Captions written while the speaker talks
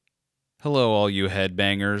Hello, all you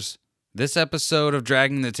headbangers. This episode of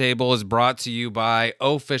Dragging the Table is brought to you by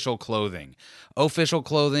Official Clothing. Official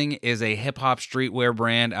Clothing is a hip-hop streetwear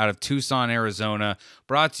brand out of Tucson, Arizona,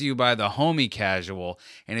 brought to you by the Homie Casual.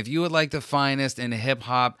 And if you would like the finest in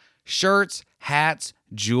hip-hop shirts, hats,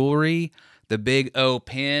 jewelry, the Big O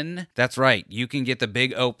pin, that's right, you can get the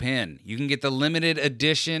Big O pin. You can get the limited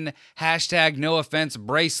edition #NoOffense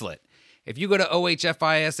bracelet. If you go to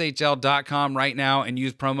ohfishl.com right now and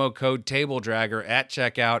use promo code TableDragger at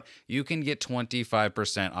checkout, you can get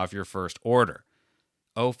 25% off your first order.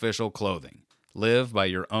 Official Clothing. Live by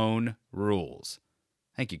your own rules.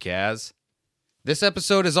 Thank you, Kaz. This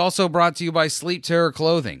episode is also brought to you by Sleep Terror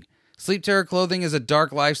Clothing. Sleep Terror Clothing is a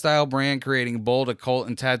dark lifestyle brand creating bold occult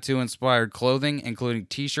and tattoo-inspired clothing, including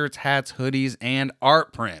t-shirts, hats, hoodies, and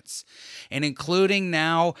art prints. And including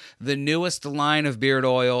now the newest line of beard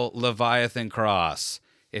oil, Leviathan Cross.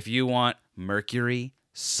 If you want mercury,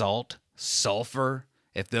 salt, sulfur,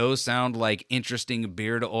 if those sound like interesting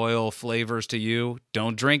beard oil flavors to you,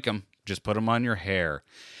 don't drink them. Just put them on your hair.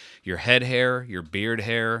 Your head hair, your beard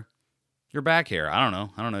hair, your back hair. I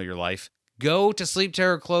don't know your life. Go to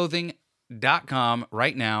sleepterrorclothing.com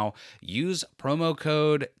right now. Use promo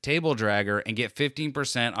code TableDragger and get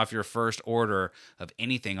 15% off your first order of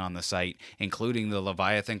anything on the site, including the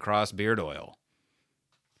Leviathan Cross beard oil.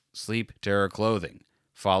 Sleep Terror Clothing.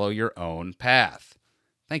 Follow your own path.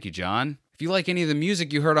 Thank you, John. If you like any of the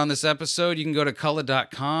music you heard on this episode, you can go to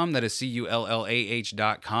Kullah.com. That is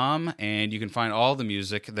CULLAH.com. And you can find all the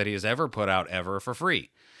music that he has ever put out ever for free.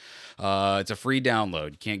 It's a free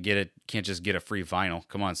download. You can't get it. Can't just get a free vinyl.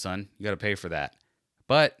 Come on, son. You got to pay for that.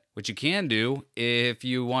 But what you can do, if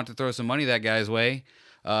you want to throw some money that guy's way,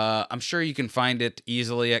 I'm sure you can find it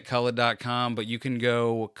easily at Kullah.com, but you can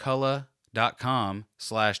go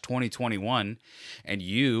Kullah.com/2021, and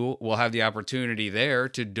you will have the opportunity there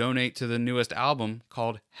to donate to the newest album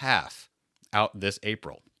called Half, out this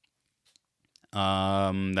April.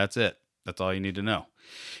 That's it. That's all you need to know.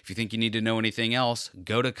 If you think you need to know anything else,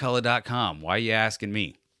 go to Kullah.com. Why are you asking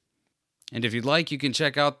me? And if you'd like, you can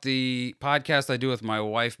check out the podcast I do with my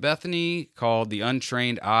wife, Bethany, called The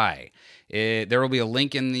Untrained Eye. There will be a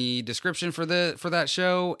link in the description for that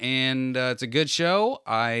show, and it's a good show.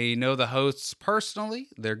 I know the hosts personally.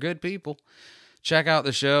 They're good people. Check out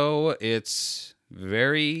the show. It's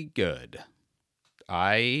very good.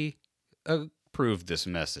 I approve this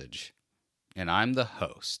message, and I'm the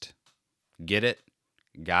host. Get it?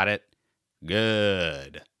 Got it?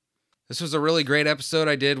 Good. This was a really great episode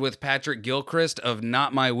I did with Patrick Gilchrist of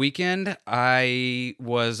Not My Weekend. I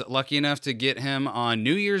was lucky enough to get him on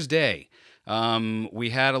New Year's Day. We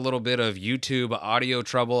had a little bit of YouTube audio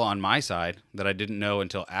trouble on my side that I didn't know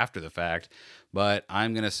until after the fact, but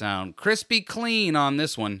I'm going to sound crispy clean on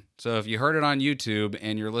this one. So if you heard it on YouTube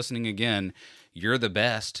and you're listening again, you're the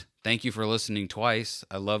best. Thank you for listening twice.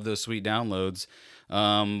 I love those sweet downloads.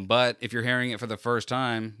 But if you're hearing it for the first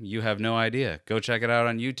time, you have no idea. Go check it out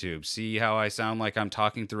on YouTube. See how I sound like I'm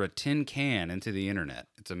talking through a tin can into the internet.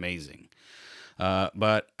 It's amazing.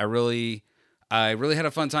 But I really had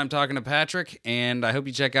a fun time talking to Patrick, and I hope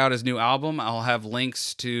you check out his new album. I'll have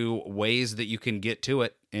links to ways that you can get to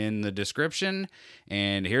it in the description.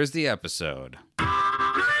 And here's the episode.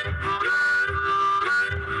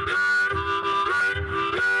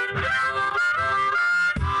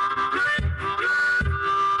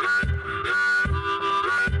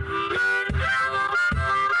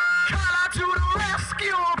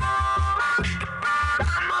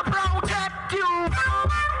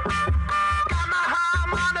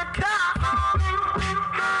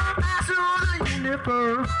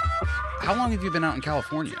 How long have you been out in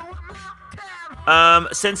California?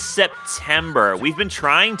 Since September. We've been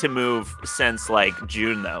trying to move since like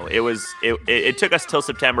June though. It took us till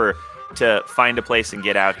September to find a place and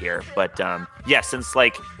get out here. But yeah, since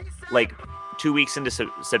like 2 weeks into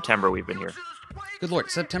September we've been here. Good Lord,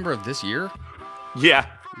 September of this year? Yeah.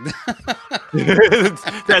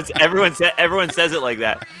 That's everyone says it like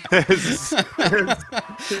that.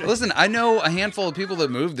 Listen, I know a handful of people that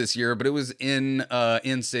moved this year, but it was in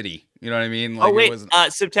city. You know what I mean? Like, it was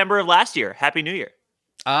September of last year. Happy New Year.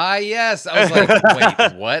 Yes. I was like,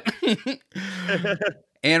 wait, what?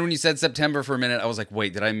 And when you said September for a minute, I was like,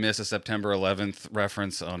 wait, did I miss a September 11th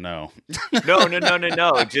reference? Oh no. No.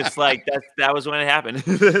 Just like that was when it happened.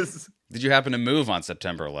 Did you happen to move on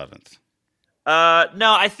September 11th?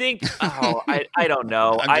 No, I think. I don't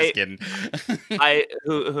know. I'm just kidding.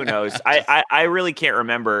 Who knows? I really can't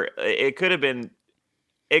remember. It could have been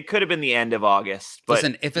the end of August. But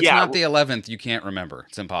listen, if it's not the 11th, you can't remember.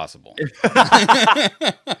 It's impossible.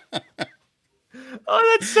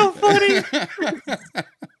 Oh, that's so funny.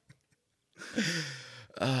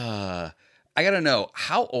 I gotta know,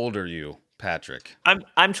 how old are you, Patrick? I'm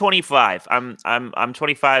 25. I'm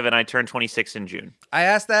 25 and I turned 26 in June. I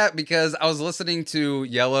asked that because I was listening to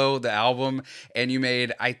Yellow, the album, and you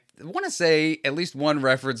made, I want to say, at least one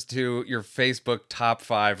reference to your Facebook top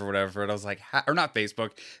 5 or whatever. And I was like, or not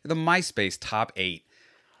Facebook, the MySpace top 8.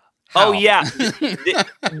 How? Oh yeah.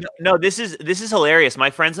 No, this is hilarious. My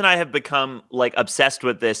friends and I have become like obsessed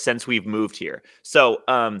with this since we've moved here. So,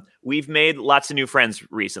 we've made lots of new friends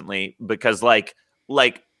recently because like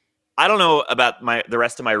I don't know about the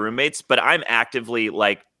rest of my roommates, but I'm actively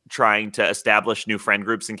like trying to establish new friend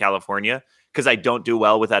groups in California because I don't do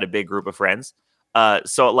well without a big group of friends.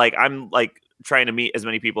 So like I'm like trying to meet as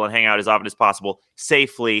many people and hang out as often as possible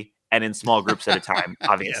safely and in small groups at a time,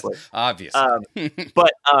 obviously. Yes, obviously.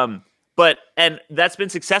 But and that's been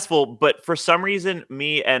successful. But for some reason,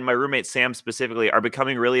 me and my roommate Sam specifically are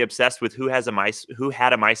becoming really obsessed with who had a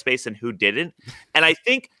MySpace and who didn't. And I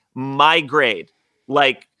think my grade,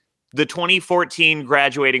 like the 2014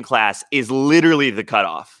 graduating class, is literally the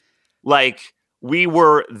cutoff. Like we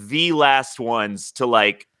were the last ones to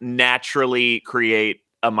like naturally create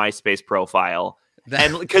a MySpace profile,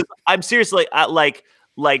 and because I'm seriously like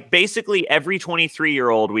basically every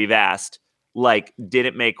 23-year-old we've asked like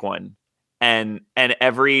didn't make one. And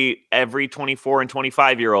every 24 and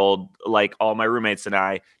 25-year-old, like all my roommates and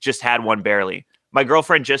I, just had one barely. My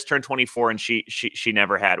girlfriend just turned 24 and she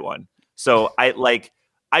never had one. So I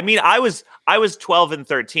was 12 and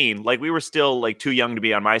 13. Like we were still like too young to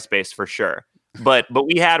be on MySpace for sure. But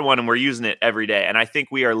we had one and we're using it every day. And I think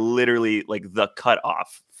we are literally like the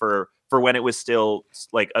cutoff for when it was still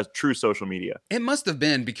like a true social media. It must have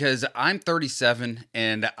been because I'm 37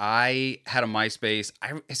 and I had a MySpace.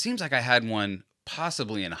 It seems like I had one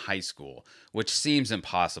possibly in high school, which seems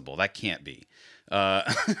impossible. That can't be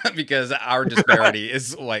because our disparity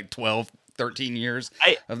is like 12, 13 years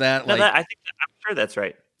of that. No, I'm sure that's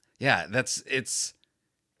right. Yeah,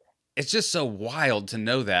 it's just so wild to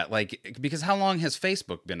know that, like, because how long has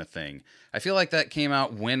Facebook been a thing? I feel like that came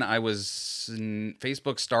out when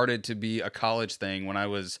Facebook started to be a college thing when I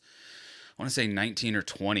want to say 19 or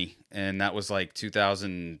 20, and that was like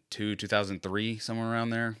 2002, 2003, somewhere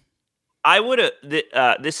around there. I would have.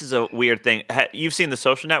 This is a weird thing. You've seen The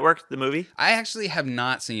Social Network, the movie? I actually have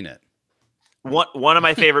not seen it. One of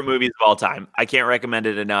my favorite movies of all time. I can't recommend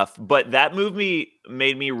it enough. But that movie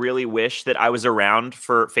made me really wish that I was around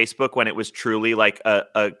for Facebook when it was truly like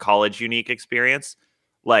a college unique experience.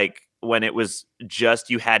 Like when it was just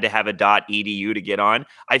you had to have a .edu to get on.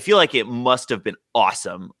 I feel like it must have been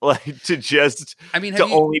awesome, like to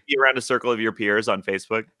only be around a circle of your peers on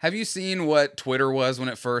Facebook. Have you seen what Twitter was when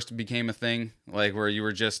it first became a thing? Like where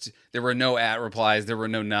there were no @ replies, there were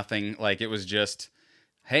no nothing. Like it was just,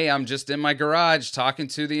 hey, I'm just in my garage talking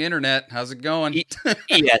to the internet. How's it going?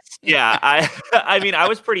 Yes. Yeah. I mean, I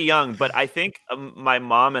was pretty young, but I think my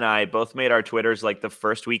mom and I both made our Twitters like the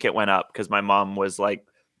first week it went up because my mom was like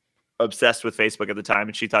obsessed with Facebook at the time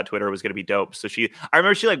and she thought Twitter was going to be dope. So I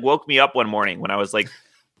remember she like woke me up one morning when I was like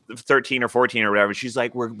 13 or 14 or whatever. She's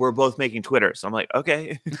like, we're both making Twitter. So I'm like,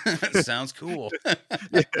 okay. Sounds cool.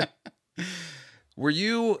 Were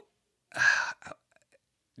you...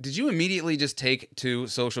 Did you immediately just take to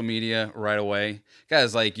social media right away?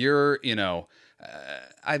 Guys, like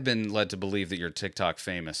I've been led to believe that you're TikTok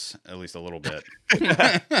famous, at least a little bit.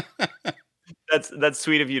 That's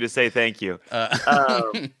sweet of you to say thank you.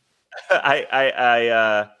 I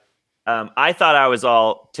thought I was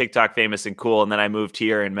all TikTok famous and cool, and then I moved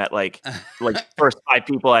here and met like first 5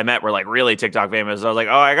 people I met were like really TikTok famous. I was like,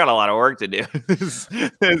 oh, I got a lot of work to do.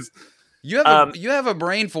 You have a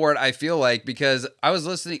brain for it, I feel like, because I was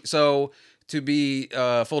listening. So to be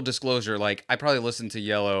full disclosure, like I probably listened to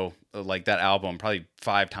Yellow, like that album, probably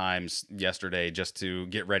 5 times yesterday just to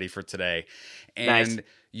get ready for today. And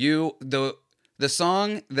nice. The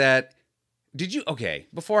song that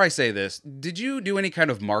before I say this, did you do any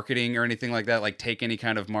kind of marketing or anything like that? Like take any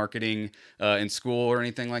kind of marketing in school or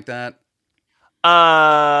anything like that?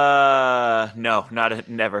 No,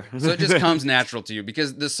 never. So it just comes natural to you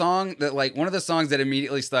because the song that like one of the songs that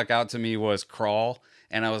immediately stuck out to me was Crawl.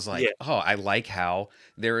 And I was like, Oh, I like how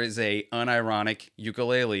there is a unironic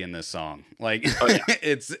ukulele in this song. Like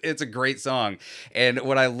it's a great song. And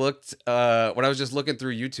when I was just looking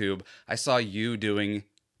through YouTube, I saw you doing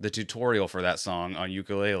the tutorial for that song on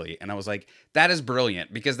ukulele. And I was like, that is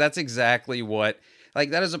brilliant because that's exactly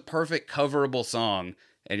that is a perfect coverable song.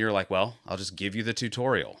 And you're like, well, I'll just give you the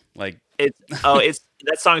tutorial. Like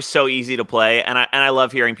that song's so easy to play, and I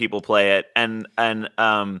love hearing people play it. And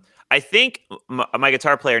I think my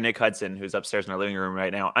guitar player, Nick Hudson, who's upstairs in our living room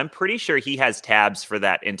right now, I'm pretty sure he has tabs for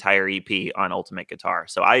that entire EP on Ultimate Guitar.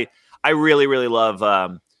 So I really, really love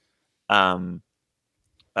um,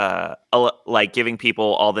 like giving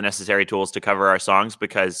people all the necessary tools to cover our songs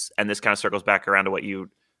because, and this kind of circles back around to what you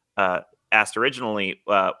uh, asked originally.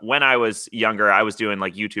 When I was younger, I was doing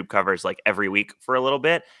like YouTube covers like every week for a little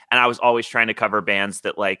bit, and I was always trying to cover bands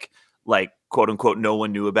that like quote unquote no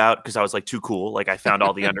one knew about because I was like too cool. Like I found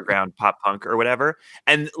all the underground pop punk or whatever.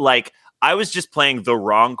 And like I was just playing the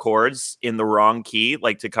wrong chords in the wrong key,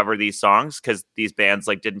 like to cover these songs because these bands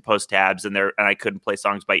like didn't post tabs and I couldn't play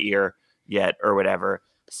songs by ear yet or whatever.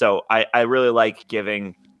 So I really like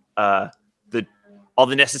giving the all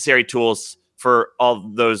the necessary tools for all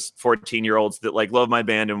those 14-year-olds that like love my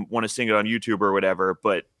band and want to sing it on YouTube or whatever,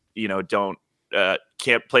 but don't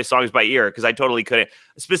can't play songs by ear because I totally couldn't.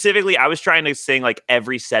 Specifically, I was trying to sing like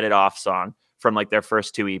every Set It Off song from like their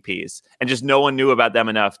first 2 EPs, and just no one knew about them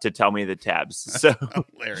enough to tell me the tabs. So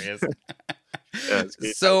hilarious.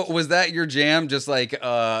 So was that your jam? Just like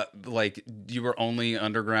you were only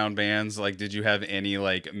underground bands? Like, did you have any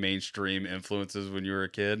like mainstream influences when you were a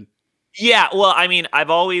kid? Yeah, well, I mean, I've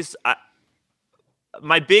always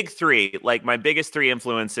my biggest 3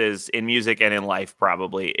 influences in music and in life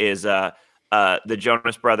probably is the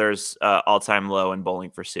Jonas Brothers, All Time Low, and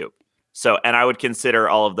Bowling for Soup. So, and I would consider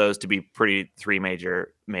all of those to be 3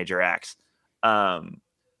 major acts. But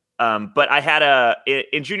I had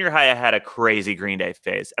in junior high, I had a crazy Green Day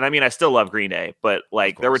phase. And I mean, I still love Green Day, but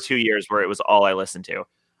like there were 2 years where it was all I listened to.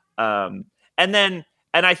 And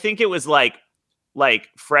I think it was like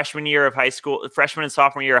freshman and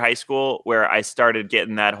sophomore year of high school, where I started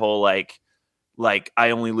getting that whole like I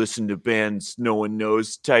only listen to bands no one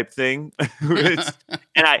knows type thing.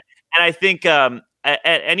 and I think,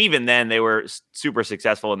 and even then they were super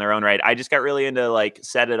successful in their own right. I just got really into like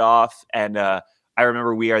Set It Off, and I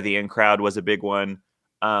remember We Are the In Crowd was a big one.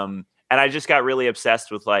 And I just got really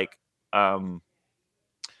obsessed with like Hopeless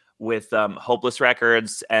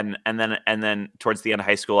Records, and then towards the end of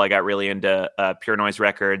high school, I got really into Pure Noise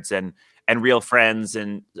Records and Real Friends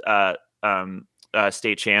and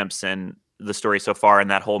State Champs and The Story So Far,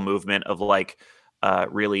 and that whole movement of like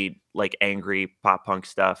really like angry pop punk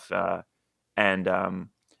stuff. And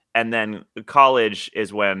then college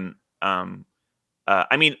is when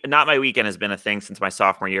I mean, Not My Weekend has been a thing since my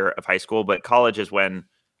sophomore year of high school, but college is when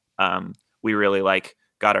we really like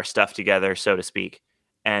got our stuff together, so to speak.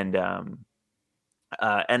 And then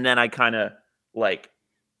I kind of like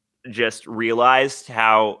just realized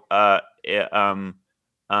how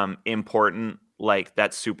important like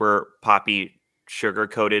that super poppy sugar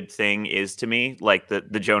coated thing is to me, like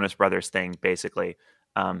the Jonas Brothers thing, basically.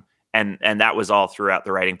 And that was all throughout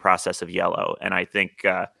the writing process of Yellow. And I think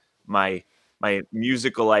my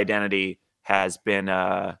musical identity has been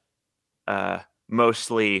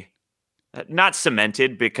mostly not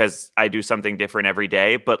cemented because I do something different every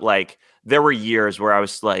day, but like there were years where I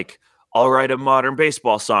was like, I'll write a modern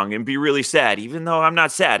baseball song and be really sad, even though I'm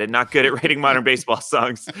not sad and not good at writing modern baseball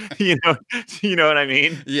songs. You know what I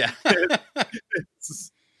mean? Yeah.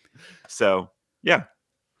 So yeah.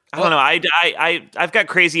 I don't know. I've got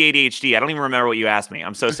crazy ADHD. I don't even remember what you asked me.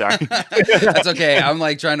 I'm so sorry. That's okay. I'm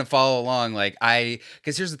like trying to follow along. Like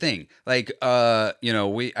because here's the thing. Like I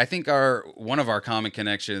think one of our common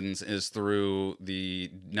connections is through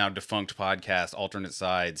the now defunct podcast Alternate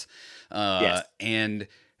Sides. Yes. And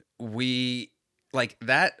we like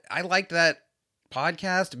that. I liked that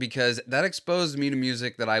podcast because that exposed me to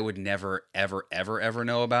music that I would never ever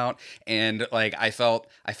know about, and like I felt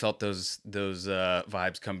those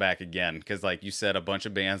vibes come back again, because like you said, a bunch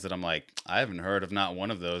of bands that I'm like, I haven't heard of not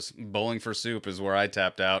one of those. Bowling for Soup is where I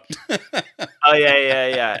tapped out. Oh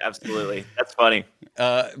yeah, absolutely. That's funny.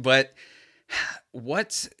 But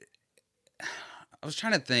what I was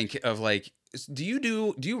trying to think of, like, do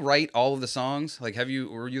you write all of the songs? Like, were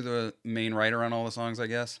you the main writer on all the songs, I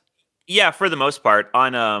guess? Yeah, for the most part.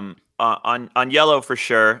 On Yellow for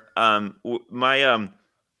sure. My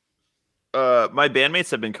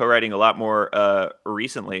bandmates have been co-writing a lot more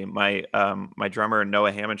recently. My drummer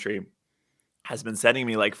Noah Hammondtree has been sending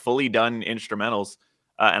me like fully done instrumentals,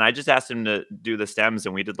 and I just asked him to do the stems,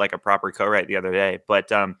 and we did like a proper co-write the other day.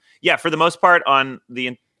 But yeah, for the most part, on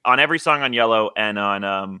every song on Yellow and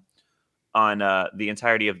on the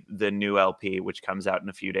entirety of the new LP, which comes out in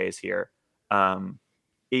a few days here.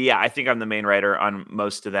 Yeah, I think I'm the main writer on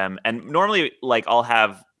most of them. And normally, like, I'll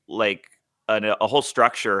have like a whole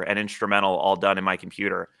structure and instrumental all done in my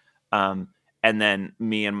computer. And then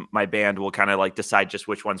me and my band will kind of like decide just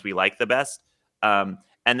which ones we like the best. And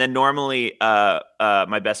And then normally,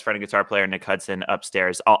 my best friend and guitar player Nick Hudson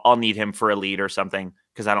upstairs, I'll need him for a lead or something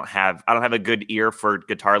because I don't have a good ear for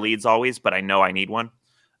guitar leads always, but I know I need one.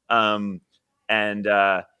 Um, and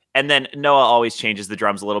then Noah always changes the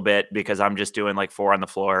drums a little bit because I'm just doing like 4 on the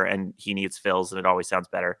floor and he needs fills and it always sounds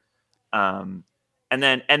better. And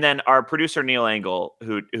then our producer Neil Angle,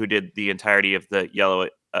 who did the entirety of the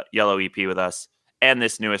Yellow EP with us and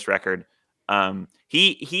this newest record.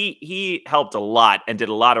 He helped a lot and did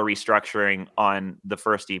a lot of restructuring on the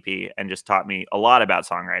first EP and just taught me a lot about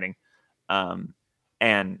songwriting. I'm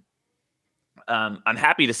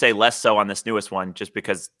happy to say less so on this newest one, just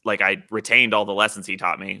because like I retained all the lessons he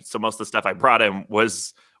taught me. So most of the stuff I brought him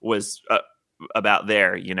was about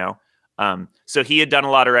there, you know? So he had done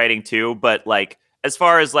a lot of writing too, but like, as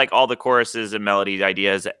far as like all the choruses and melody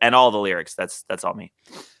ideas and all the lyrics, that's all me.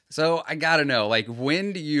 So I gotta know, like,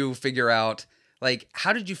 when do you figure out, like,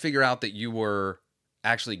 how did you figure out that you were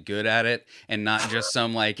actually good at it and not just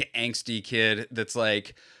some like angsty kid that's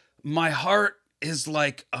like, my heart is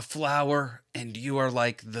like a flower and you are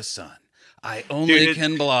like the sun. I only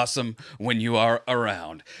can blossom when you are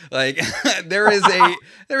around. Like there is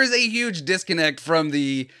a huge disconnect from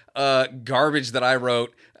the garbage that I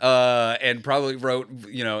wrote and probably wrote,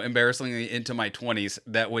 you know, embarrassingly into my 20s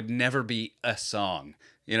that would never be a song.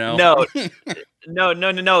 You know? No.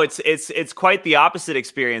 It's quite the opposite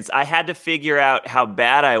experience. I had to figure out how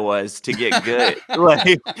bad I was to get good.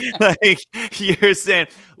 like you're saying,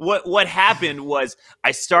 what happened was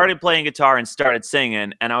I started playing guitar and started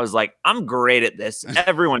singing, and I was like, I'm great at this.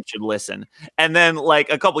 Everyone should listen. And then like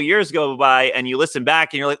a couple years go by, and you listen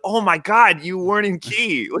back, and you're like, oh my god, you weren't in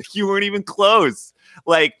key. Like you weren't even close.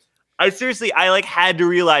 Like I like had to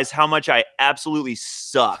realize how much I absolutely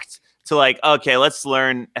sucked. To like, okay, let's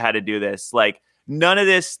learn how to do this. Like none of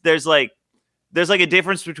this, there's like a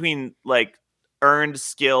difference between like earned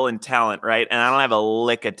skill and talent, right? And I don't have a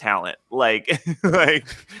lick of talent. Like, like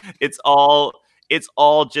it's all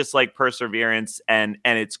just like perseverance and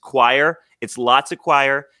it's choir. It's lots of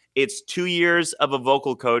choir. It's 2 years of a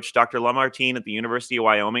vocal coach, Dr. LaMartine at the University of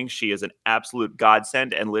Wyoming. She is an absolute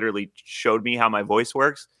godsend and literally showed me how my voice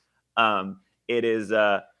works. It is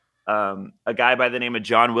a guy by the name of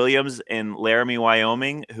John Williams in Laramie,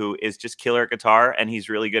 Wyoming, who is just killer at guitar, and he's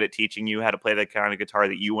really good at teaching you how to play the kind of guitar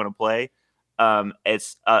that you want to play.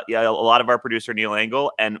 It's a lot of our producer Neil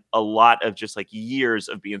Angle, and a lot of just like years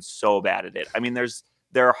of being so bad at it. I mean,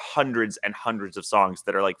 there are hundreds and hundreds of songs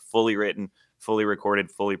that are like fully written, fully recorded,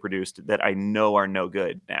 fully produced that I know are no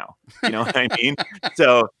good now. You know what I mean?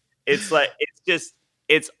 So it's like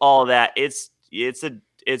it's all that. It's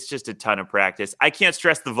just a ton of practice. I can't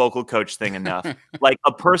stress the vocal coach thing enough. Like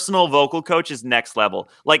a personal vocal coach is next level.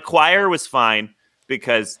 Like choir was fine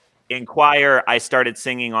because in choir, I started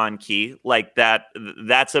singing on key like that.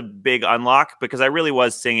 That's a big unlock because I really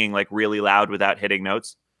was singing like really loud without hitting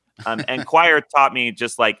notes. And choir taught me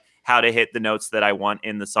just like how to hit the notes that I want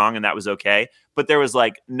in the song. And that was okay. But there was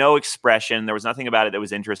like no expression. There was nothing about it that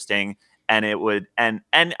was interesting. And it would, and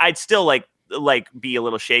I'd still like be a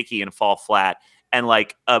little shaky and fall flat. And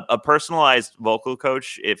like a personalized vocal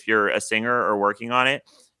coach, if you're a singer or working on it,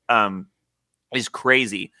 is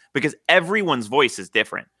crazy because everyone's voice is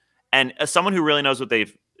different. And someone who really knows what they're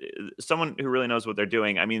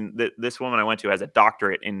doing. I mean, this woman I went to has a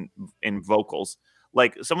doctorate in vocals.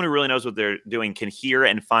 Like someone who really knows what they're doing can hear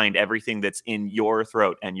and find everything that's in your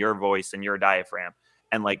throat and your voice and your diaphragm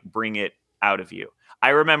and like bring it out of you. I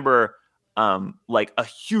remember like a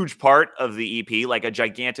huge part of the EP, like a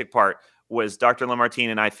gigantic part, was Dr. LaMartine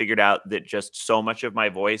and I figured out that just so much of my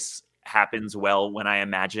voice happens well when I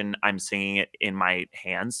imagine I'm singing it in my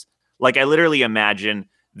hands. Like I literally imagine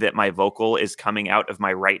that my vocal is coming out of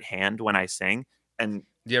my right hand when I sing. And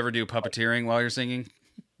do you ever do puppeteering while you're singing?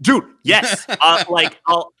 Dude, yes. It's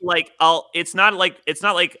not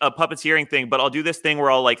like a puppeteering thing, but I'll do this thing where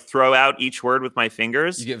I'll like throw out each word with my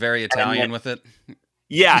fingers. You get very Italian with it.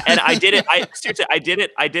 Yeah, and I did it. I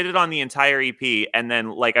did it on the entire EP, and then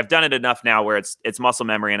like I've done it enough now where it's muscle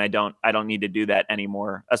memory, and I don't need to do that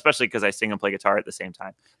anymore, especially because I sing and play guitar at the same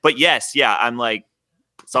time. But yes, yeah, I'm like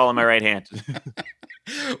it's all in my right hand.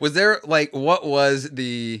 Was there like what was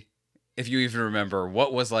the, if you even remember,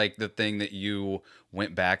 what was like the thing that you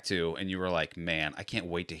went back to and you were like, man, I can't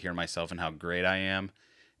wait to hear myself and how great I am?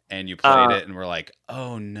 And you played it and were like,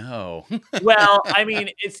 oh no. Well, I mean,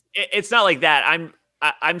 it's not like that.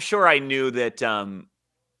 I'm sure I knew that.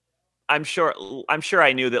 I'm sure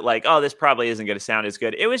I knew that. Like, oh, this probably isn't going to sound as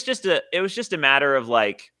good. It was just a matter of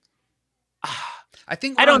like. I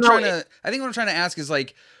think what I'm trying to ask is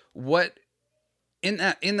like, what in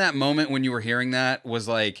that moment when you were hearing that, was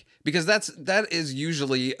like, because that is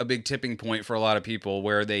usually a big tipping point for a lot of people,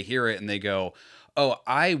 where they hear it and they go, oh,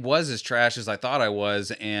 I was as trash as I thought I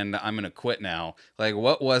was, and I'm gonna quit now. Like,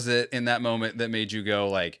 what was it in that moment that made you go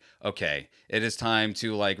like, okay, it is time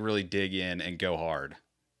to like really dig in and go hard?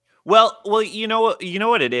 Well, you know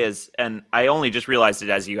what it is, and I only just realized it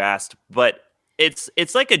as you asked, but it's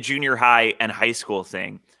like a junior high and high school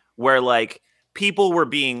thing where like people were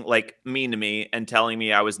being like mean to me and telling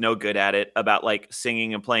me I was no good at it about like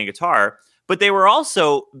singing and playing guitar, but they were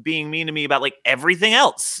also being mean to me about like everything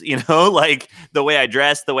else, like the way I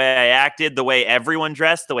dressed, the way I acted, the way everyone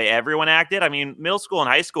dressed, the way everyone acted. I mean, middle school and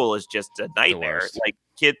high school is just a nightmare. worst. Like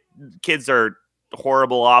kids are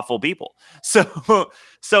horrible, awful people. So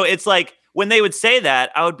it's like when they would say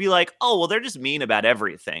that, I would be like, oh, well, they're just mean about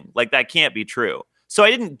everything. Like that can't be true. So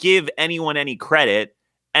I didn't give anyone any credit.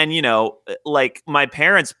 And, like my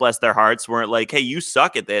parents, bless their hearts, weren't like, hey, you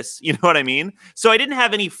suck at this. You know what I mean? So I didn't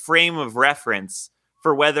have any frame of reference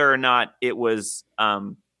for whether or not it was,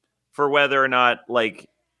 for whether or not like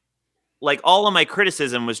all of my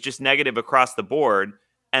criticism was just negative across the board.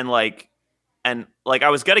 And like I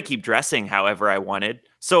was gonna keep dressing however I wanted.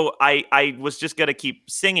 So I was just gonna keep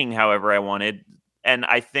singing however I wanted. And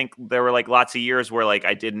I think there were like lots of years where like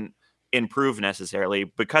I didn't improve necessarily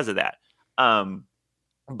because of that.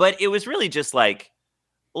 But it was really just like,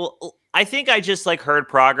 I think I just like heard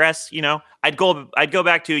progress. I'd go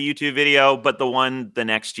back to a YouTube video, but the one the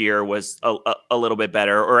next year was a little bit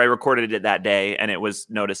better, or I recorded it that day and it was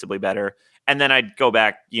noticeably better. And then I'd go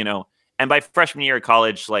back, and by freshman year of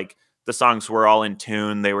college, like the songs were all in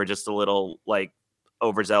tune. They were just a little like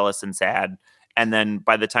overzealous and sad. And then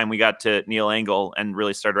by the time we got to Neil Angle and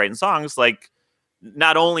really started writing songs, like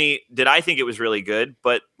not only did I think it was really good,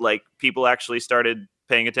 but like people actually started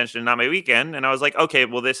paying attention to Not My Weekend. And I was like, okay,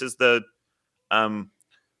 well, this is the,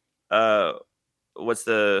 what's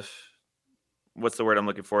the word I'm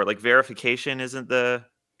looking for? Like verification isn't the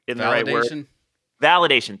right word.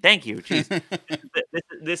 Validation. Thank you. Jeez.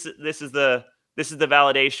 this is the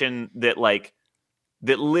validation that like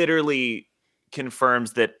that literally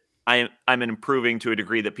confirms that I'm improving to a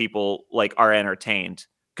degree that people like are entertained.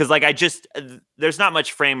 Because like there's not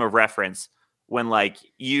much frame of reference when like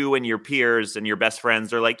you and your peers and your best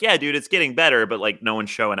friends are like, yeah, dude, it's getting better, but like no one's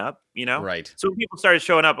showing up, Right. So when people started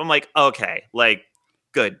showing up, I'm like, okay, like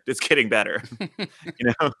good, it's getting better.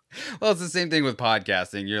 Well, it's the same thing with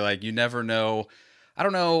podcasting. You're like, you never know. I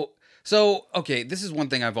don't know. So, okay, this is one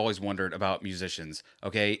thing I've always wondered about musicians.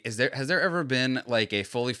 Okay, has there ever been like a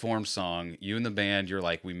fully formed song, you and the band, you're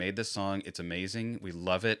like, we made this song, it's amazing, we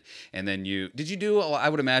love it, and then did you do, I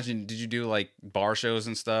would imagine, did you do like bar shows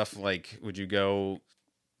and stuff? Like, would you go,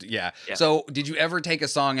 yeah. So, did you ever take a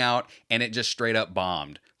song out and it just straight up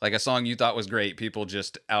bombed? Like a song you thought was great, people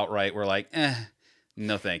just outright were like,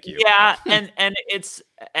 no, thank you. Yeah, and it's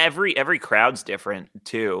every crowd's different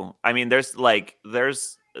too. I mean, there's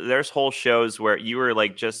whole shows where you were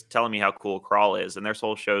like just telling me how cool Crawl is, and there's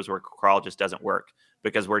whole shows where Crawl just doesn't work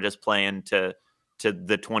because we're just playing to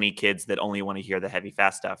the 20 kids that only want to hear the heavy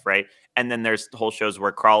fast stuff, right? And then there's whole shows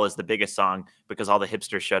where Crawl is the biggest song because all the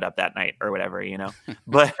hipsters showed up that night or whatever,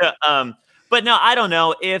 But no, I don't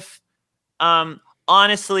know if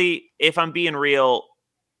honestly, if I'm being real,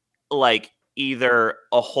 like either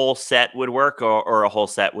a whole set would work or a whole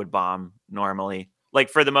set would bomb normally. Like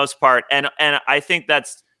for the most part. And I think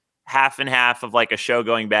that's half and half of like a show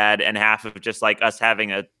going bad and half of just like us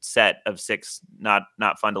having a set of 6 not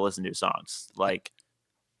fun to listen to songs. Like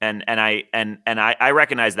and I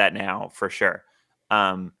recognize that now for sure.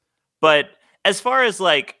 But as far as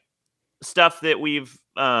like stuff that we've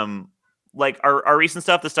like our recent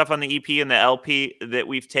stuff, the stuff on the EP and the LP that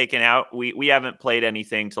we've taken out, we haven't played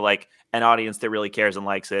anything to like an audience that really cares and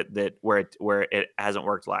likes it, that where it hasn't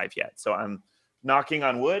worked live yet. So I'm knocking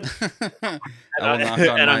on wood. I will knock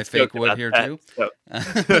on my fake wood here too.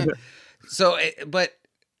 So,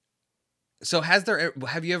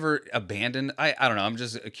 have you ever abandoned? I don't know. I'm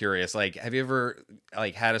just curious. Like, have you ever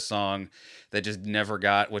like had a song that just never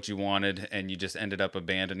got what you wanted and you just ended up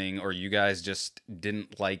abandoning, or you guys just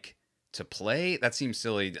didn't like to play? That seems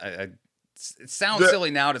silly. It sounds silly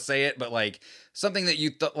now to say it, but like something that you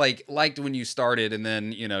liked when you started, and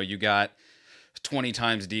then you got 20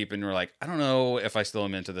 times deep and we're like, I don't know if I still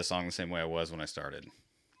am into this song the same way I was when I started.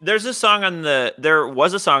 There was a song on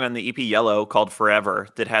the EP Yellow called Forever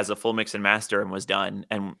that has a full mix and master and was done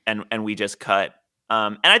and we just cut.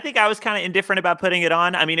 And I think I was kind of indifferent about putting it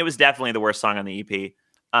on. I mean, it was definitely the worst song on the EP.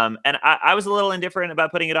 And I was a little indifferent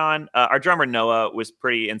about putting it on. Our drummer Noah was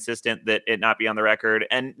pretty insistent that it not be on the record,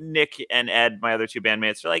 and Nick and Ed, my other two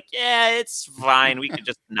bandmates, are like, "Yeah, it's fine. We could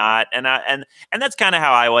just not." And that's kind of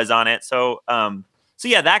how I was on it. So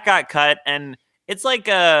yeah, that got cut, and it's like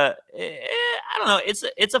I don't know.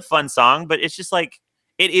 It's a fun song, but it's just like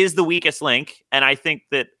it is the weakest link, and I think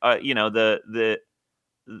that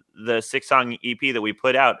the 6-song EP that we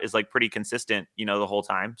put out is like pretty consistent, the whole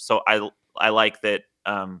time. So I like that.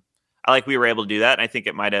 I like we were able to do that. And I think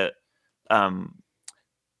it might have.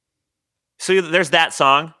 So there's that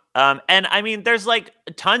song. And I mean, there's like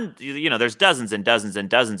a ton. There's dozens and dozens and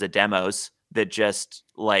dozens of demos that just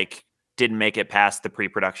like didn't make it past the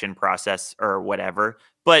pre-production process or whatever.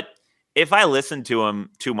 But if I listen to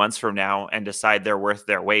them 2 months from now and decide they're worth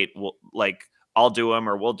their weight, I'll do them,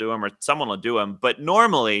 or we'll do them, or someone will do them. But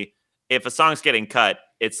normally, if a song's getting cut,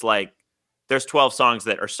 it's like there's 12 songs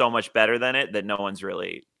that are so much better than it that no one's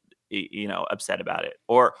really, upset about it.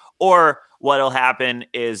 Or what'll happen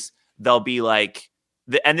is they'll be like,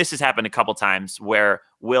 and this has happened a couple times where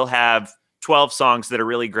we'll have 12 songs that are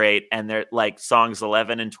really great, and they're like songs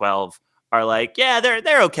 11 and 12 are like, yeah,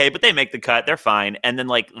 they're okay, but they make the cut, they're fine. And then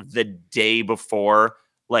like the day before,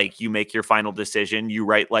 like you make your final decision, you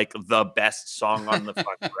write like the best song on the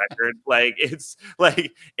fucking record. Like it's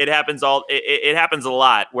like it happens it happens a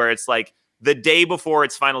lot where it's like the day before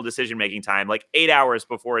it's final decision making time, like 8 hours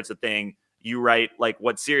before it's a thing, you write like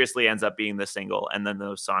what seriously ends up being the single, and then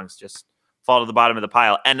those songs just fall to the bottom of the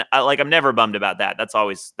pile. And I'm never bummed about that. That's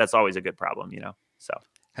always a good problem, So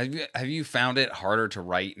Have you found it harder to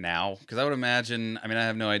write now? Because I would imagine, I mean, I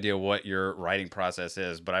have no idea what your writing process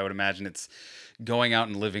is, but I would imagine it's going out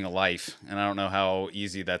and living a life. And I don't know how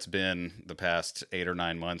easy that's been the past 8 or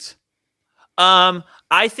 9 months.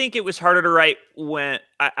 I think it was harder to write when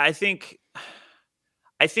I think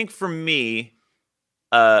for me,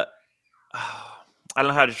 I don't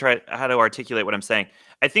know how to articulate what I'm saying.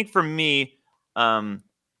 I think for me,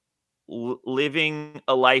 living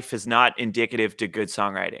a life is not indicative to good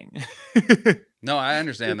songwriting. No, I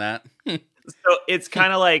understand that. So it's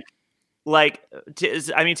kind of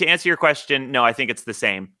to answer your question, no, I think it's the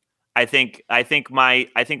same. I think my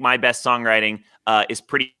best songwriting is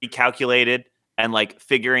pretty calculated, and like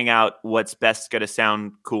figuring out what's best going to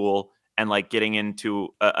sound cool, and like getting into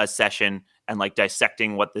a session and like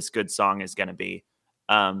dissecting what this good song is going to be.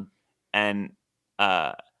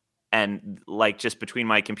 And like just between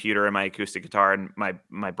my computer and my acoustic guitar and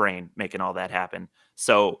my brain making all that happen.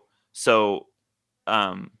 So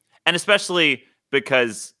and especially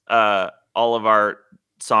because all of our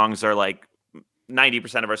songs are like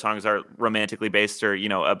 90% of our songs are romantically based, or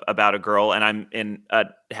about a girl, and I'm in a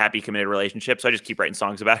happy committed relationship, so I just keep writing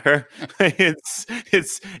songs about her.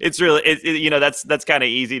 it's really that's kind of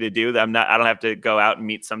easy to do. I don't have to go out and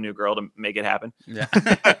meet some new girl to make it happen. Yeah.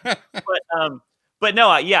 But no,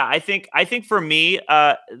 I think for me,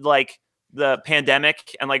 like the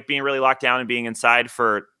pandemic and like being really locked down and being inside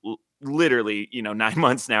for literally 9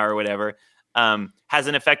 months now or whatever,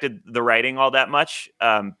 hasn't affected the writing all that much,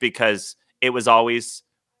 because it was always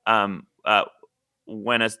when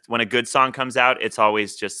a good song comes out, it's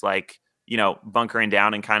always just like bunkering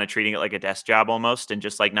down and kind of treating it like a desk job almost, and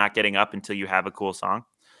just like not getting up until you have a cool song.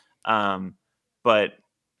 But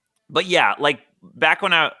yeah, like back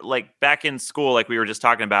in school, like we were just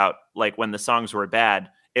talking about, like when the songs were bad,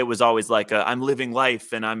 it was always like I'm living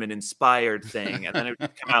life and I'm an inspired thing, and then it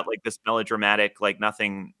would come out like this melodramatic, like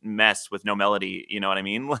nothing mess with no melody. You know what I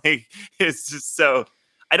mean? Like it's just so.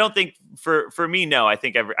 I don't think for me, no. I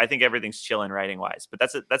think everything's chilling writing wise. But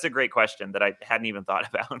that's a great question that I hadn't even thought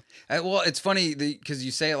about. Well, it's funny because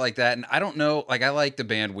you say it like that, and I don't know. Like I like the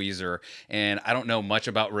band Weezer, and I don't know much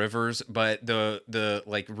about Rivers, but the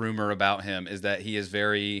like rumor about him is that he is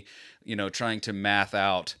very, trying to math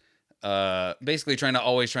out, basically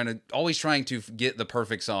always trying to get the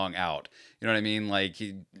perfect song out. You know what I mean? Like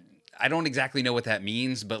I don't exactly know what that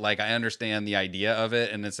means, but like I understand the idea of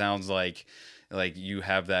it, and it sounds like you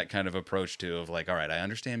have that kind of approach to of like, all right, I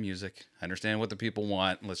understand music, I understand what the people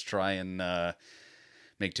want. Let's try and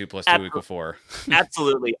make 2 + 2 = 4.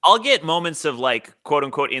 Absolutely. I'll get moments of like quote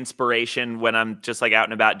unquote inspiration when I'm just like out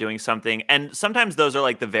and about doing something. And sometimes those are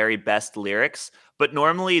like the very best lyrics, but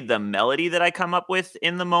normally the melody that I come up with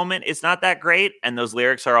in the moment is not that great. And those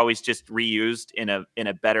lyrics are always just reused in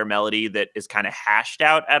a better melody that is kind of hashed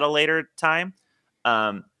out at a later time.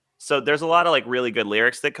 So there's a lot of like really good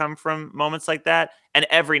lyrics that come from moments like that. And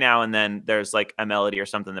every now and then there's like a melody or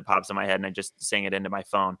something that pops in my head and I just sing it into my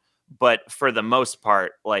phone. But for the most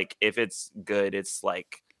part, like if it's good, it's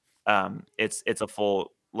like it's a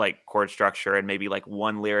full like chord structure and maybe like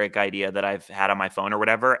one lyric idea that I've had on my phone or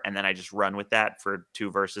whatever, and then I just run with that for two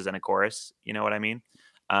verses and a chorus. You know what I mean?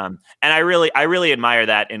 And I really admire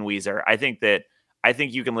that in Weezer. I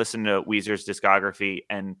think you can listen to Weezer's discography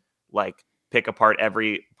and like pick apart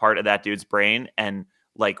every part of that dude's brain, and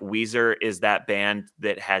like Weezer is that band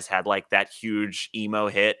that has had like that huge emo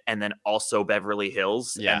hit and then also Beverly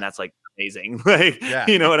Hills, Yeah. and that's like amazing. Like, Yeah.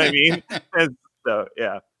 you know what I mean? And so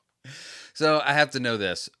yeah. So I have to know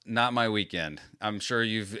this. Not My Weekend. I'm sure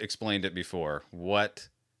you've explained it before. What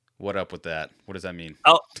up with that? What does that mean?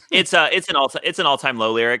 Oh, it's an all-time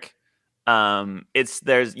low lyric. It's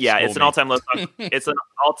School an me. all-time low song.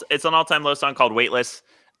 It's an all-time low song called Weightless.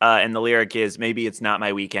 And the lyric is, maybe it's not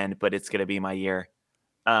my weekend, but it's gonna be my year.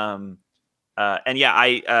 And yeah,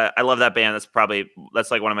 I love that band.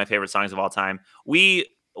 That's like one of my favorite songs of all time.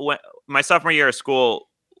 My sophomore year of school,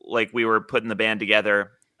 like we were putting the band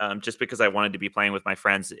together, just because I wanted to be playing with my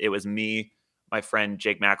friends. It was me, my friend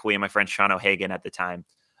Jake McElwee, and my friend Sean O'Hagan at the time.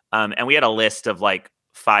 And we had a list of like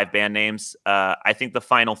 5 band names. I think the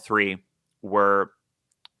final 3 were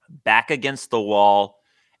Back Against the Wall,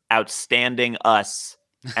 Outstanding Us,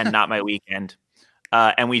 and Not My Weekend.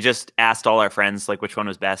 And we just asked all our friends like which one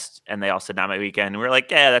was best, and they all said Not My Weekend. And we were like,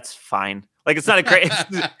 yeah, that's fine. Like it's not a crazy,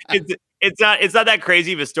 it's not that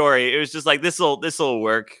crazy of a story. It was just like this'll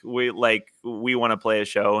work. We want to play a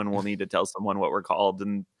show, and we'll need to tell someone what we're called,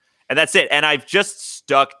 and that's it. And I've just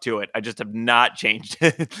stuck to it. I just have not changed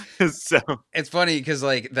it. So It's funny because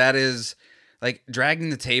like that is like Dragging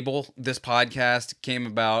the Table. This podcast came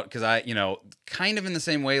about because I, kind of in the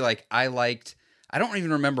same way. Like I don't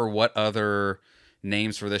even remember what other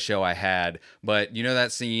names for this show I had, but you know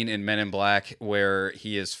that scene in Men in Black where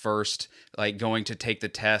he is first like going to take the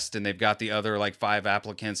test and they've got the other like 5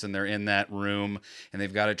 applicants and they're in that room and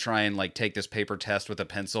they've got to try and like take this paper test with a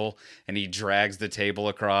pencil and he drags the table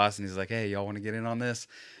across and he's like, hey, y'all want to get in on this?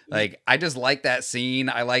 Like, I just like that scene.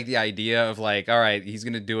 I like the idea of like, all right, he's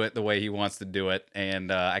going to do it the way he wants to do it.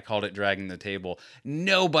 And I called it Dragging the Table.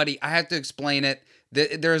 I have to explain it.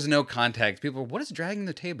 There is no context. People are, what is Dragging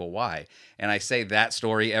the Table? Why? And I say that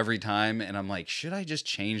story every time. And I'm like, should I just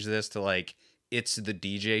change this to like, it's the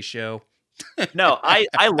DJ show? No, I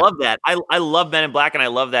love that. I love Men in Black, and I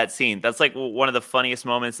love that scene. That's like one of the funniest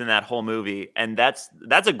moments in that whole movie, and that's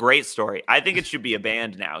a great story. I think it should be a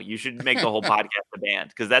band now. You should make the whole podcast a band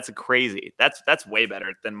because that's crazy. That's way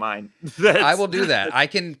better than mine. I will do that. I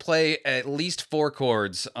can play at least 4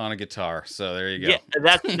 chords on a guitar. So there you go. Yeah,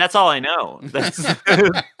 that's all I know.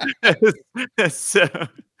 So.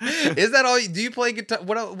 Is that all? Do you play guitar?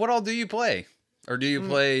 What all do you play? Or do you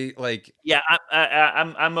play like? Yeah,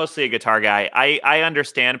 I'm mostly a guitar guy. I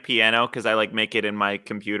understand piano because I like make it in my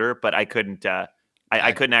computer, but I couldn't.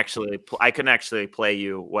 I couldn't actually play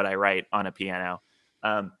you what I write on a piano.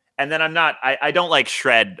 And then I don't like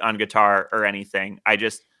shred on guitar or anything. I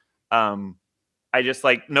just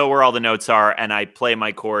like know where all the notes are and I play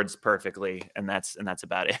my chords perfectly, and that's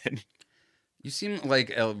about it. You seem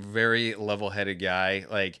like a very level-headed guy.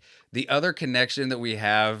 Like the other connection that we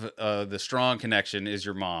have, the strong connection is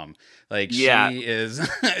your mom. Like Yeah.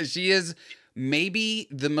 she is maybe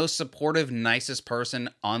the most supportive, nicest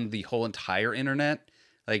person on the whole entire internet.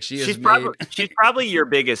 Like she's probably your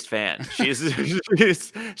biggest fan. She's probably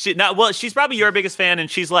your biggest fan,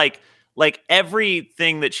 and she's like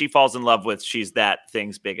everything that she falls in love with, she's that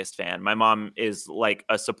thing's biggest fan. My mom is like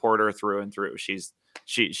a supporter through and through. She's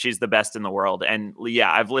the best in the world. And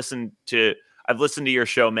yeah, I've listened to your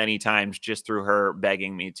show many times just through her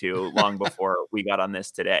begging me to long before we got on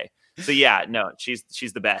this today. So yeah, no, she's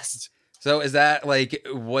the best. So is that like,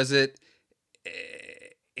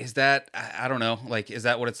 is that, I don't know, like, is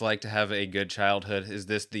that what it's like to have a good childhood? Is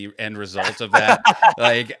this the end result of that?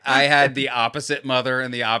 Like, I had the opposite mother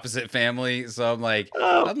and the opposite family, so I'm like,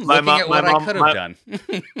 I'm looking at what I could have done.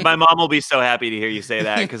 My mom will be so happy to hear you say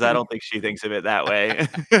that because I don't think she thinks of it that way.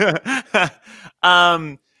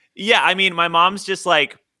 Yeah, I mean, my mom's just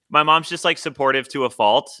like supportive to a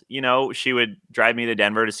fault. You know, she would drive me to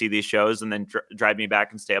Denver to see these shows and then drive me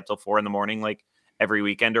back and stay up till 4 a.m, like every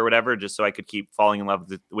weekend or whatever, just so I could keep falling in love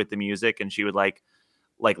with the music. And she would like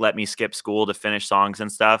let me skip school to finish songs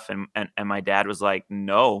and stuff. And my dad was like,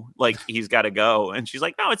 no, like he's got to go. And she's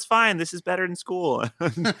like, no, it's fine. This is better than school.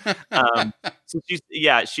 So she's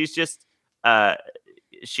just,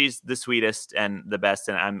 she's the sweetest and the best.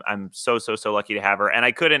 And I'm so lucky to have her. And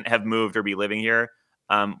I couldn't have moved or be living here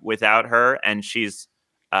without her. And she's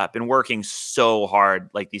been working so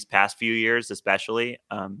hard, like these past few years, especially.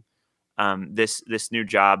 This new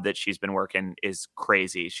job that she's been working is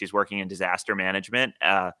crazy. She's working in disaster management,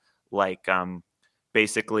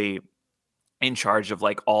 basically in charge of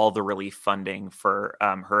like all the relief funding for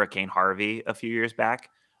Hurricane Harvey a few years back,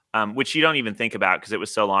 which you don't even think about because it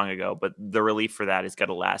was so long ago. But the relief for that is going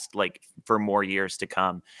to last like for more years to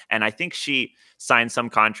come. And I think she signed some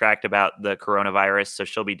contract about the coronavirus, so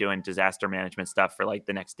she'll be doing disaster management stuff for like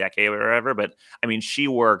the next decade or whatever. But I mean, she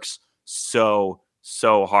works so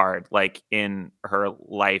hard like in her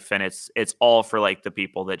life, and it's all for like the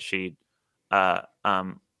people that she uh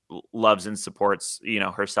um loves and supports,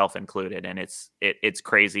 herself included. And it's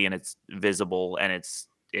crazy, and it's visible, and it's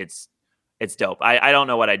dope. I don't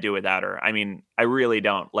know what I'd do without her. I mean, I really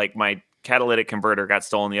don't. Like, my catalytic converter got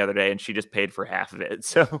stolen the other day, and she just paid for half of it.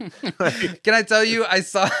 So like, Can I tell you, I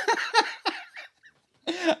saw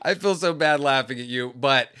I feel so bad laughing at you,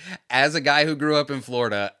 but as a guy who grew up in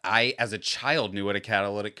Florida, I, as a child, knew what a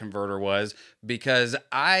catalytic converter was because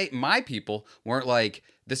my people weren't like,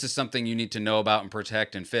 this is something you need to know about and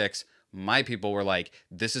protect and fix. My people were like,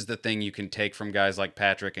 this is the thing you can take from guys like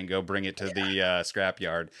Patrick and go bring it to the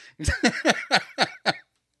scrapyard.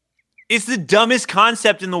 it's the dumbest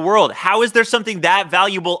concept in the world. How is there something that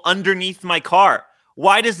valuable underneath my car?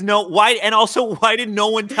 Why did no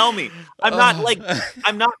one tell me? I'm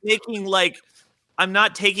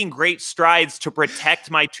not taking great strides to protect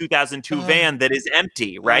my 2002 van that is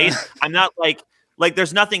empty, right? I'm not like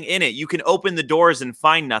there's nothing in it. You can open the doors and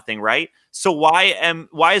find nothing, right? So why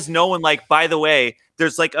is no one like, by the way,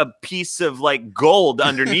 there's like a piece of like gold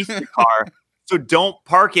underneath the car. So don't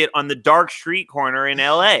park it on the dark street corner in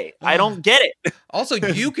LA. I don't get it. Also,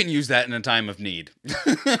 you can use that in a time of need.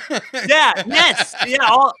 Yes.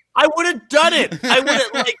 I would have done it. I would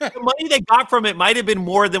have, like, the money they got from it might have been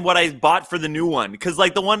more than what I bought for the new one. Because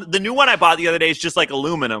like the new one I bought the other day is just like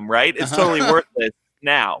aluminum, right? It's totally worthless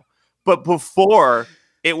now. But before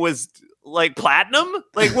it was like platinum.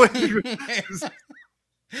 Like what?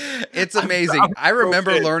 It's amazing. I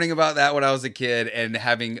remember learning about that when I was a kid and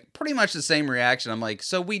having pretty much the same reaction. I'm like,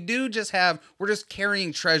 so we're just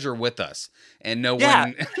carrying treasure with us, and no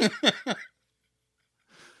one.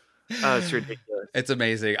 Oh, it's ridiculous. It's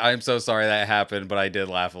amazing. I'm so sorry that happened, but I did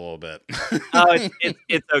laugh a little bit.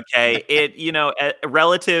 It's okay.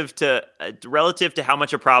 Relative to how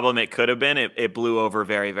much a problem it could have been, it blew over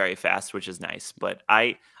very, very fast, which is nice. But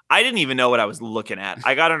I didn't even know what I was looking at.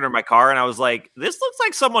 I got under my car and I was like, this looks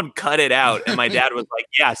like someone cut it out. And my dad was like,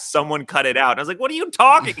 yeah, someone cut it out. And I was like, what are you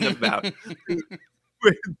talking about?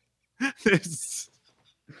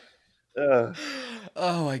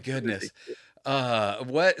 Oh my goodness.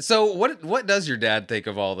 What does your dad think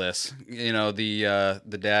of all this? You know,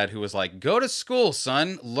 the dad who was like, go to school,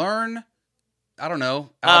 son, learn, I don't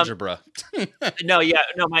know, algebra. No,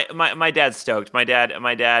 my dad's stoked. My dad and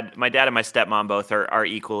my stepmom both are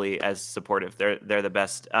equally as supportive. They're the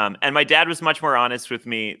best. And my dad was much more honest with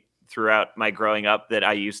me throughout my growing up that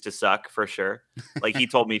I used to suck, for sure. Like, he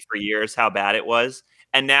told me for years how bad it was.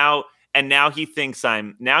 And now he thinks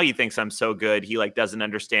I'm so good. He like doesn't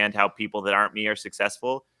understand how people that aren't me are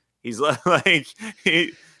successful. He's like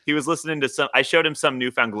he was listening to I showed him some New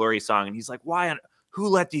Found Glory song, and he's like, who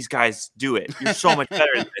let these guys do it? You're so much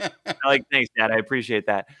better than this. I'm like, thanks, Dad. I appreciate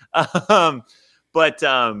that. They're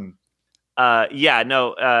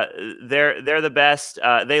the best.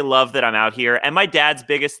 They love that I'm out here. And my dad's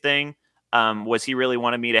biggest thing was he really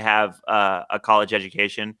wanted me to have a college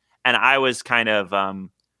education, and I was kind of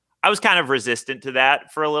resistant to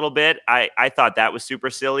that for a little bit. I thought that was super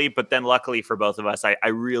silly, but then luckily for both of us, I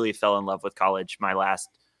really fell in love with college my last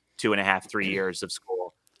 2.5, 3 years of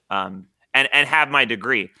school. And have my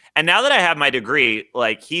degree. And now that I have my degree,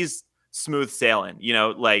 like, he's smooth sailing,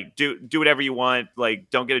 like do whatever you want, like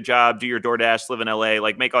don't get a job, do your DoorDash, live in LA,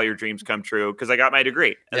 like make all your dreams come true, because I got my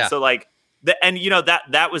degree. And so like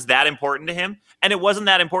that was that important to him. And it wasn't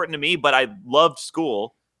that important to me, but I loved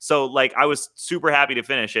school. So like I was super happy to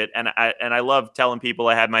finish it. And I love telling people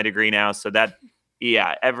I had my degree now. So that,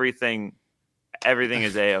 yeah, everything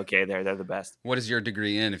is okay there. They're the best. What is your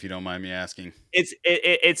degree in, if you don't mind me asking?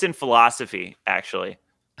 It's in philosophy, actually.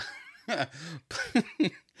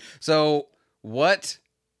 So what?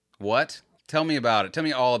 Tell me about it. Tell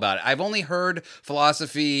me all about it. I've only heard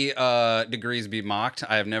philosophy degrees be mocked.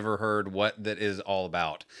 I have never heard what that is all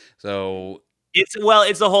about. So it's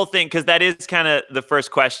the whole thing, because that is kind of the first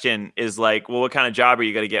question is like, well, what kind of job are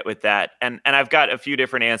you going to get with that? And I've got a few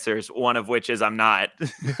different answers, one of which is I'm not.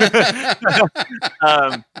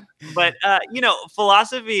 But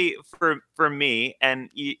philosophy for me, and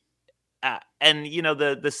the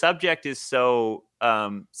subject is so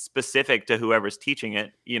specific to whoever's teaching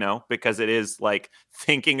it, because it is like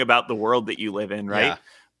thinking about the world that you live in, right? Yeah.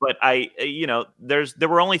 But there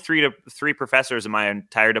were only three professors in my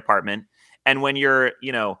entire department. And when you're,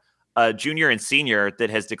 a junior and senior that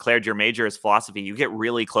has declared your major as philosophy, you get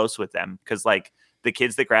really close with them because like the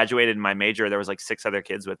kids that graduated in my major, there was like 6 other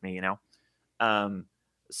kids with me, you know.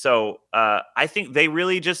 I think they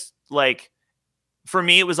really just like, for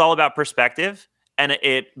me, it was all about perspective, and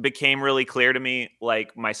it became really clear to me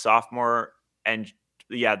like my sophomore and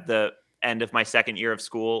the end of my second year of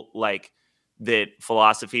school, like that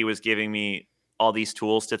philosophy was giving me all these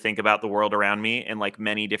tools to think about the world around me in like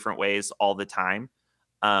many different ways all the time.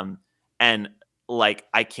 Um, and like,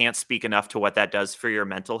 I can't speak enough to what that does for your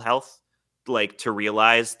mental health, like to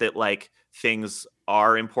realize that like things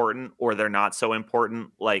are important or they're not so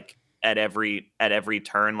important, like at every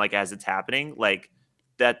turn, like as it's happening, like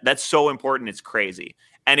that's so important. It's crazy.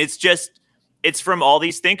 And it's from all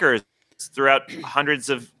these thinkers throughout hundreds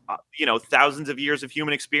of, thousands of years of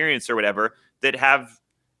human experience or whatever that have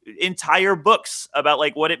entire books about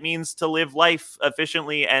like what it means to live life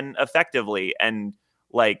efficiently and effectively. And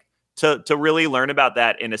like to really learn about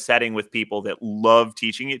that in a setting with people that love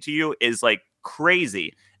teaching it to you is like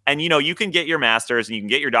crazy. And, you can get your master's and you can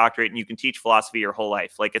get your doctorate and you can teach philosophy your whole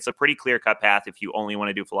life. Like it's a pretty clear cut path if you only want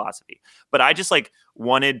to do philosophy. But I just like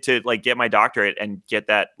wanted to like get my doctorate and get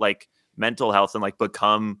that like mental health and like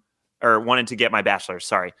wanted to get my bachelor's,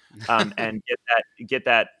 sorry. And get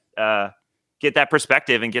that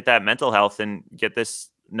perspective and get that mental health and get this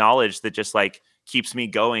knowledge that just like keeps me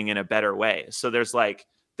going in a better way. So there's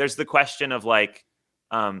the question of like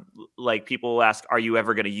people will ask, are you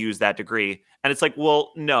ever going to use that degree? And it's like,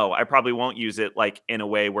 well, no, I probably won't use it like in a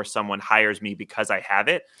way where someone hires me because I have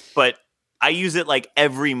it, but I use it like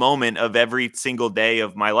every moment of every single day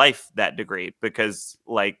of my life, that degree, because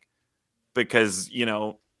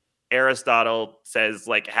Aristotle says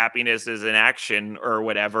like happiness is an action or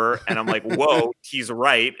whatever. And I'm like, whoa, he's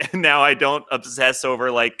right. And now I don't obsess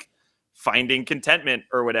over like finding contentment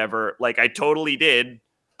or whatever. Like I totally did.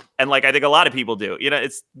 And like, I think a lot of people do,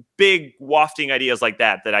 it's big wafting ideas like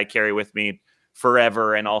that I carry with me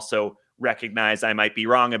forever. And also recognize I might be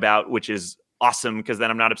wrong about, which is awesome. Because then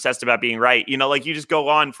I'm not obsessed about being right. Like you just go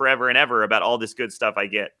on forever and ever about all this good stuff I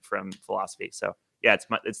get from philosophy. So yeah,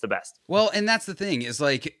 it's the best. Well, and that's the thing is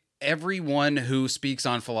like everyone who speaks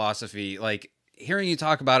on philosophy, like hearing you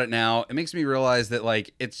talk about it now, it makes me realize that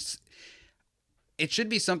like it should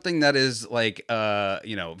be something that is like,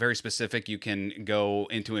 very specific. You can go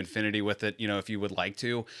into infinity with it, if you would like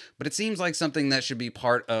to, but it seems like something that should be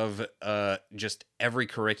part of just every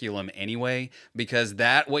curriculum anyway, because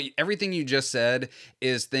everything you just said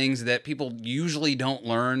is things that people usually don't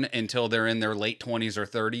learn until they're in their late 20s or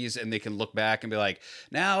 30s. And they can look back and be like,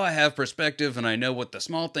 now I have perspective and I know what the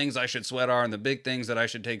small things I should sweat are and the big things that I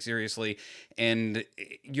should take seriously. And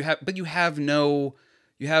you have no,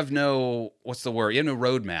 what's the word? You have no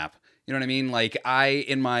roadmap. You know what I mean? Like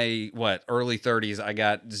in my early 30s, I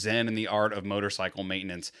got Zen in the Art of Motorcycle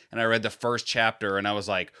Maintenance. And I read the first chapter and I was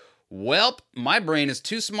like, welp, my brain is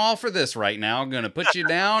too small for this right now. I'm going to put you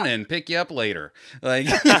down and pick you up later. Like,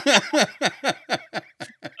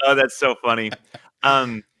 oh, that's so funny.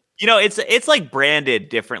 It's like branded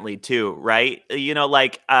differently too, right?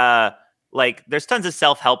 Like there's tons of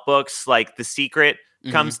self-help books, like The Secret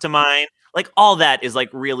comes to mind. Like all that is like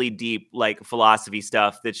really deep, like philosophy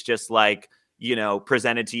stuff that's just like,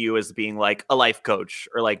 presented to you as being like a life coach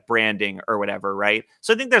or like branding or whatever. Right.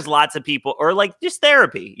 So I think there's lots of people, or like just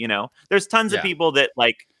therapy, there's tons of people that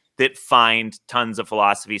find tons of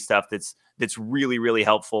philosophy stuff that's really, really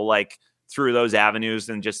helpful, like through those avenues,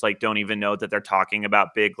 and just like don't even know that they're talking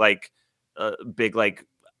about big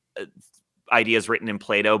ideas written in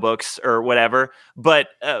Plato books or whatever. But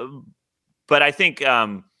I think,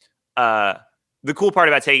 the cool part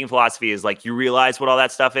about taking philosophy is like you realize what all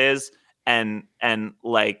that stuff is, and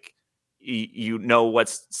like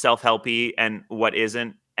what's self-helpy and what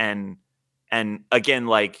isn't, and again,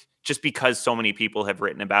 like just because so many people have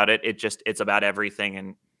written about it, it's about everything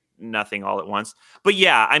and nothing all at once. But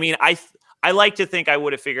yeah, I mean, I like to think I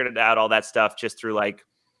would have figured it out, all that stuff, just through like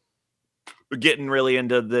getting really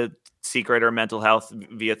into The Secret or mental health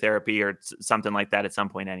via therapy or something like that at some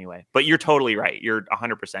point anyway. But you're totally right. You're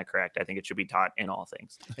 100% correct. I think it should be taught in all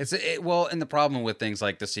things. And the problem with things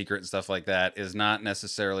like The Secret and stuff like that is not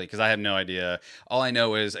necessarily, because I have no idea. All I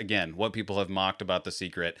know is, again, what people have mocked about The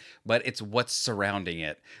Secret, but it's what's surrounding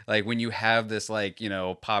it. Like when you have this like,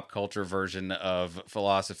 pop culture version of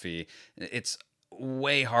philosophy, it's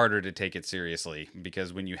way harder to take it seriously,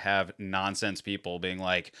 because when you have nonsense people being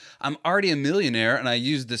like, I'm already a millionaire and I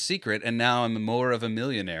used The Secret and now I'm more of a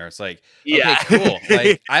millionaire. It's like, okay, cool.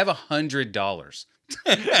 Like I have $100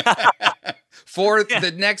 for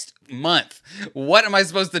the next month. What am I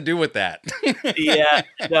supposed to do with that? Yeah,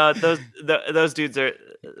 no, those dudes are,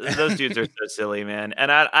 those dudes are so silly, man.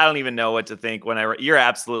 And I don't even know what to think when you're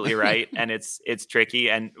absolutely right. And it's tricky.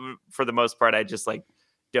 And for the most part, I just like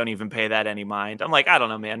don't even pay that any mind. I'm like, I don't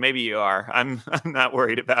know, man. Maybe you are. I'm not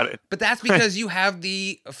worried about it. But that's because you have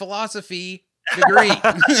the philosophy degree.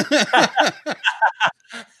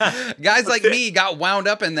 Guys like me got wound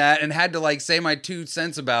up in that and had to like say my 2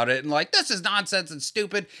 cents about it and like, this is nonsense and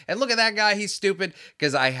stupid. And look at that guy, he's stupid.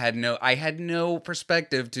 Because I had no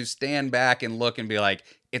perspective to stand back and look and be like,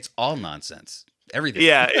 it's all nonsense. Everything.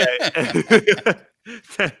 Yeah.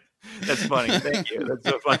 That's funny. Thank you. That's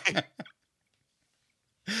so funny.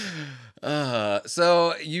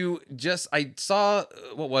 So I saw,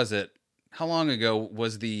 what was it? How long ago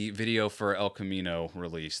was the video for El Camino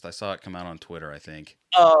released? I saw it come out on Twitter, I think.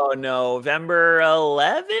 Oh, November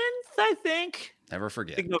 11th, I think. Never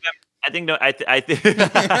forget. I think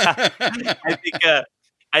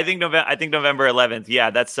November 11th.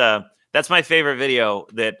 Yeah, that's my favorite video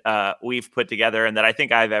that we've put together and that I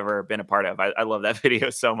think I've ever been a part of. I love that video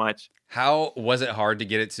so much. How was it hard to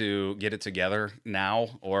get it together now,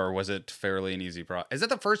 or was it fairly an easy process? Is that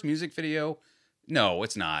the first music video? No,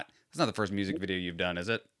 it's not. It's not the first music video you've done, is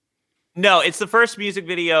it? No, it's the first music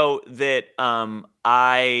video that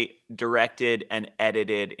I directed and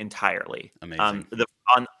edited entirely. Amazing.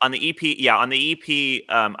 On the EP, on the EP,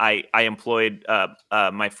 I employed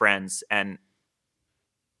my friends and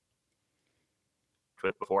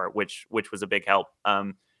before, which was a big help.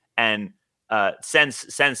 And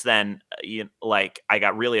since then, I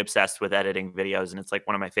got really obsessed with editing videos, and it's like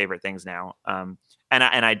one of my favorite things now. And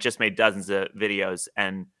I just made dozens of videos,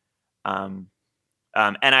 and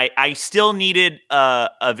I still needed a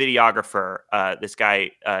videographer. This guy,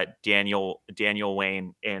 Daniel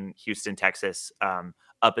Wayne in Houston, Texas,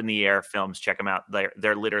 Up in the Air Films. Check them out.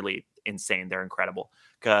 They're literally insane. They're incredible.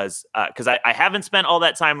 Because I haven't spent all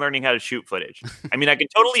that time learning how to shoot footage. I mean, I can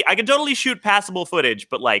totally shoot passable footage,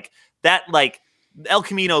 but El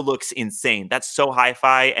Camino looks insane. That's so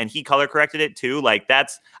hi-fi, and he color corrected it too.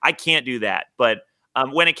 I can't do that. But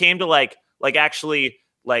when it came to actually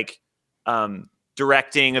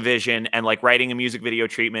directing a vision and writing a music video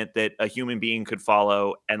treatment that a human being could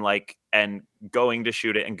follow and going to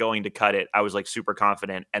shoot it and going to cut it, I was super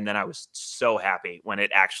confident. And then I was so happy when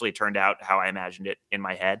it actually turned out how I imagined it in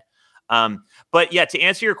my head. But yeah, to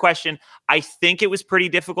answer your question, I think it was pretty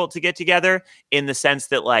difficult to get together in the sense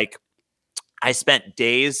that I spent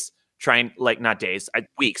days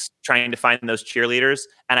weeks trying to find those cheerleaders.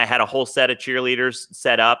 And I had a whole set of cheerleaders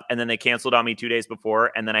set up, and then they canceled on me 2 days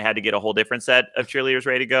before. And then I had to get a whole different set of cheerleaders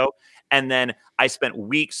ready to go. And then I spent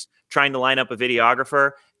weeks trying to line up a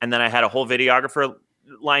videographer. And then I had a whole videographer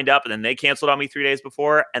lined up, and then they canceled on me 3 days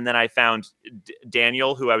before. And then I found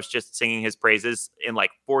Daniel, who I was just singing his praises in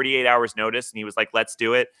 48 hours notice. And he was like, let's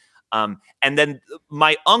do it. And then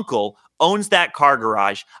my uncle owns that car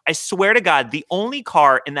garage. I swear to God, the only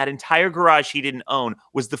car in that entire garage he didn't own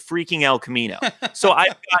was the freaking El Camino. So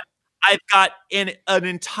I've got an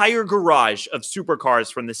entire garage of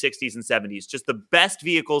supercars from the 60s and 70s, just the best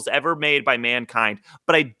vehicles ever made by mankind,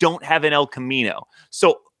 but I don't have an El Camino.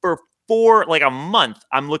 So for a month,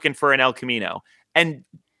 I'm looking for an El Camino. And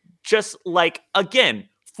just again,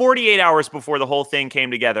 48 hours before the whole thing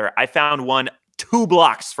came together, I found one 2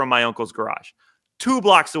 blocks from my uncle's garage, 2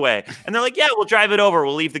 blocks away. And they're like, yeah, we'll drive it over.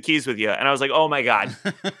 We'll leave the keys with you. And I was like, oh my God,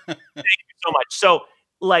 thank you so much. So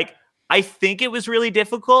I think it was really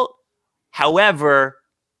difficult. However,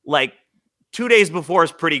 2 days before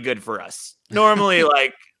is pretty good for us. Normally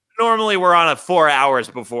we're on a 4 hours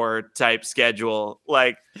before type schedule.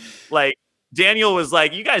 Daniel was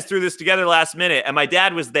like, you guys threw this together last minute. And my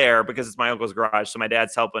dad was there because it's my uncle's garage. So my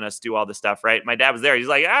dad's helping us do all this stuff, right? My dad was there. He's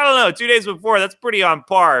like, I don't know, 2 days before, that's pretty on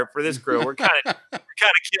par for this crew. We're kind of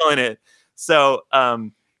killing it. So,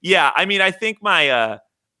 yeah, I mean, I think my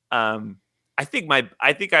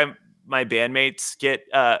bandmates get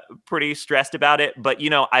pretty stressed about it, but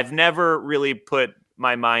I've never really put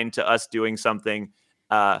my mind to us doing something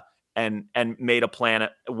and made a plan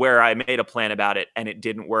where I made a plan about it and it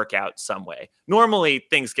didn't work out some way. Normally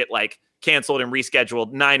things get canceled and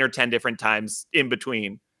rescheduled 9 or 10 different times in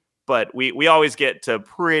between, but we always get to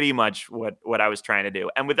pretty much what I was trying to do.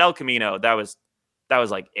 And with El Camino, that was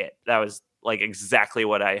it. That was exactly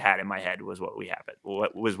what I had in my head was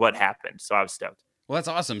what happened. So I was stoked. Well, that's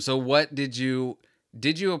awesome. So what did you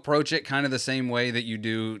approach it kind of the same way that you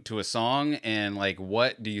do to a song? And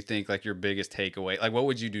what do you think your biggest takeaway, what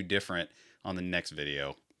would you do different on the next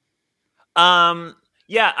video?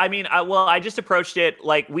 Yeah, I mean, I just approached it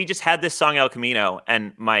like we just had this song El Camino,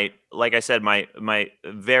 and like I said, my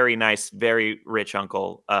very nice, very rich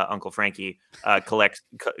uncle, Uncle Frankie, collects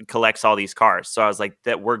all these cars. So I was like,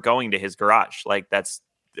 that we're going to his garage. Like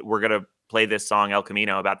we're gonna play this song El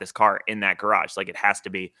Camino about this car in that garage. Like it has to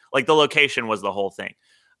be like the location was the whole thing.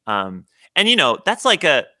 And that's like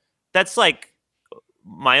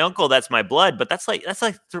my uncle, that's my blood, but that's like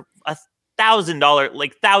 $1,000,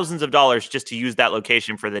 like thousands of dollars just to use that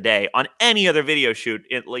location for the day. On any other video shoot,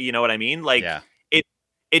 you know what I mean? Like Yeah.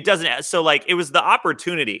 it doesn't. So like it was the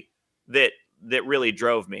opportunity that really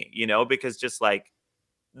drove me, you know, because just like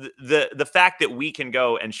the fact that we can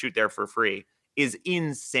go and shoot there for free is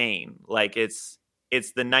insane. Like it's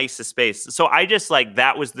the nicest space. So I just like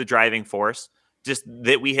that was the driving force. Just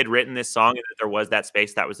that we had written this song and that there was that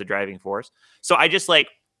space, that was the driving force. So I just like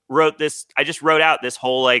wrote out this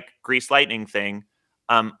whole like Grease Lightning thing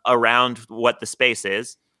around what the space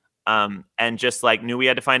is, and just like knew we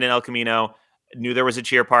had to find an El Camino, knew there was a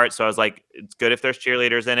cheer part, so I was like, it's good if there's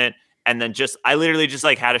cheerleaders in it. And then I literally just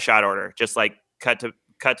like had a shot order, just like cut to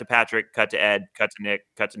Patrick, cut to Ed, cut to Nick,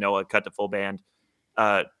 cut to Noah, cut to full band,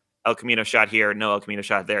 El Camino shot here, no El Camino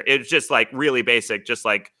shot there. It was just like really basic, just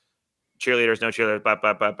like cheerleaders, no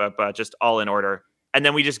cheerleaders, just all in order. And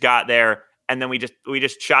then we just got there, and then we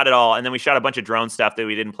just shot it all, and then we shot a bunch of drone stuff that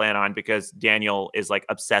we didn't plan on because Daniel is like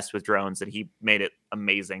obsessed with drones, and he made it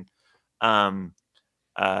amazing. So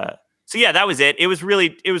yeah, that was it. It was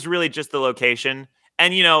really just the location.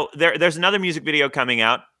 And you know, there's another music video coming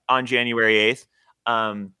out on January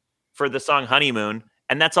 8th for the song Honeymoon,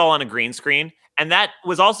 and that's all on a green screen. And that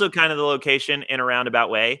was also kind of the location in a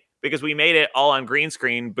roundabout way, because we made it all on green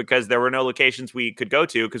screen because there were no locations we could go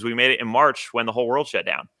to, because we made it in March when the whole world shut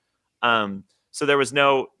down. So there was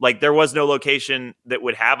no location that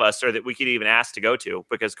would have us or that we could even ask to go to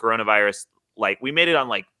because coronavirus, like we made it on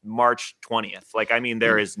like March 20th. Like, I mean,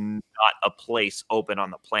 there is not a place open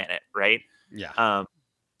on the planet. Right. Yeah.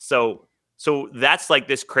 So that's like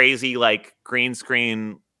this crazy, like green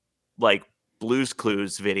screen, like Blue's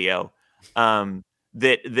Clues video, that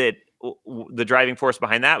the driving force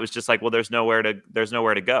behind that was just like, well, there's nowhere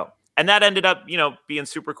to go. And that ended up, you know, being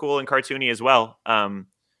super cool and cartoony as well. And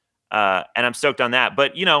I'm stoked on that.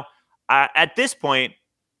 But, you know, at this point,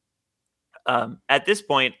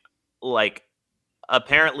 like,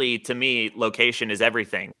 apparently to me, location is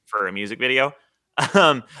everything for a music video.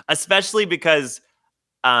 Especially because,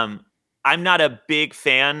 I'm not a big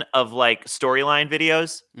fan of like storyline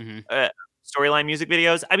videos, storyline music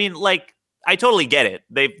videos. I mean, like, I totally get it.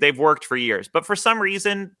 They've worked for years, but for some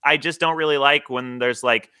reason, I just don't really like when there's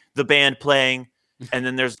like the band playing, and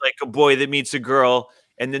then there's like a boy that meets a girl,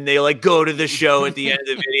 and then they like go to the show at the end of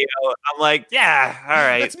the video. I'm like, yeah, all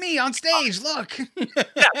right, That's me on stage. Look.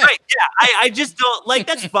 yeah, right, yeah. I just don't like.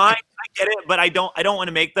 That's fine. I get it, but I don't want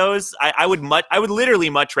to make those. I would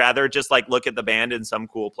literally much rather just like look at the band in some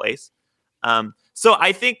cool place. So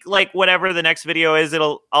I think like whatever the next video is,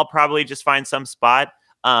 I'll probably just find some spot.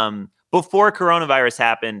 Before coronavirus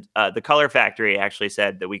happened, the Color Factory actually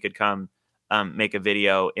said that we could come make a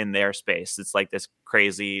video in their space. It's like this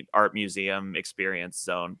crazy art museum experience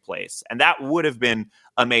zone place. And that would have been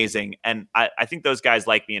amazing. And I think those guys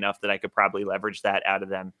like me enough that I could probably leverage that out of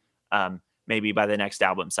them maybe by the next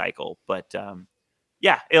album cycle. But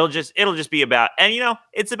yeah, it'll just be about, and you know,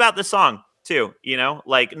 it's about the song too, you know,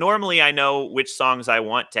 like normally I know which songs I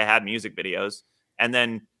want to have music videos. And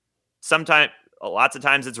then lots of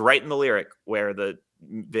times it's right in the lyric where the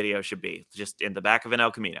video should be, just in the back of an El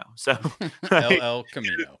Camino. So El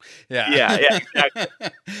Camino. Yeah. Yeah. Exactly.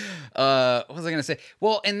 What was I going to say?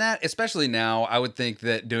 Well, and that, especially now, I would think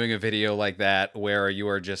that doing a video like that, where you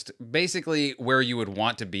are just basically where you would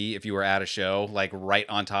want to be if you were at a show, like right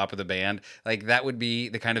on top of the band, like that would be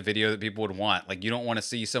the kind of video that people would want. Like, you don't want to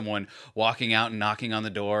see someone walking out and knocking on the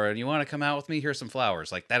door and you want to come out with me, here's some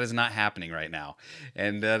flowers. Like, that is not happening right now.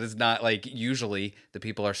 And that is not like, usually the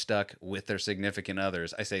people are stuck with their significant others.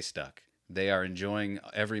 I say stuck. They are enjoying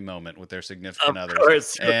every moment with their significant others.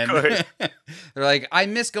 Of course. They're like, I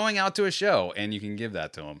miss going out to a show, and you can give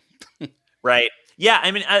that to them. Right. Yeah.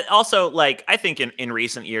 I mean, also, like, I think in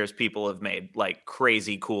recent years, people have made like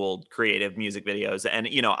crazy cool, creative music videos, and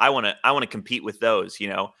you know, I want to compete with those. You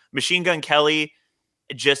know, Machine Gun Kelly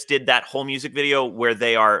just did that whole music video where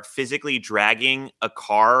they are physically dragging a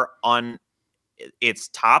car on its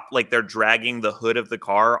top, like they're dragging the hood of the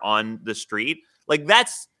car on the street. Like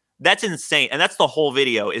that's insane. And that's the whole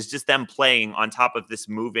video, is just them playing on top of this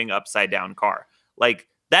moving upside down car. Like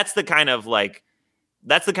that's the kind of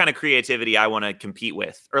creativity I want to compete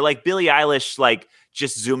with. Or like Billie Eilish, like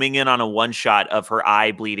just zooming in on a one shot of her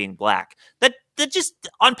eye bleeding black. That that just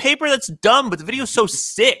on paper that's dumb, but the video is so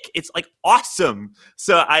sick. It's like awesome.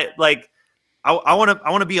 So I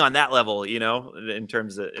want to be on that level, in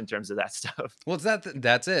terms of that stuff. Well,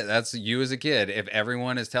 that's it. That's you as a kid. If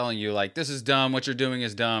everyone is telling you like this is dumb, what you're doing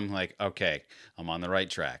is dumb, like okay, I'm on the right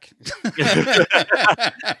track.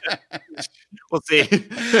 We'll see.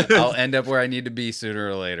 I'll end up where I need to be sooner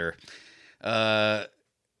or later.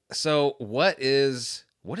 So what is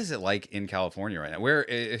it like in California right now? Where,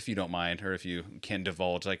 if you don't mind, or if you can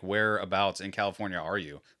divulge, like whereabouts in California are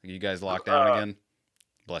you? Are you guys locked down again?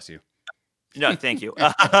 Bless you. No, thank you.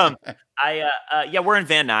 We're in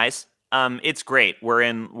Van Nuys. It's great. We're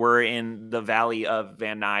in the valley of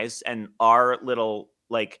Van Nuys, and our little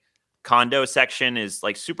like condo section is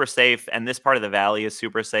like super safe, and this part of the valley is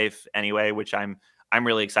super safe anyway, which I'm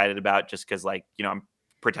really excited about, just because like I'm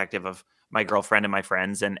protective of my girlfriend and my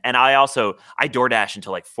friends, and I DoorDash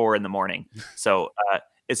until like 4 a.m. So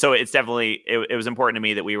it's definitely it was important to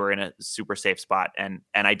me that we were in a super safe spot, and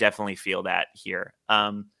I definitely feel that here.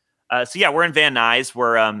 We're in Van Nuys.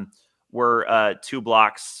 We're 2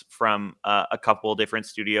 blocks from a couple different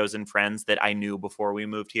studios and friends that I knew before we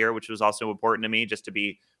moved here, which was also important to me, just to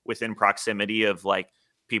be within proximity of like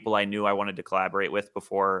people I knew I wanted to collaborate with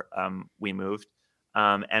before we moved.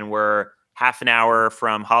 And we're half an hour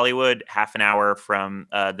from Hollywood, half an hour from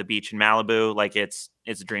the beach in Malibu. Like it's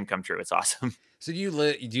a dream come true. It's awesome. So do you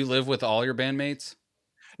live with all your bandmates?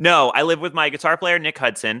 No, I live with my guitar player, Nick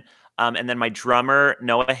Hudson. And then my drummer,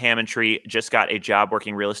 Noah Hammondtree, just got a job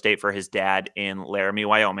working real estate for his dad in Laramie,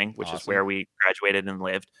 Wyoming, which is where we graduated and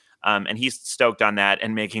lived. And he's stoked on that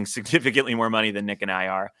and making significantly more money than Nick and I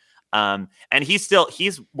are. And he's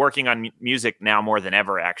working on music now more than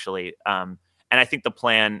ever, actually. And I think the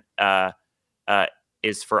plan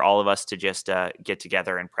is for all of us to just get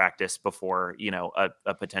together and practice before,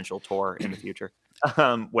 a potential tour in the future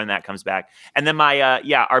when that comes back. And then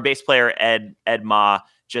our bass player, Ed Ma,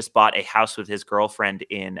 just bought a house with his girlfriend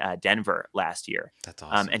in Denver last year. That's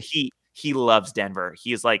awesome. And he loves Denver.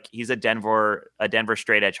 He's a Denver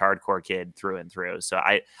straight edge hardcore kid through and through. So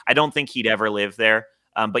I don't think he'd ever live there.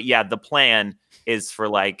 But yeah, the plan is for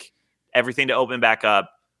like everything to open back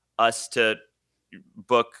up, us to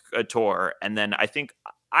book a tour, and then I think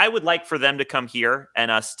I would like for them to come here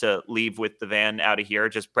and us to leave with the van out of here,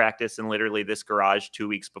 just practice in literally this garage 2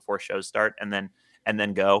 weeks before shows start, and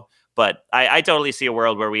then go. But I totally see a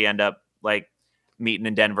world where we end up like meeting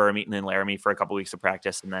in Denver, meeting in Laramie for a couple weeks of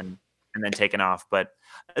practice, and then taking off. But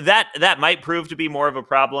that might prove to be more of a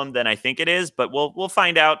problem than I think it is. But we'll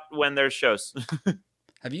find out when there's shows.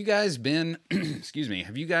 Have you guys been? Excuse me.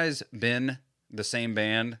 Have you guys been the same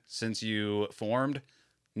band since you formed?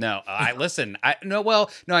 No, I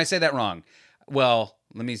say that wrong. Well,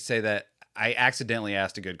 let me say that I accidentally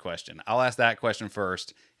asked a good question. I'll ask that question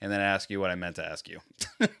first, and then ask you what I meant to ask you.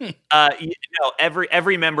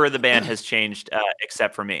 Every member of the band has changed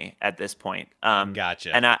except for me at this point.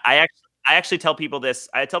 Gotcha. And I actually tell people this.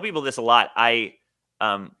 I tell people this a lot.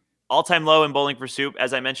 All Time Low and Bowling for Soup,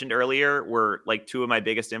 as I mentioned earlier, were like 2 of my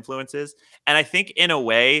biggest influences, and I think in a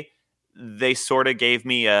way they sort of gave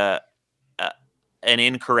me an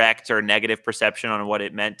incorrect or negative perception on what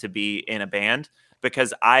it meant to be in a band,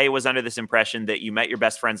 because I was under this impression that you met your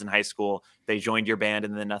best friends in high school, they joined your band,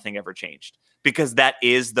 and then nothing ever changed. Because that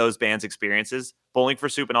is those bands' experiences. Bowling for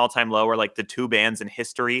Soup and All Time Low are like the 2 bands in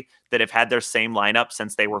history that have had their same lineup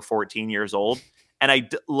since they were 14 years old.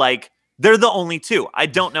 And they're the only 2. I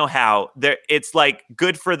don't know how. It's like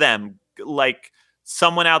good for them. Like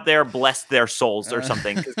someone out there blessed their souls or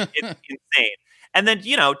something. 'Cause it's insane. And then,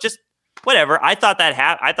 just whatever. I thought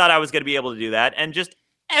I thought I was going to be able to do that. And just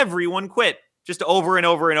everyone quit. Just over and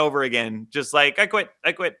over and over again. Just like, I quit.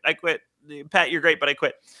 Pat, you're great, but I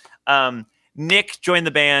quit. Nick joined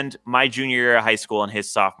the band my junior year of high school and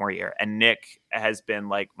his sophomore year. And Nick has been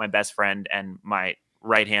like my best friend and my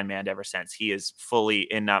right-hand man ever since. He is fully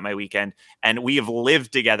in Not My Weekend. And we have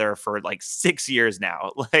lived together for like 6 years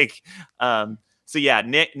now. So yeah,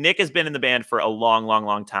 Nick has been in the band for a long, long,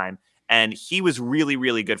 long time. And he was really,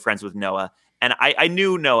 really good friends with Noah. And I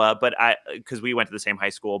knew Noah, but because we went to the same high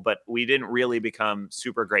school, but we didn't really become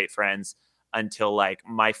super great friends until like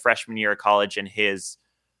my freshman year of college and his,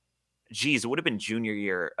 it would have been junior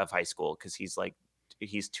year of high school, because he's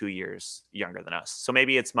 2 years younger than us. So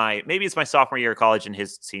maybe it's my sophomore year of college and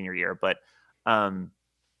his senior year. But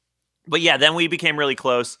yeah, then we became really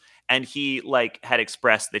close, and he like had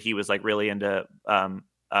expressed that he was like really into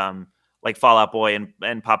like Fall Out Boy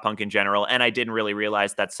and pop punk in general. And I didn't really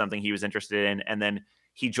realize that's something he was interested in. And then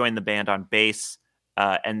he joined the band on bass.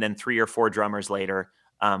 And then 3 or 4 drummers later,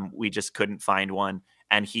 we just couldn't find one.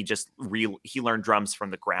 and he learned drums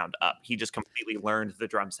from the ground up. He just completely learned the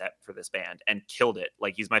drum set for this band and killed it.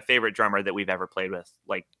 Like, he's my favorite drummer that we've ever played with,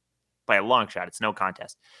 like, by a long shot. It's no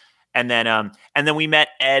contest. And then we met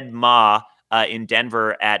Ed Ma in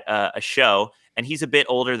Denver at a show, and he's a bit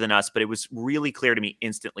older than us, but it was really clear to me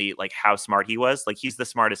instantly, like, how smart he was. Like, he's the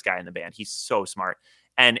smartest guy in the band. He's so smart.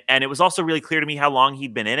 And it was also really clear to me how long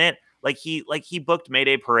he'd been in it. Like, he booked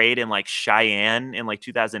Mayday Parade in, like, Cheyenne in, like,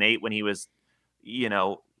 2008 when he was,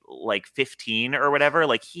 like 15 or whatever.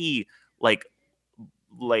 Like, he like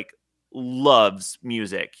loves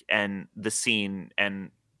music and the scene and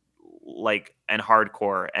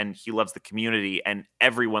hardcore, and he loves the community, and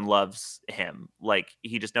everyone loves him. Like,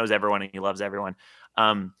 he just knows everyone and he loves everyone.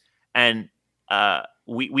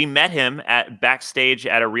 We met him at backstage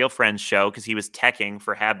at a Real Friends show because he was teching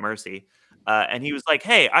for Have Mercy. And he was like,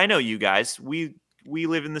 "Hey, I know you guys. We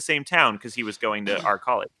live in the same town," because he was going to our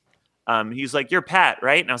college. He was like, "You're Pat,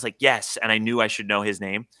 right?" And I was like, "Yes." And I knew I should know his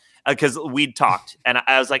name because we'd talked. And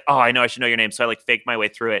I was like, "Oh, I know I should know your name." So I like faked my way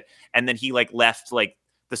through it. And then he like left like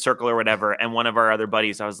the circle or whatever. And one of our other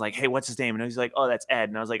buddies, I was like, "Hey, what's his name?" And he's like, "Oh, that's Ed."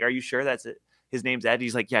 And I was like, "Are you sure that's it? His name's Ed?"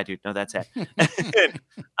 He's like, "Yeah, dude, no, that's Ed."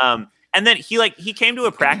 And then he came to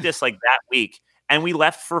a practice like that week, and we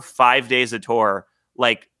left for 5 days of tour,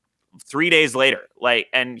 like 3 days later. Like,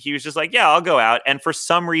 and he was just like, "Yeah, I'll go out." And for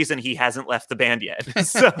some reason, he hasn't left the band yet.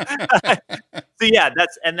 So yeah,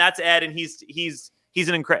 that's Ed, and he's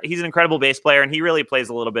an incredible bass player, and he really plays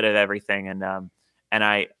a little bit of everything. And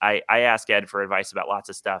I ask Ed for advice about lots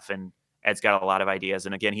of stuff, and Ed's got a lot of ideas.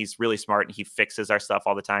 And again, he's really smart, and he fixes our stuff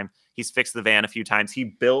all the time. He's fixed the van a few times. He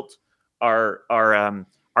built our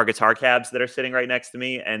guitar cabs that are sitting right next to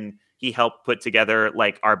me, and he helped put together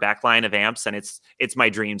like our backline of amps, and it's my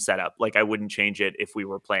dream setup. Like, I wouldn't change it if we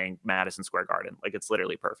were playing Madison Square Garden. Like, it's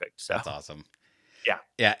literally perfect. So that's awesome.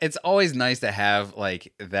 Yeah. It's always nice to have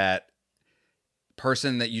like that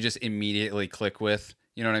person that you just immediately click with.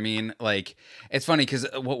 You know what I mean? Like, it's funny because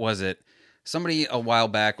what was it? Somebody a while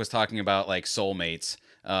back was talking about like soulmates,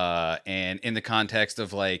 and in the context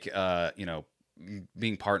of like,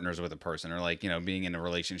 being partners with a person, or like, being in a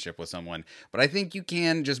relationship with someone. But I think you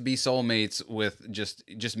can just be soulmates with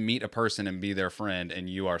just meet a person and be their friend, and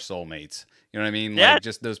you are soulmates. You know what I mean? Yeah. Like,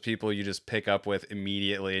 just those people you just pick up with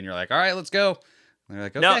immediately, and you're like, all right, let's go. And they're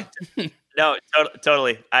like, okay. No,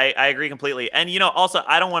 totally. I agree completely. And also,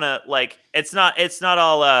 I don't want to like. It's not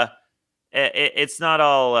all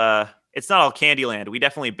Candyland. We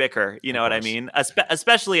definitely bicker. You know what I mean?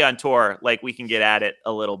 Especially on tour, like, we can get at it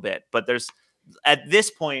a little bit. But at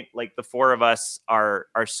this point, like, the four of us are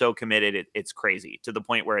so committed, it's crazy, to the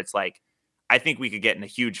point where it's like, I think we could get in a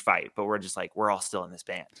huge fight, but we're just like, we're all still in this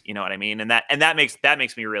band. You know what I mean? And that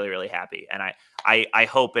makes me really, really happy. And I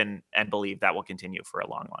hope and believe that will continue for a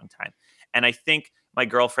long, long time. And I think my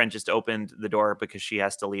girlfriend just opened the door because she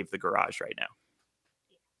has to leave the garage right now.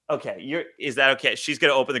 Okay, is that okay? She's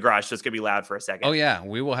gonna open the garage, so it's gonna be loud for a second. Oh yeah,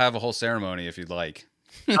 we will have a whole ceremony if you'd like.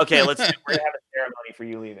 Okay, we're gonna have a ceremony for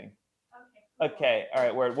you leaving. Okay, all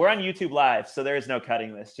right. We're on YouTube Live, so there is no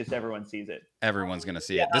cutting this. Just everyone sees it. Everyone's gonna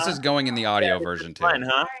see it. This is going in the audio version too. Fun,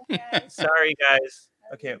 huh? Sorry, guys.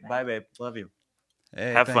 Okay, bye, babe. Love you.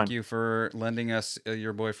 Hey, Have thank fun. you for lending us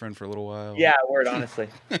your boyfriend for a little while. Yeah, word, honestly.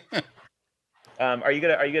 Are you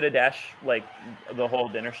gonna dash like the whole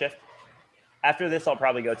dinner shift? After this, I'll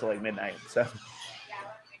probably go till like midnight. So.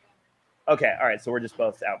 Okay, all right. So we're just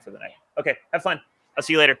both out for the night. Okay, have fun. I'll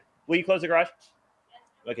see you later. Will you close the garage?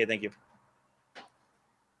 Okay, thank you.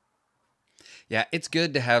 Yeah, it's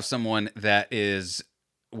good to have someone that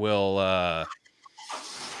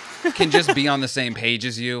can just be on the same page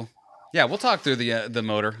as you. Yeah, we'll talk through the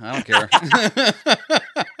motor. I don't care.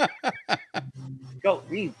 Go,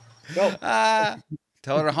 leave. Go.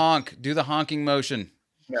 Tell her to honk. Do the honking motion.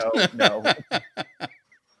 No. Hit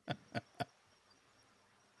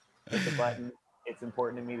the button. It's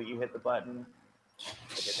important to me that you hit the button.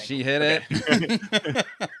 Okay, she hit it.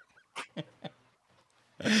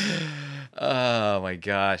 Oh my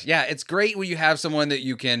gosh. Yeah, it's great when you have someone that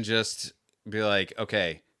you can just be like,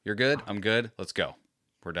 okay, you're good, I'm good, let's go.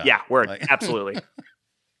 We're done. Yeah, absolutely.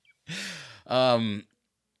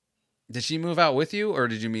 Did she move out with you, or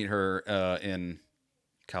did you meet her in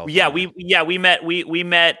California? We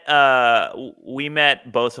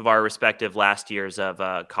met both of our respective last years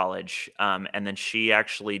of college, and then she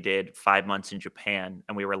actually did 5 months in Japan,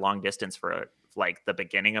 and we were long distance for like the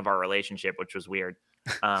beginning of our relationship, which was weird.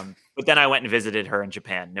 But then I went and visited her in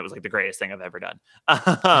Japan, and it was like the greatest thing I've ever done.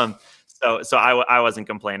 So I wasn't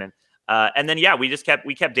complaining. And then we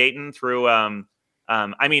kept dating through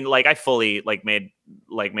I mean, like I fully made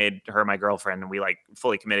her my girlfriend, and we like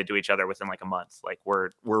fully committed to each other within like a month. Like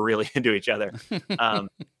we're really into each other. Um,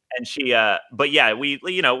 and she, but yeah, we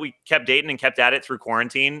kept dating and kept at it through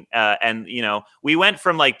quarantine. And we went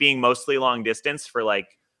from like being mostly long distance for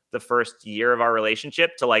like the first year of our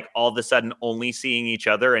relationship to like all of a sudden only seeing each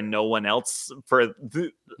other and no one else for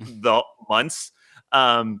the months.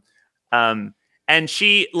 Um, and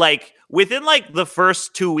she like within like the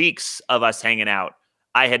first 2 weeks of us hanging out,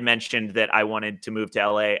 I had mentioned that I wanted to move to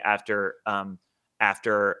LA after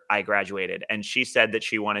I graduated, and she said that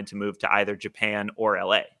she wanted to move to either Japan or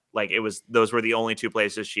LA. Like those were the only two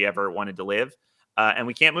places she ever wanted to live, and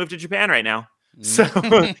we can't move to Japan right now. So,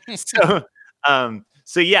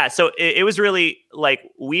 so it was really like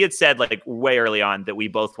we had said like way early on that we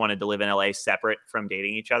both wanted to live in LA separate from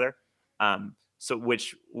dating each other. So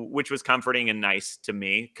which was comforting and nice to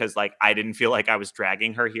me because like I didn't feel like I was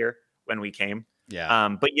dragging her here when we came. Yeah.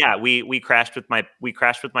 But yeah, we crashed with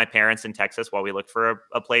my parents in Texas while we looked for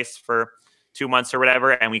a place for 2 months or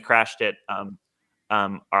whatever, and we crashed at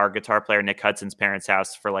our guitar player Nick Hudson's parents'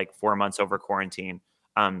 house for like 4 months over quarantine.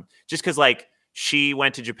 Just because like she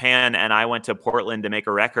went to Japan and I went to Portland to make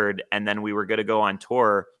a record, and then we were going to go on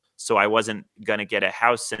tour, so I wasn't going to get a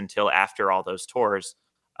house until after all those tours.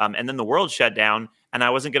 And then the world shut down, and I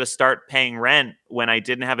wasn't going to start paying rent when I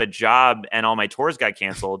didn't have a job and all my tours got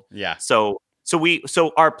canceled. Yeah. So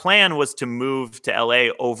our plan was to move to LA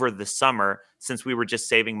over the summer since we were just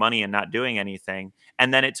saving money and not doing anything.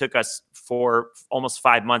 And then it took us for almost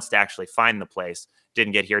 5 months to actually find the place.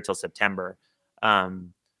 Didn't get here till September.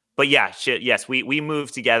 But yeah, yes, we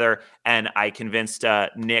moved together, and I convinced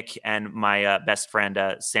Nick and my best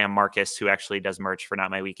friend Sam Marcus, who actually does merch for Not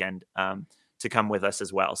My Weekend, to come with us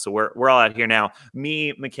as well. So we're all out here now.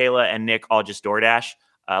 Me, Michaela, and Nick all just DoorDash.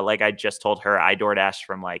 Like I just told her, I DoorDash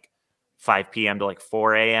from like 5 p.m. to like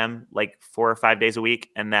 4 a.m. like 4 or 5 days a week,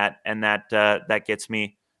 and that gets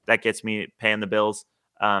me paying the bills.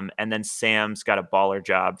 And then Sam's got a baller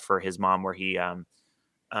job for his mom where he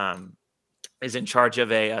is in charge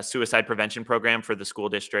of a suicide prevention program for the school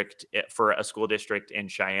district in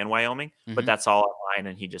Cheyenne, Wyoming. Mm-hmm. But that's all online,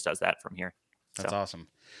 and he just does that from here. That's awesome.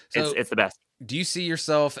 So it's the best. Do you see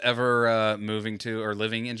yourself ever moving to or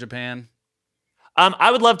living in Japan?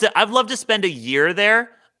 I'd love to spend a year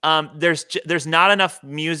there. There's not enough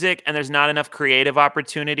music and there's not enough creative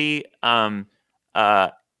opportunity in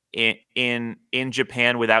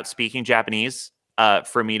Japan without speaking Japanese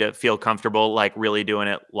for me to feel comfortable like really doing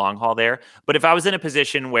it long haul there. But if I was in a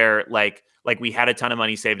position where like we had a ton of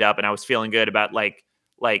money saved up and I was feeling good about like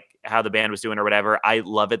how the band was doing or whatever, I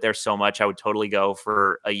love it there so much. I would totally go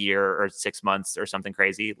for a year or 6 months or something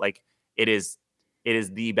crazy. Like it is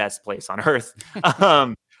the best place on earth.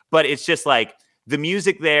 But it's just like the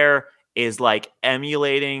music there is like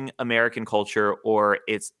emulating American culture, or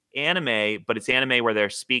it's anime, but it's anime where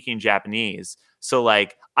they're speaking Japanese. So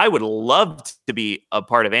like I would love to be a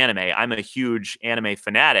part of anime. I'm a huge anime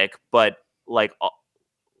fanatic, but like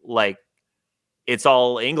it's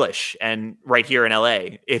all English and right here in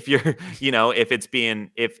LA. If you're,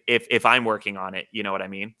 if I'm working on it, you know what I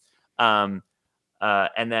mean? And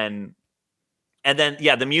then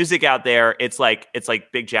yeah, the music out there, it's like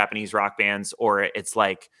big Japanese rock bands, or it's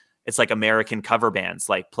like American cover bands,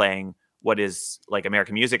 like playing what is like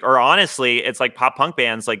American music, or honestly, it's like pop punk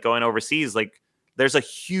bands, like going overseas. Like there's a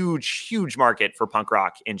huge market for punk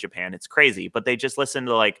rock in Japan. It's crazy, but they just listen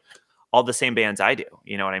to like all the same bands I do.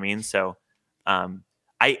 You know what I mean? So,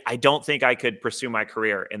 I don't think I could pursue my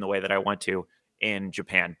career in the way that I want to in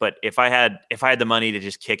Japan, but if I had the money to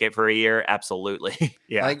just kick it for a year, absolutely.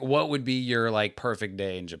 Yeah. Like what would be your like perfect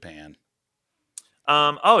day in Japan?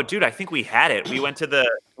 Oh dude, I think we had it. We went to the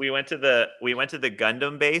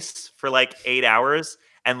Gundam base for like 8 hours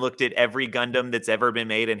and looked at every Gundam that's ever been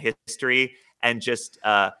made in history, and just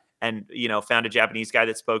found a Japanese guy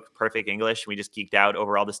that spoke perfect English. We just geeked out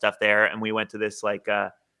over all the stuff there, and we went to this like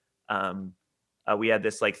we had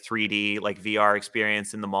this like 3D like VR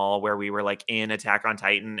experience in the mall where we were like in Attack on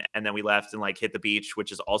Titan, and then we left and like hit the beach,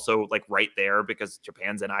 which is also like right there because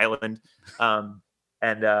Japan's an island.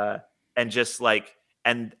 And just like,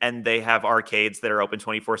 and they have arcades that are open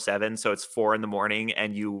 24/7. So it's 4 a.m.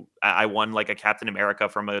 and I won like a Captain America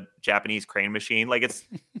from a Japanese crane machine. Like it's,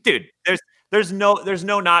 dude, there's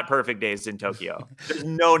no not perfect days in Tokyo. There's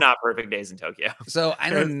no not perfect days in Tokyo. So I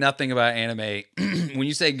know nothing about anime. When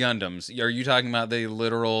you say Gundams, are you talking about the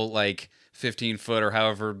literal like 15-foot or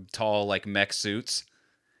however tall like mech suits?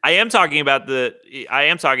 I am talking about the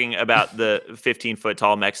 15-foot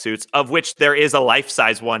tall mech suits, of which there is a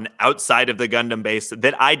life-size one outside of the Gundam base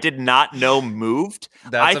that I did not know moved.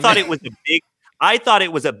 I thought it was I thought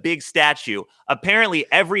it was a big statue. Apparently,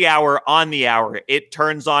 every hour on the hour, it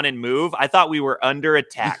turns on and move. I thought we were under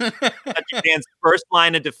attack. Japan's first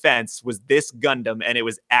line of defense was this Gundam, and it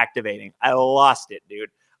was activating. I lost it, dude.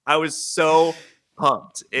 I was so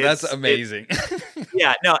pumped. That's amazing.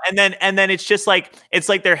 Yeah, no, and then it's just like it's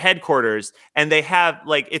like their headquarters, and they have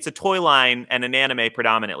like it's a toy line and an anime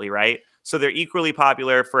predominantly, right? So they're equally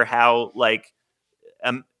popular for how like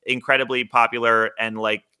incredibly popular and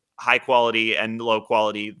like high quality and low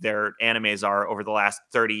quality their animes are over the last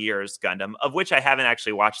 30 years, Gundam, of which I haven't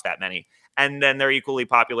actually watched that many. And then they're equally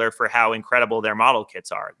popular for how incredible their model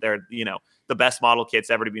kits are. They're, the best model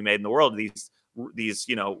kits ever to be made in the world. These,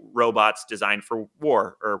 robots designed for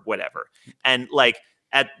war or whatever. And like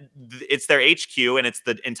it's their HQ, and it's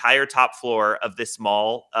the entire top floor of this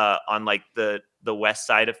mall on like the west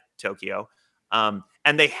side of Tokyo.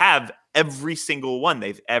 And they have every single one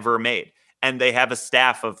they've ever made. And they have a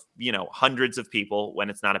staff of, hundreds of people when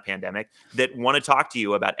it's not a pandemic that want to talk to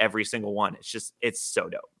you about every single one. It's so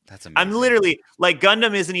dope. That's amazing. I'm literally like,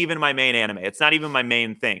 Gundam isn't even my main anime. It's not even my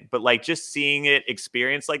main thing, but like just seeing it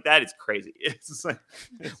experienced like that, it's crazy. It's like,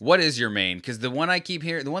 what is your main? Because the one I keep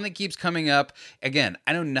hearing, the one that keeps coming up, again,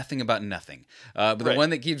 I know nothing about nothing, but the one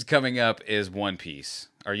that keeps coming up is One Piece.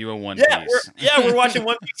 Are you a One Piece? We're watching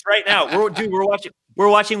One Piece right now. We're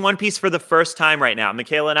watching One Piece for the first time right now.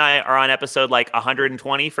 Michaela and I are on episode like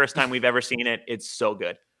 120. First time we've ever seen it. It's so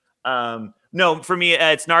good. No, for me,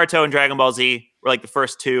 it's Naruto and Dragon Ball Z. We're like the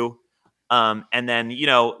first two. And then,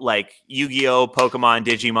 like Yu-Gi-Oh, Pokemon,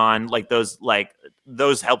 Digimon, like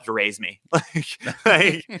those helped raise me.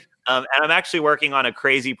 And I'm actually working on a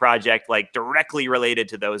crazy project, like directly related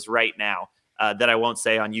to those right now. That I won't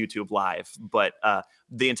say on YouTube Live, but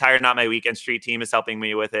the entire Not My Weekend Street team is helping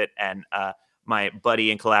me with it, and my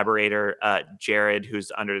buddy and collaborator Jared,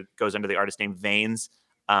 goes under the artist name Veins,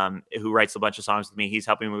 who writes a bunch of songs with me. He's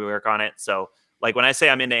helping me work on it. So, like when I say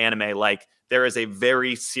I'm into anime, like there is a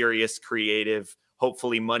very serious, creative,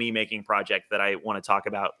 hopefully money-making project that I want to talk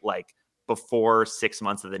about, like before 6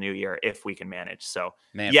 months of the new year, if we can manage. So,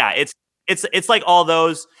 yeah, it's like all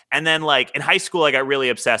those. And then like in high school, I got really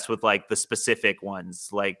obsessed with like the specific ones,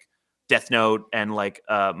 like Death Note and like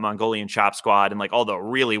Mongolian Chop Squad and like all the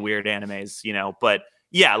really weird animes, but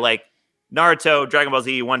yeah, like Naruto, Dragon Ball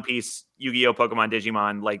Z, One Piece, Yu-Gi-Oh, Pokemon,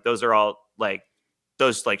 Digimon, like those are all like,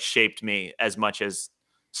 those like shaped me as much as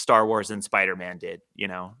Star Wars and Spider-Man did,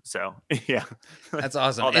 so yeah. That's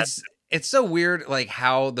awesome. It's so weird like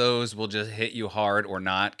how those will just hit you hard or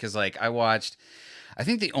not. Cause like I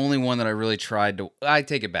think the only one that I really I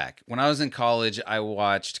take it back. When I was in college, I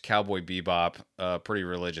watched Cowboy Bebop pretty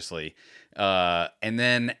religiously. And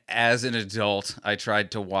then as an adult, I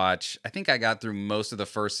tried to watch, I think I got through most of the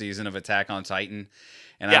first season of Attack on Titan.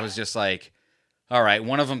 And I was just like, all right,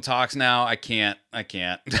 one of them talks now. I can't. Were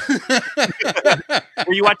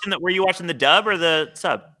you watching the dub or the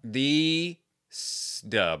sub? The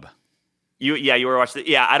dub. You were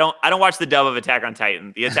watching I don't watch the dub of Attack on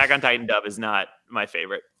Titan. The Attack on Titan dub is not my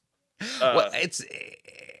favorite. Well,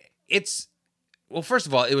 well, first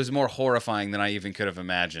of all, it was more horrifying than I even could have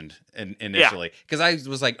imagined initially. Because I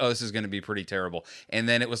was like, oh, this is going to be pretty terrible. And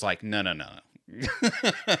then it was like, no. We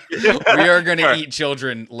are going to eat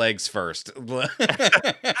children legs first. That's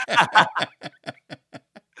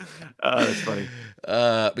funny.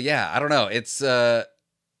 But yeah, I don't know. It's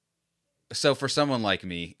so for someone like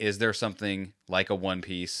me, is there something like a One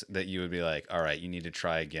Piece that you would be like, all right, you need to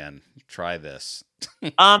try again. Try this.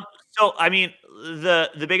 So I mean,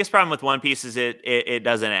 the biggest problem with One Piece is it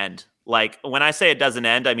doesn't end. Like when I say it doesn't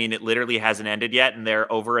end, I mean it literally hasn't ended yet, and there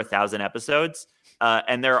are over 1,000 episodes,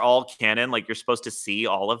 and they're all canon. Like you're supposed to see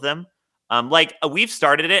all of them. Like we've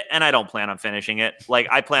started it, and I don't plan on finishing it. Like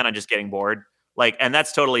I plan on just getting bored. Like, and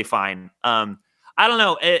that's totally fine. I don't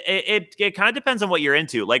know. It kind of depends on what you're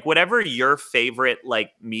into. Like whatever your favorite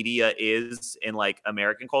like media is in like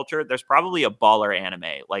American culture, there's probably a baller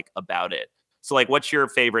anime like about it. So like, what's your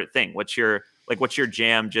favorite thing? What's your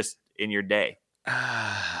jam just in your day?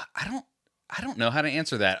 I don't know how to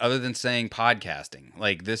answer that other than saying podcasting.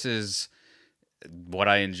 Like this is what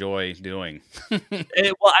I enjoy doing. Well,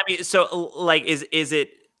 I mean, so like, is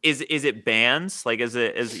it bands? Like,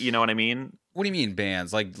 is you know what I mean? What do you mean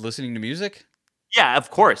bands? Like listening to music? Yeah,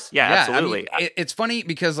 of course. Yeah, absolutely. I mean, it's funny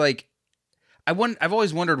because like I've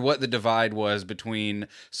always wondered what the divide was between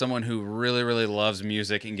someone who really, really loves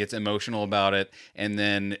music and gets emotional about it and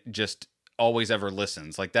then just always ever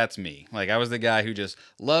listens. Like that's me. Like I was the guy who just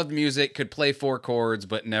loved music, could play 4 chords,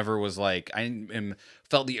 but never was like,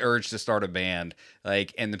 felt the urge to start a band.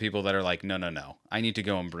 Like, and the people that are like, no, I need to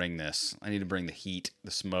go and bring this. I need to bring the heat,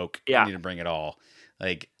 the smoke. Yeah. I need to bring it all.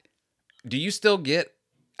 Like, do you still get,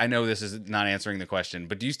 I know this is not answering the question,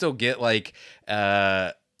 but do you still get like,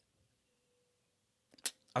 I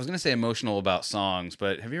was going to say emotional about songs,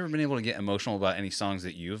 but have you ever been able to get emotional about any songs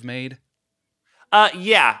that you've made?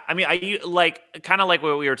 Yeah. I mean, like kind of like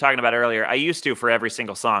what we were talking about earlier. I used to for every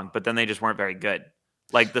single song, but then they just weren't very good.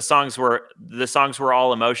 Like the songs were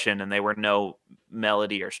all emotion and they were no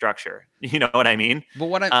melody or structure. You know what I mean? But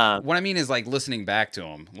what I mean is like listening back to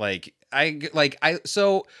them.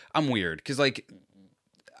 So I'm weird because like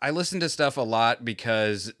I listen to stuff a lot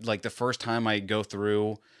because like the first time I go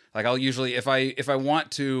through, like I'll usually if I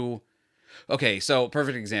want to. Okay, so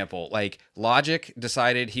perfect example. Like Logic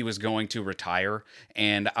decided he was going to retire,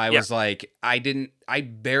 and I Yeah. was like, I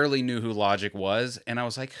barely knew who Logic was, and I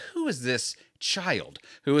was like, who is this child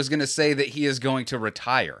who is going to say that he is going to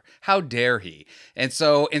retire? How dare he? And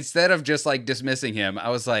so instead of just like dismissing him, I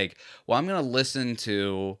was like, well, I'm going to listen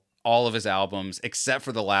to all of his albums except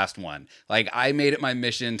for the last one. Like I made it my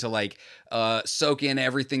mission to like soak in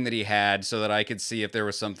everything that he had so that I could see if there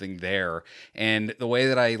was something there. And the way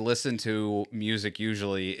that I listen to music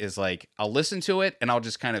usually is like I'll listen to it and I'll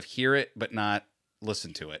just kind of hear it but not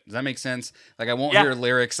listen to it. Does that make sense? Like I won't hear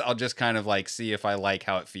lyrics, I'll just kind of like see if I like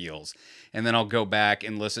how it feels. And then I'll go back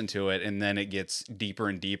and listen to it, and then it gets deeper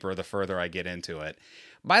and deeper the further I get into it.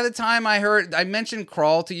 By the time I mentioned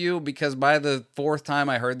Crawl to you because by the fourth time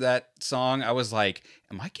I heard that song, I was like,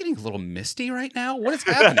 am I getting a little misty right now? What is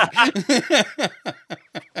happening?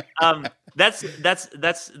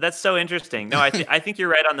 That's so interesting. No, I think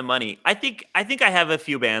you're right on the money. I think I have a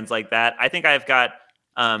few bands like that. I think I've got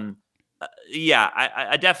I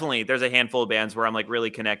definitely, there's a handful of bands where I'm like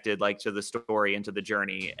really connected like to the story and to the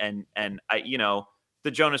journey, and I, the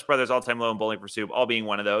Jonas Brothers, All Time Low, and Bowling for Soup all being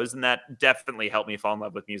one of those, and that definitely helped me fall in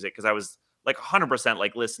love with music because I was like 100%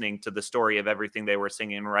 like listening to the story of everything they were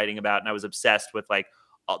singing and writing about, and I was obsessed with like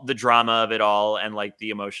the drama of it all and like the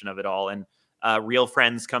emotion of it all. And Real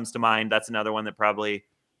Friends comes to mind. That's another one that probably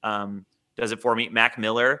does it for me. Mac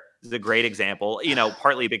Miller is a great example,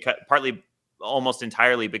 partly almost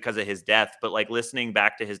entirely because of his death, but like listening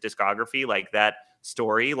back to his discography, like that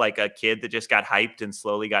story, like a kid that just got hyped and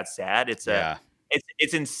slowly got sad. It's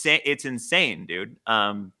insane. It's insane, dude.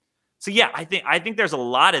 So yeah, I think there's a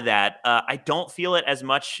lot of that. I don't feel it as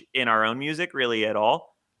much in our own music really at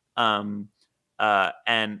all. I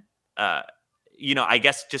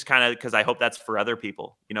guess just kind of because I hope that's for other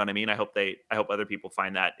people. You know what I mean? I hope other people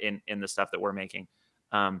find that in the stuff that we're making.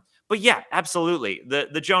 But yeah, absolutely.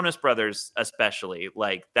 The Jonas Brothers, especially,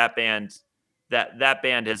 like that band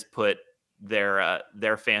has put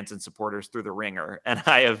their fans and supporters through the ringer, and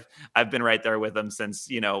I've been right there with them since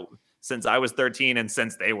I was 13 and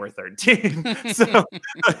since they were 13. So,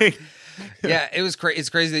 yeah, it's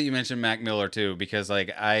crazy that you mentioned Mac Miller too, because like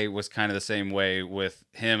I was kind of the same way with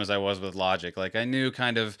him as I was with Logic. Like I knew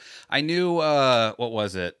what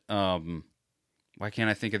was it? Why can't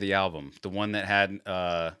I think of the album? The one that had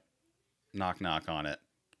Knock Knock on it.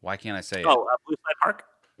 Why can't I say it? Oh, Blue Slide Park?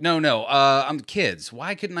 No. I'm Kids.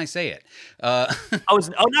 Why couldn't I say it? Knock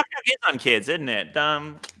Knock is on Kids, isn't it?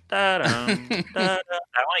 That one,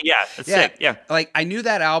 yeah, that's sick. Yeah. Like I knew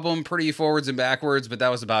that album pretty forwards and backwards, but that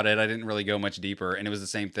was about it. I didn't really go much deeper. And it was the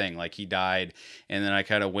same thing. Like he died, and then I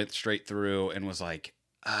kind of went straight through and was like,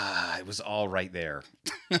 it was all right there.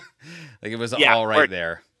 Like it was all right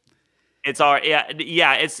there. It's all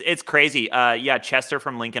it's crazy. Chester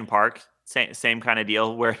from Linkin Park, same kind of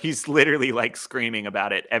deal where he's literally like screaming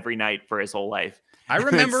about it every night for his whole life. I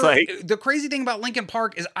remember the crazy thing about Linkin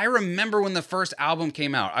Park is I remember when the first album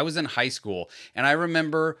came out. I was in high school, and I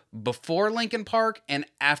remember before Linkin Park and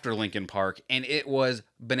after Linkin Park, and it was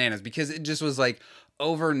bananas because it just was like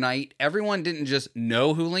overnight. Everyone didn't just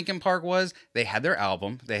know who Linkin Park was. They had their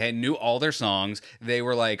album. They knew all their songs. They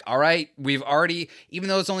were like, all right, we've already, even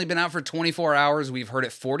though it's only been out for 24 hours, we've heard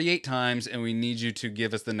it 48 times, and we need you to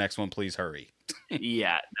give us the next one. Please hurry.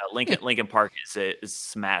 Yeah, no, Linkin Park is a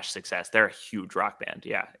smash success. They're a huge rock band.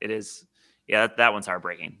 Yeah, it is. Yeah, that one's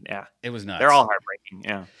heartbreaking. Yeah, it was nuts. They're all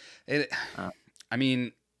heartbreaking. Yeah. I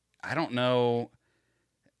mean, I don't know.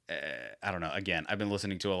 Again, I've been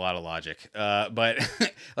listening to a lot of Logic, but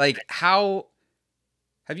like, how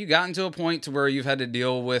have you gotten to a point to where you've had to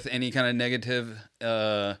deal with any kind of negative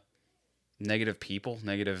people,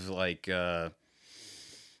 negativity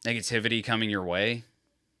coming your way?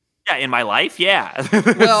 Yeah, in my life, yeah.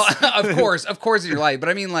 Well, of course, in your life, but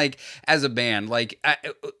I mean, like, as a band, like.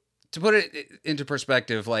 To put it into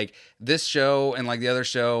perspective, like this show and like the other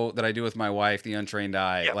show that I do with my wife, The Untrained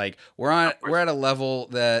Eye, like we're at a level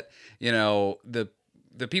that, the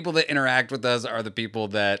people that interact with us are the people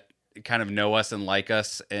that kind of know us and like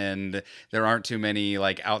us, and there aren't too many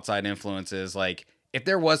like outside influences. Like if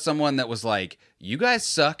there was someone that was like, you guys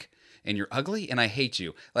suck and you're ugly and I hate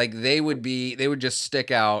you, like they would just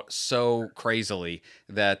stick out so crazily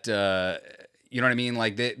that you know what I mean?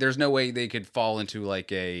 Like there's no way they could fall into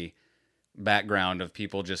like a background of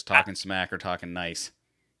people just talking smack or talking nice.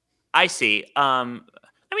 I see. I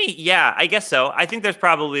mean, yeah, I guess so. I think there's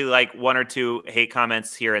probably like one or two hate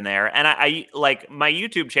comments here and there. And I like my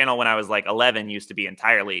YouTube channel when I was like 11 used to be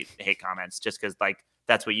entirely hate comments just because like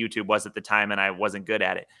that's what YouTube was at the time and I wasn't good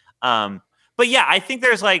at it. But yeah, I think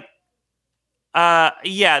there's like,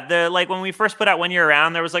 yeah, the like when we first put out When You're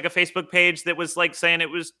Around, there was like a Facebook page that was like saying it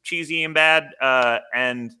was cheesy and bad.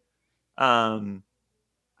 And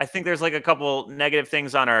I think there's like a couple negative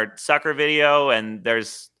things on our sucker video and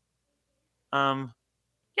there's,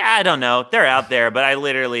 yeah, I don't know. They're out there, but I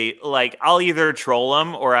literally like I'll either troll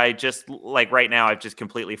them or I just like right now I've just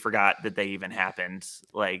completely forgot that they even happened.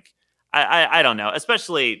 Like I don't know.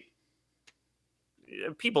 Especially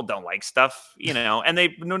people don't like stuff, you know, and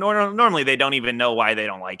they normally they don't even know why they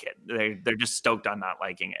don't like it. They're just stoked on not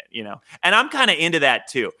liking it, you know. And I'm kind of into that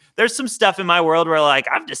too. There's some stuff in my world where like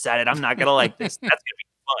I've decided I'm not gonna like this. That's gonna be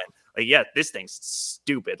fun. Like yeah, this thing's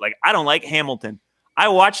stupid. Like I don't like Hamilton. I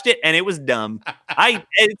watched it and it was dumb.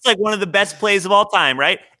 It's like one of the best plays of all time,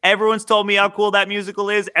 right? Everyone's told me how cool that musical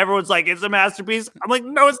is. Everyone's like, it's a masterpiece. I'm like,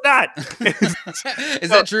 no, it's not. Is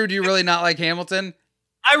that true? Do you really not like Hamilton?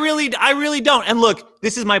 I really don't. And look,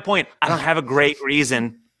 this is my point. I don't have a great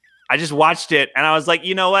reason. I just watched it and I was like,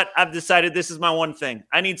 you know what? I've decided this is my one thing.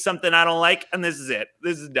 I need something I don't like, and this is it.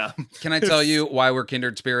 This is dumb. Can I tell you why we're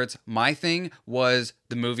kindred spirits? My thing was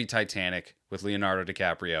the movie Titanic with Leonardo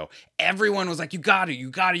DiCaprio. Everyone was like, you got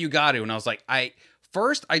to. And I was like, I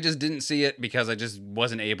just didn't see it because I just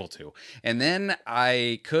wasn't able to. And then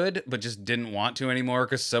I could, but just didn't want to anymore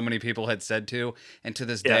because so many people had said to. And to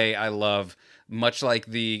this day, I love, much like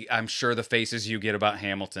I'm sure the faces you get about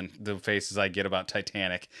Hamilton, the faces I get about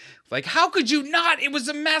Titanic. Like, how could you not? It was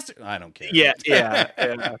a master. I don't care. Yeah.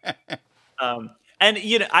 And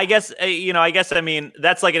I guess I mean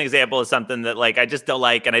that's like an example of something that like I just don't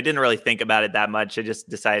like, and I didn't really think about it that much. I just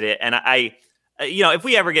decided, and I if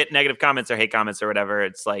we ever get negative comments or hate comments or whatever,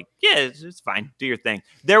 it's like yeah, it's fine, do your thing.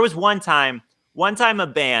 There was one time a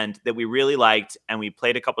band that we really liked and we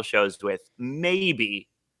played a couple shows with maybe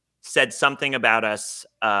said something about us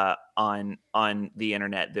on the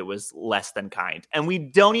internet that was less than kind, and we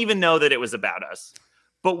don't even know that it was about us,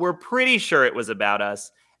 but we're pretty sure it was about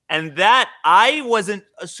us. And that I wasn't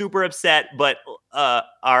super upset, but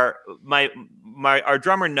our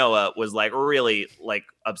drummer Noah was like really like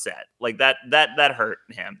upset. Like that hurt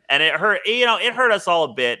him, and it hurt us all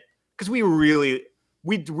a bit because we really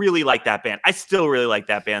like that band. I still really like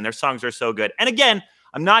that band. Their songs are so good. And again,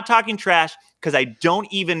 I'm not talking trash because I don't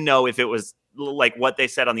even know if it was like what they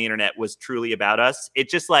said on the internet was truly about us. It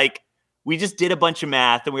just like we just did a bunch of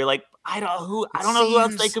math and we were like, I don't know who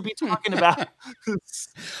else they could be talking about.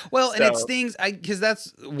 Well, and it's things because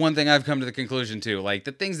that's one thing I've come to the conclusion too. Like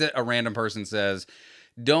the things that a random person says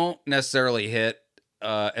don't necessarily hit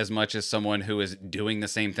as much as someone who is doing the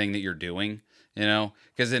same thing that you're doing. You know,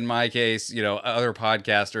 because in my case, other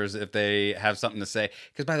podcasters, if they have something to say,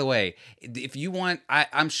 because by the way, if you want,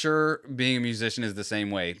 I'm sure being a musician is the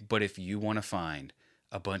same way. But if you want to find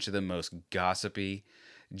a bunch of the most gossipy,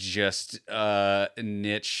 just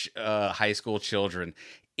niche high school children,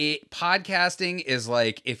 podcasting is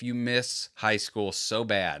like if you miss high school so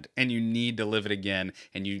bad and you need to live it again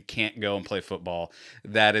and you can't go and play football,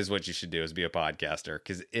 that is what you should do, is be a podcaster,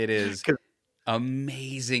 because it is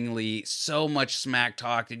amazingly so much smack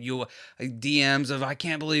talk and you DMs of I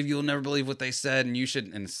can't believe you'll never believe what they said and you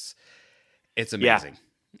should, and it's amazing.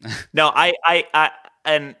 Yeah. No, I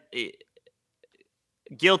and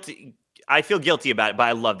guilty. I feel guilty about it, but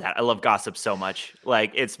I love that. I love gossip so much.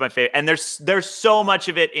 Like it's my favorite. And there's so much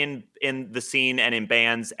of it in the scene and in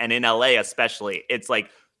bands and in LA especially. It's like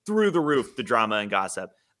through the roof, the drama and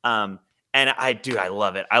gossip. And I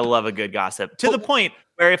love it. I love a good gossip to the point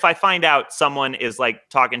where if I find out someone is like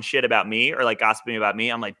talking shit about me or like gossiping about me,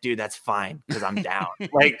 I'm like, dude, that's fine because I'm down.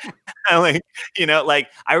 like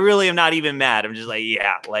I really am not even mad. I'm just like,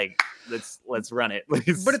 yeah, like let's run it. But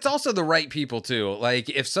it's also the right people too. Like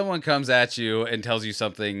if someone comes at you and tells you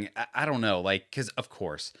something, I don't know, like, because of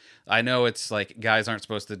course I know it's like guys aren't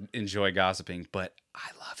supposed to enjoy gossiping, but I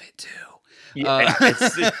love it too. Yeah,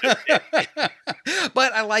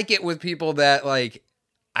 but I like it with people that like,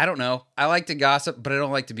 I don't know. I like to gossip, but I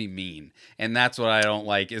don't like to be mean. And that's what I don't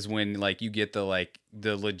like is when like you get the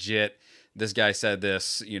legit this guy said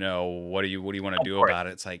this, what do you want to Of do course. about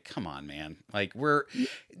it? It's like, come on, man. Like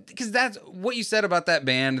because that's what you said about that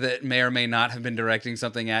band that may or may not have been directing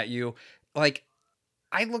something at you. Like,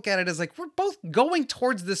 I look at it as like, we're both going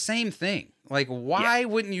towards the same thing. Like, why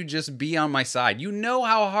wouldn't you just be on my side? You know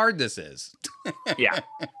how hard this is. Yeah.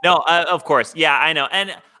 No, of course. Yeah, I know.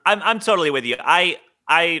 And I'm totally with you. I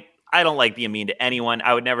don't like being mean to anyone.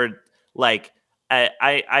 I would never like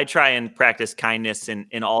I try and practice kindness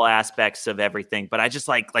in all aspects of everything, but I just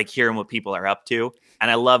like hearing what people are up to.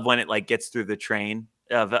 And I love when it like gets through the train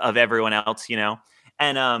of everyone else,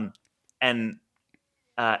 And and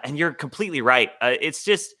and you're completely right. It's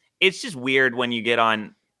just weird when you get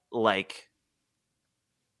on like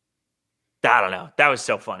I don't know. That was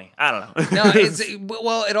so funny. I don't No,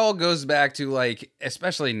 know. it all goes back to like,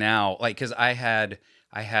 especially now, like, because I had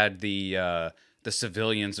the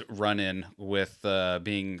civilians run in with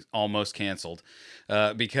being almost canceled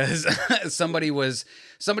because somebody was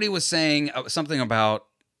saying something about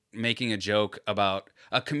making a joke about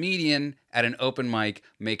a comedian at an open mic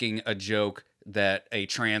making a joke that a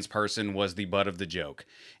trans person was the butt of the joke.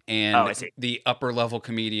 Oh, And I see. the upper level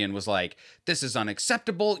comedian was like, this is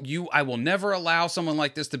unacceptable. I will never allow someone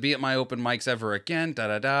like this to be at my open mics ever again. Da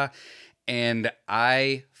da da. And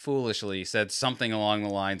I foolishly said something along the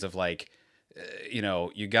lines of like,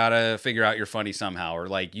 you gotta figure out you're funny somehow, or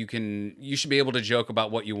like you should be able to joke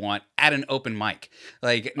about what you want at an open mic.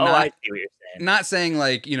 Like, Oh, I see what you're saying. not saying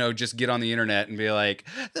like, just get on the internet and be like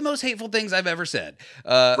the most hateful things I've ever said.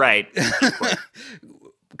 Right.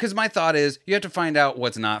 Because my thought is you have to find out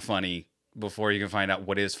what's not funny before you can find out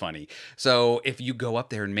what is funny. So if you go up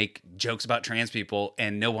there and make jokes about trans people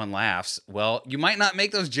and no one laughs, well, you might not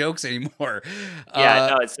make those jokes anymore. Yeah,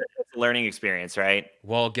 no, it's a learning experience, right?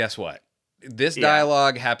 Well, guess what? This Yeah.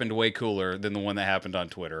 dialogue happened way cooler than the one that happened on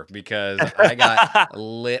Twitter because I got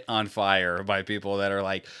lit on fire by people that are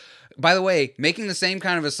like, by the way, making the same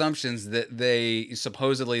kind of assumptions that they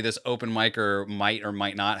supposedly this open micer might or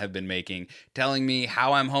might not have been making, telling me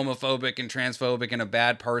how I'm homophobic and transphobic and a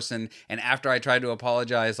bad person. And after I tried to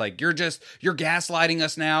apologize, like, you're gaslighting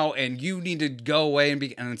us now and you need to go away and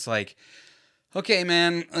it's like, okay,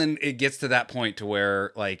 man. And it gets to that point to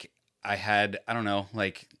where like I had, I don't know,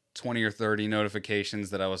 like 20 or 30 notifications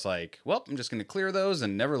that I was like, well, I'm just going to clear those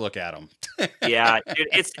and never look at them. Yeah, dude,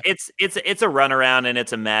 it's a runaround and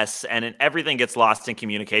it's a mess and everything gets lost in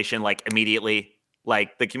communication like immediately.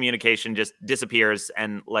 Like the communication just disappears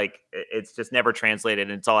and like it's just never translated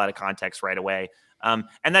and it's all out of context right away. And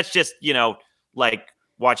that's just, like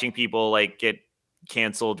watching people like get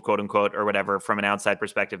canceled, quote unquote, or whatever from an outside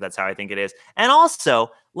perspective. That's how I think it is. And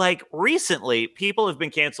also, like recently, people have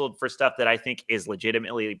been canceled for stuff that I think is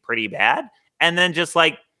legitimately pretty bad, and then just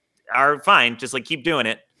like are fine, just like keep doing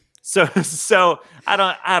it. So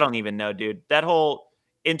I don't even know, dude. That whole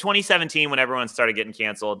in 2017 when everyone started getting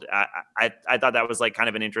canceled, I thought that was like kind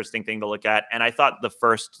of an interesting thing to look at, and I thought the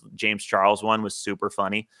first James Charles one was super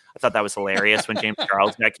funny. I thought that was hilarious when James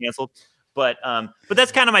Charles got canceled. But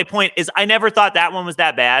that's kind of my point is I never thought that one was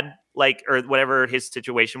that bad, like, or whatever his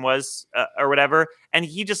situation was or whatever. And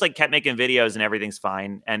he just like kept making videos and everything's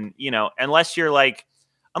fine. And, unless you're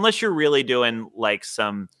really doing like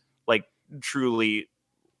some like truly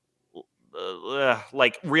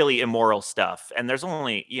like really immoral stuff. And there's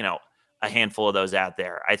only, a handful of those out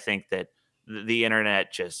there. I think that the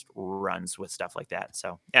internet just runs with stuff like that.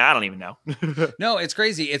 So yeah, I don't even know. No, it's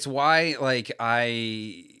crazy. It's why like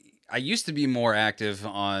I used to be more active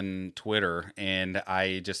on Twitter and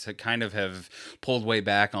I just kind of have pulled way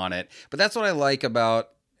back on it. But that's what I like about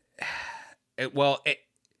it. Well,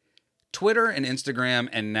 Twitter and Instagram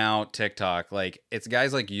and now TikTok, like it's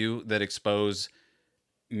guys like you that expose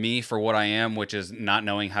me for what I am, which is not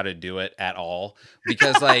knowing how to do it at all.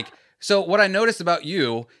 Because like, so what I noticed about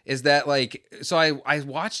you is that like, so I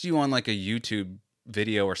watched you on like a YouTube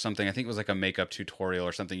video or something. I think it was like a makeup tutorial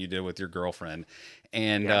or something you did with your girlfriend.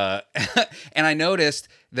 And, and I noticed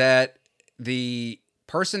that the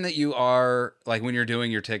person that you are like when you're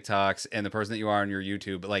doing your TikToks and the person that you are on your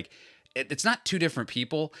YouTube, like it's not two different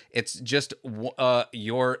people. It's just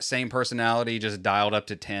your same personality just dialed up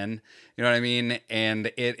to 10. You know what I mean?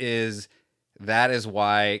 And that is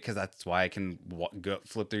why, because that's why I can go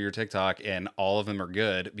flip through your TikTok and all of them are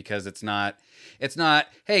good because it's not,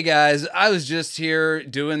 hey guys, I was just here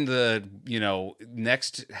doing the,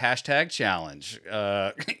 next hashtag challenge.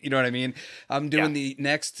 You know what I mean? I'm doing the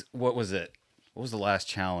next, what was it? What was the last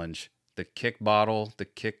challenge? The kick bottle, the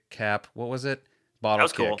kick cap. What was it? Bottle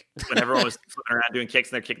was cool. kick. When everyone was flipping around doing kicks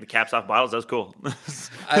and they're kicking the caps off bottles, that was cool.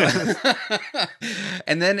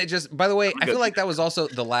 And then it just, by the way, I Good. feel like that was also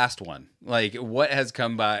the last one. Like, what has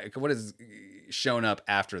come by, what has shown up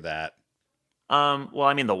after that? Well,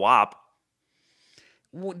 I mean, the WAP.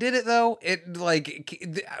 Did it though? It like,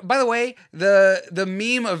 by the way, the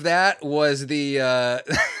meme of that was the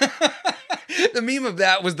the meme of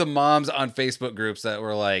that was the moms on Facebook groups that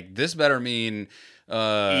were like, this better mean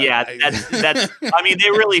Yeah, that's. I mean, they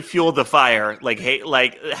really fueled the fire. Like,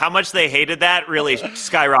 how much they hated that really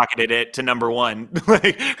skyrocketed it to number one.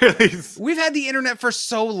 Like, really. We've had the internet for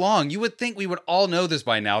so long. You would think we would all know this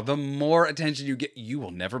by now. The more attention you get, you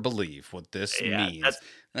will never believe what this means.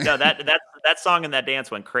 That song and that dance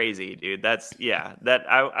went crazy, dude. I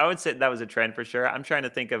would say that was a trend for sure. I'm trying to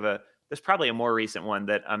think of there's probably a more recent one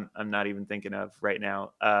that I'm not even thinking of right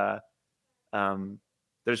now.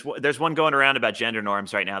 There's one going around about gender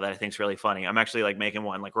norms right now that I think is really funny. I'm actually like making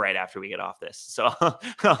one like right after we get off this, so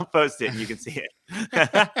I'll post it and you can see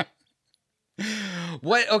it.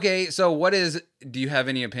 Okay, so do you have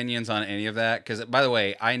any opinions on any of that? Because by the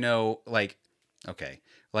way, I know like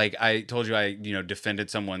I told you I defended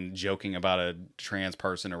someone joking about a trans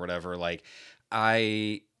person or whatever. Like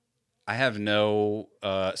I have no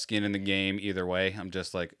skin in the game either way. I'm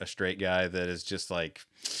just like a straight guy that is just like,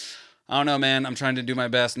 I don't know, man. I'm trying to do my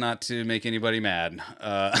best not to make anybody mad.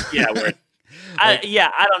 Yeah.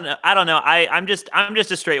 I don't know. I'm just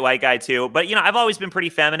a straight white guy too. But I've always been pretty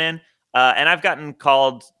feminine, and I've gotten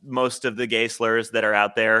called most of the gay slurs that are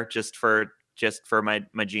out there just for my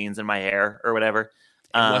jeans and my hair or whatever.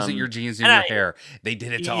 It wasn't your jeans and your hair. They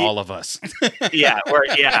did it to all of us. Yeah,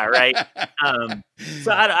 right.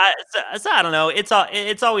 So I don't know. It's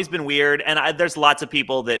always been weird, and there's lots of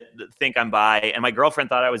people that think I'm bi, and my girlfriend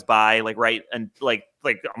thought I was bi, like right, and like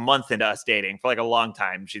a month into us dating for like a long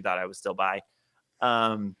time, she thought I was still bi.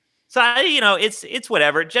 So it's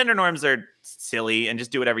whatever. Gender norms are silly, and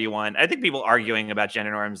just do whatever you want. I think people arguing about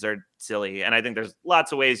gender norms are silly, and I think there's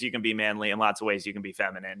lots of ways you can be manly and lots of ways you can be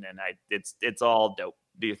feminine, and it's all dope.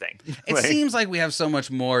 Do you think? It seems like we have so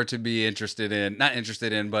much more to be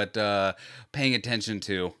but paying attention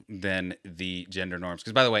to than the gender norms.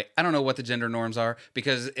 Because by the way, I don't know what the gender norms are,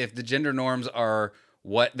 because if the gender norms are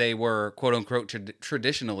what they were, quote unquote,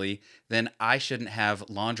 traditionally, then I shouldn't have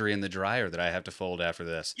laundry in the dryer that I have to fold after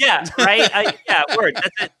this. Yeah, right. Word.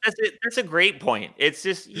 That's a great point. It's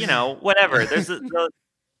just whatever. There's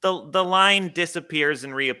the line disappears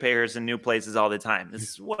and reappears in new places all the time.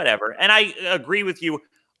 It's whatever. And I agree with you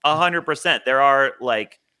 100%. There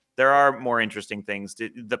are more interesting things.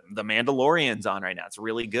 The Mandalorian's on right now. It's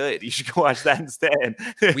really good. You should go watch that instead.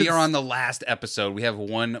 We are on the last episode. We have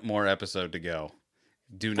one more episode to go.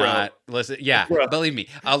 Do not listen. Yeah, believe me.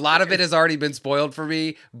 A lot of it has already been spoiled for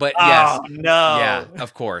me, but yes. Oh, no. Yeah,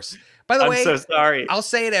 of course. By the way, I'm so sorry. I'll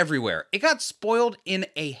say it everywhere. It got spoiled in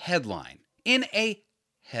a headline.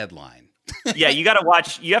 Yeah, you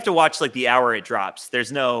have to watch like the hour it drops.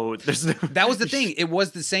 There's no That was the thing. It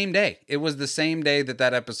was the same day. It was the same day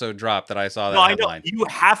that episode dropped that I saw that headline. I know. You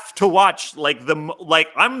have to watch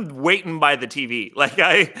I'm waiting by the TV. Like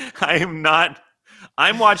I am not.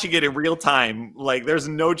 I'm watching it in real time. Like there's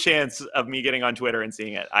no chance of me getting on Twitter and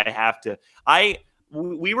seeing it. I have to.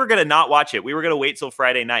 We were gonna not watch it. We were gonna wait till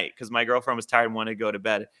Friday night because my girlfriend was tired and wanted to go to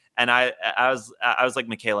bed. And I was like,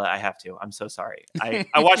 Michaela, I have to. I'm so sorry. I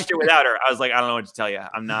watched it without her. I was like, I don't know what to tell you.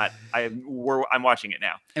 I'm watching it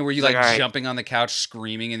now. And were you like jumping on the couch,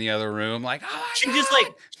 screaming in the other room, like, oh she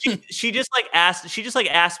just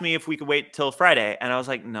asked me if we could wait till Friday, and I was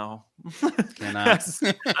like, no, cannot.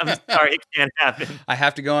 I'm sorry, it can't happen. I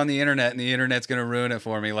have to go on the internet, and the internet's gonna ruin it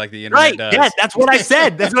for me, like the internet does. Yes, that's what I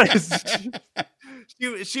said. That's what I said.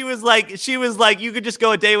 She was like, you could just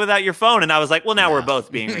go a day without your phone. And I was like, well, now we're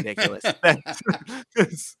both being ridiculous.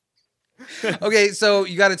 Okay, so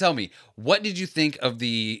you got to tell me, what did you think of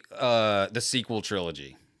the sequel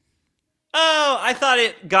trilogy? Oh, I thought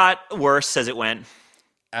it got worse as it went.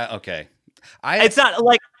 Okay. It's not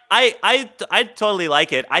like I totally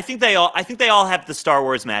like it. I think they all have the Star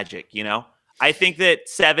Wars magic, I think that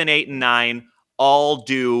 7, 8, and 9 all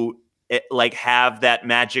do it, like have that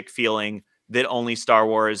magic feeling that only Star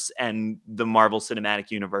Wars and the Marvel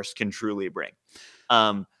Cinematic Universe can truly bring.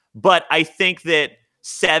 But I think that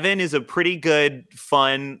 7 is a pretty good,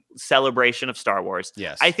 fun celebration of Star Wars.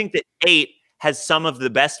 Yes. I think that 8 has some of the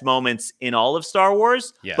best moments in all of Star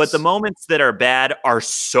Wars, but the moments that are bad are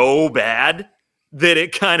so bad that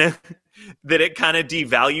it kind of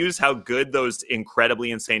devalues how good those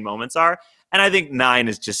incredibly insane moments are. And I think 9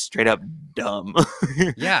 is just straight up dumb.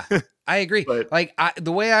 Yeah. I agree. But Like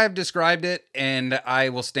the way I've described it, and I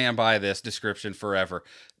will stand by this description forever.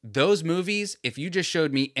 Those movies, if you just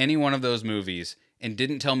showed me any one of those movies and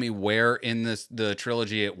didn't tell me where in the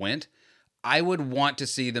trilogy it went, I would want to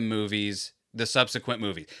see the movies, the subsequent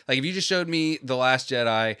movies. Like if you just showed me The Last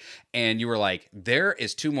Jedi and you were like, there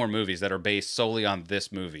is 2 more movies that are based solely on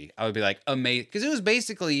this movie, I would be like, amazing. Because it was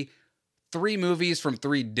basically 3 movies from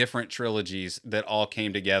 3 different trilogies that all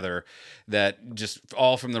came together, that just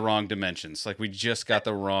all from the wrong dimensions. Like we just got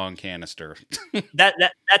the wrong canister.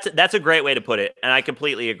 That's a great way to put it, and I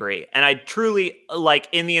completely agree. And I truly like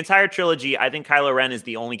in the entire trilogy, I think Kylo Ren is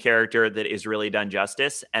the only character that is really done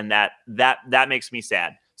justice, and that makes me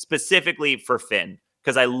sad, specifically for Finn,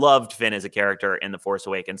 because I loved Finn as a character in The Force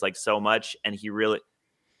Awakens like so much, and he really.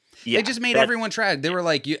 Yeah, they just made everyone tragic. They were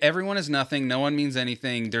like, everyone is nothing. No one means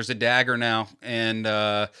anything. There's a dagger now, and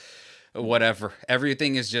whatever.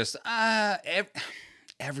 Everything is just everything.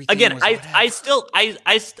 Again, I still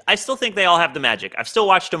think they all have the magic. I've still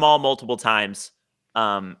watched them all multiple times.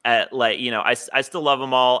 I still love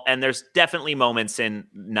them all, and there's definitely moments in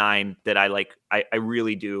 9 that I like. I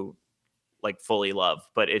really do like fully love,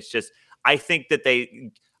 but it's just I think that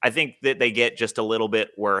they get just a little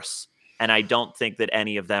bit worse. And I don't think that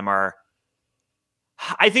any of them are.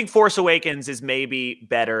 I think Force Awakens is maybe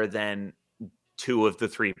better than 2 of the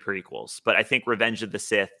 3 prequels, but I think Revenge of the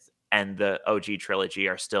Sith and the OG trilogy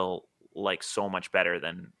are still like so much better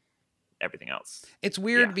than everything else. It's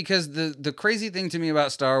weird because the crazy thing to me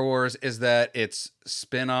about Star Wars is that its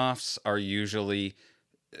spin-offs are usually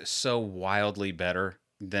so wildly better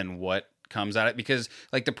than what comes at it, because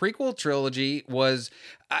like the prequel trilogy was,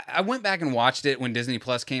 I went back and watched it when Disney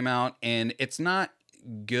Plus came out, and it's not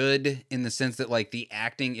good in the sense that like the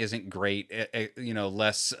acting isn't great,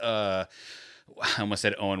 less I almost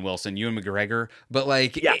said Owen Wilson, Ewan McGregor, but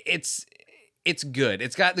like it's good.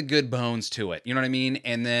 It's got the good bones to it, you know what I mean?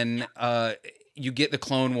 And then you get the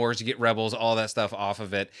Clone Wars, you get Rebels, all that stuff off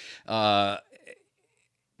of it.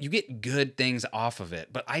 You get good things off of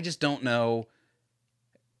it, but I just don't know.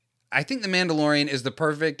 I think The Mandalorian is the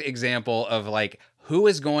perfect example of like how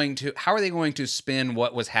are they going to spin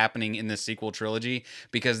what was happening in the sequel trilogy?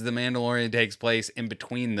 Because The Mandalorian takes place in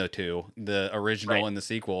between the 2, the original and the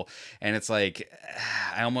sequel. And it's like,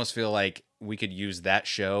 I almost feel like we could use that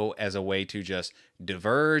show as a way to just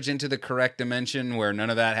diverge into the correct dimension where none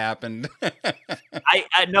of that happened.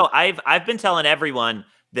 I know I've been telling everyone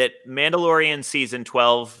that Mandalorian season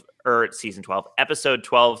 12, episode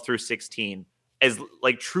 12 through 16 is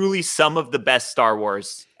like truly some of the best Star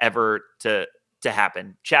Wars ever to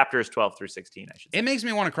happen. Chapters 12 through 16, I should say. It makes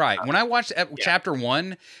me want to cry. When I watched chapter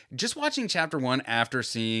 1, just watching chapter 1 after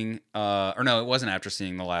seeing, it wasn't after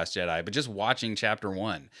seeing The Last Jedi, but just watching chapter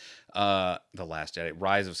 1, The Last Jedi,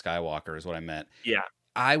 Rise of Skywalker is what I meant. Yeah.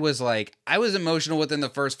 I was emotional within the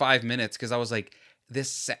first 5 minutes because I was like,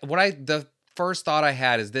 the first thought I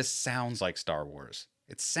had is this sounds like Star Wars.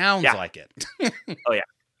 It sounds like it. Oh yeah.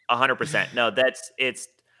 100%. No,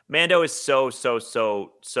 Mando is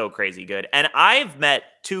so crazy good. And I've met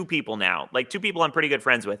 2 people now, like 2 people I'm pretty good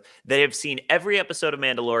friends with, that have seen every episode of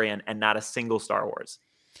Mandalorian and not a single Star Wars.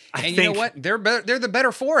 You know what? They're the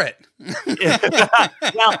better for it.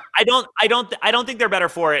 Well, I don't think they're better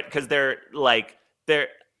for it because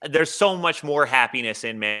there's so much more happiness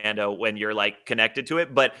in Mando when you're like connected to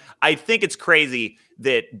it. But I think it's crazy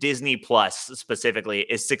that Disney Plus specifically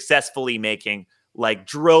is successfully making like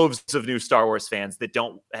droves of new Star Wars fans that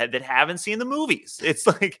haven't seen the movies. It's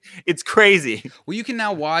like, it's crazy. Well, you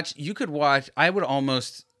could watch. I would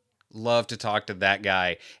almost love to talk to that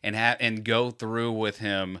guy and go through with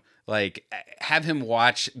him, like have him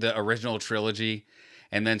watch the original trilogy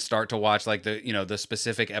and then start to watch like the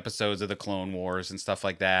specific episodes of the Clone Wars and stuff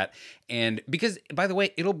like that. And because, by the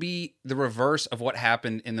way, it'll be the reverse of what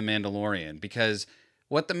happened in The Mandalorian, because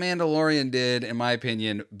what The Mandalorian did, in my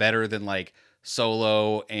opinion, better than like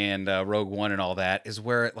Solo and Rogue One and all that, is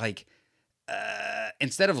where it like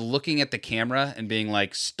instead of looking at the camera and being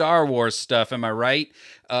like Star Wars stuff, am I right?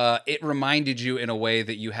 It reminded you in a way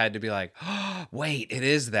that you had to be like, oh, wait, it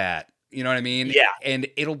is that. You know what I mean? Yeah. And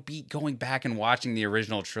it'll be going back and watching the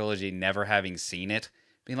original trilogy, never having seen it,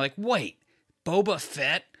 being like, wait, Boba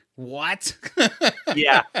Fett? What?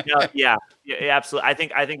 Yeah. No, yeah, absolutely.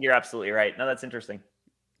 I think you're absolutely right. No, that's interesting.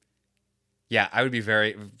 Yeah, I would be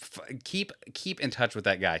keep in touch with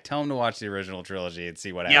that guy. Tell him to watch the original trilogy and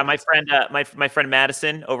see what happens. Yeah, my friend, my friend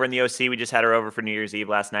Madison over in the OC. We just had her over for New Year's Eve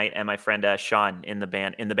last night, and my friend Sean in the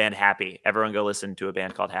band Happy. Everyone go listen to a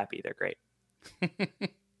band called Happy. They're great.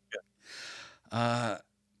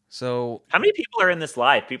 So, How many people are in this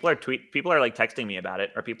live? People are like texting me about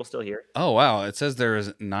it. Are people still here? oh wow, it says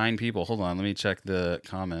there's 9 people. Hold on, let me check the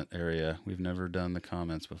comment area. We've never done the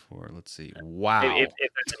comments before. Let's see. Wow.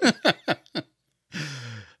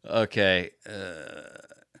 Okay.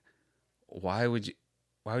 Why would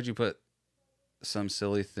you put some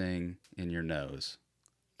silly thing in your nose?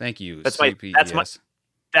 Thank you, CPES.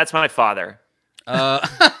 That's my father.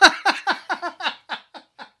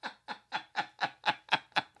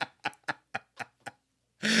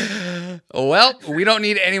 Well, we don't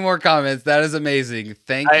need any more comments. That is amazing.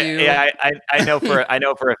 Thank you. Yeah, I know for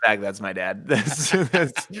a fact that's my dad.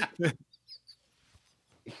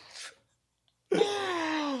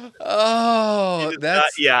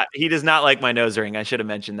 He does not like my nose ring. I should have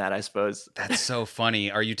mentioned that, I suppose. That's so funny.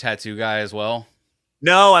 Are you tattoo guy as well?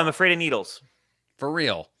 No, I'm afraid of needles. For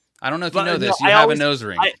real. I don't know if you know this. You have a nose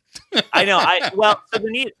ring. I know.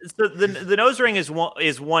 So the nose ring is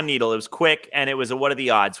one needle. It was quick, and it was a what are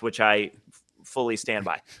the odds, which I fully stand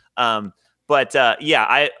by. I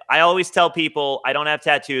always tell people I don't have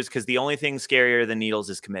tattoos because the only thing scarier than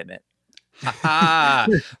needles is commitment. To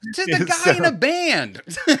the guy in a band.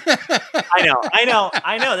 I know.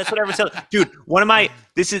 That's what everyone says. Dude,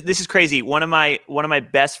 this is crazy. One of my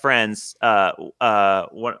best friends, one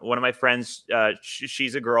of my friends,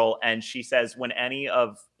 she's a girl, and she says when any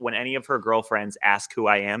of her girlfriends ask who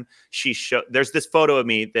I am, there's this photo of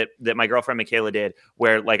me that my girlfriend Michaela did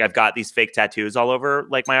where like I've got these fake tattoos all over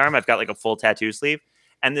like my arm. I've got like a full tattoo sleeve.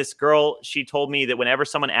 And this girl, she told me that whenever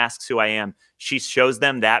someone asks who I am, she shows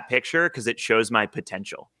them that picture because it shows my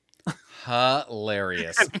potential.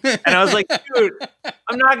 Hilarious. And I was like, dude,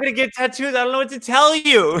 I'm not going to get tattooed. I don't know what to tell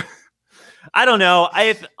you. I don't know.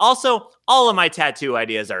 All of my tattoo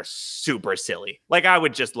ideas are super silly. Like, I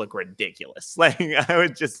would just look ridiculous. Like, I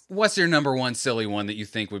would just... What's your number one silly one that you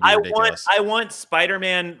think would be ridiculous? I want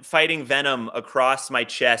Spider-Man fighting Venom across my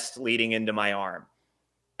chest leading into my arm.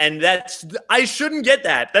 And I shouldn't get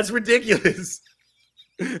that. That's ridiculous.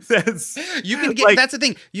 That's the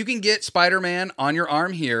thing. You can get Spider-Man on your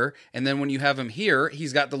arm here, and then when you have him here,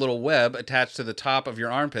 he's got the little web attached to the top of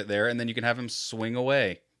your armpit there, and then you can have him swing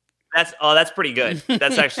away. That's pretty good.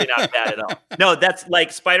 That's actually not bad at all. No, that's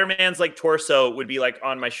like Spider-Man's like torso would be like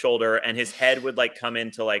on my shoulder, and his head would like come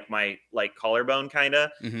into like my like collarbone kind of,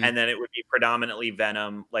 and then it would be predominantly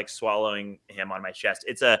Venom like swallowing him on my chest.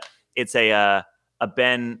 It's a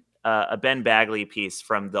Ben Bagley piece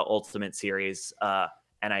from the Ultimate series, and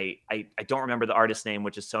I don't remember the artist's name,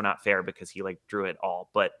 which is so not fair because he like drew it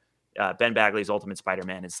all. But Ben Bagley's Ultimate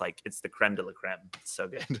Spider-Man is like it's the creme de la creme. It's so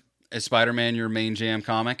good. Is Spider-Man your main jam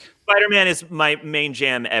comic? Spider-Man is my main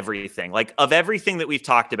jam. Everything like of everything that we've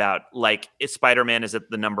talked about, like Spider-Man is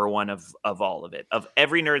at the number one of all of it. Of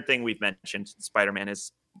every nerd thing we've mentioned, Spider-Man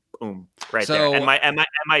is. Boom, right there. And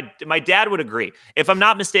my dad would agree. If I'm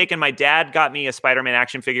not mistaken, my dad got me a Spider-Man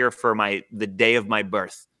action figure for the day of my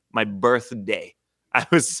birth. My birthday. I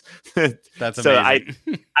was That's amazing.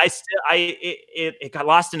 So it got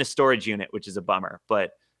lost in a storage unit, which is a bummer.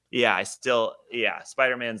 But yeah,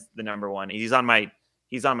 Spider-Man's the number one. He's on my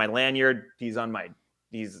lanyard. He's on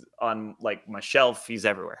like my shelf. He's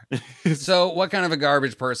everywhere. So what kind of a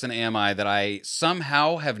garbage person am I that I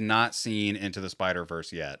somehow have not seen Into the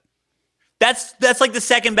Spider-Verse yet? That's like the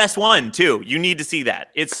second best one too. You need to see that.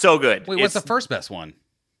 It's so good. Wait, what's the first best one?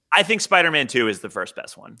 I think Spider-Man 2 is the first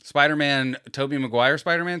best one. Spider-Man, Tobey Maguire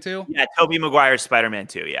Spider-Man 2? Yeah, Tobey Maguire's Spider-Man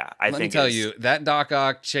 2, yeah. Let me tell you, that Doc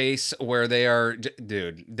Ock chase where they are...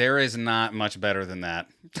 Dude, there is not much better than that.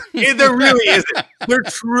 There really isn't. There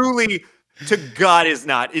truly, to God, is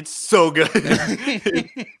not. It's so good.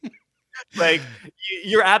 Like,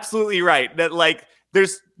 you're absolutely right. That, like,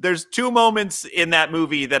 there's two moments in that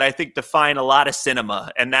movie that I think define a lot of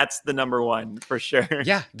cinema, and that's the number one, for sure.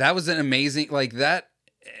 Yeah, that was an amazing... Like, that...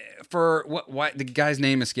 For what the guy's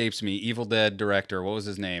name escapes me. Evil Dead director. What was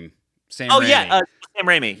his name? Sam Raimi. Yeah, Sam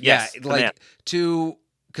Raimi. Yes, yeah, like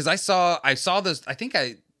because I saw this. I think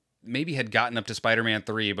I maybe had gotten up to Spider-Man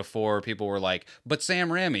 3 before people were like, but Sam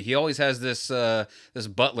Raimi, he always has this this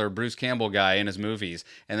butler Bruce Campbell guy in his movies,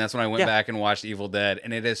 and that's when I went back and watched Evil Dead,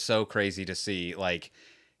 and it is so crazy to see like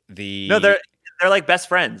they're like best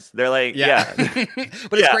friends. They're like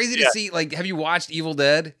but it's crazy to see. Like, have you watched Evil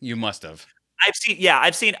Dead? You must have. I've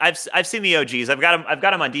seen the OGs. I've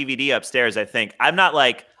got them on DVD upstairs. I think I'm not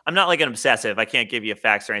like an obsessive. I can't give you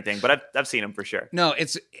facts or anything, but I've seen them for sure. No,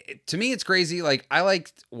 to me it's crazy. Like, I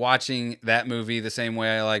liked watching that movie the same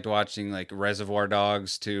way I liked watching like Reservoir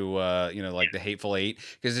Dogs to like The Hateful Eight,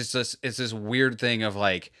 because it's this weird thing of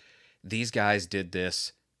like these guys did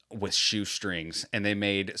this with shoestrings, and they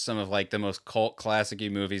made some of like the most cult classic-y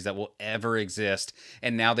movies that will ever exist,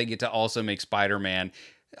 and now they get to also make Spider-Man,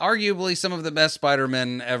 arguably some of the best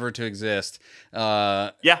Spider-Men ever to exist.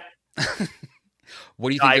 Yeah. What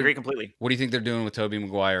do you think? I agree completely. What do you think they're doing with Tobey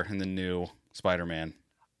Maguire in the new Spider-Man?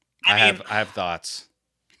 I mean, I have thoughts.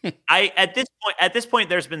 At this point,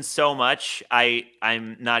 there's been so much.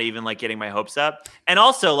 I'm not even like getting my hopes up. And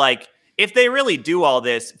also, like, if they really do all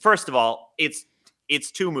this, first of all, it's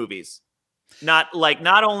 2 movies. Not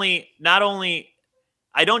only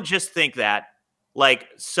I don't just think that, like,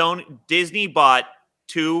 Disney bought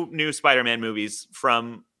 2 new Spider-Man movies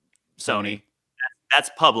from Sony. That's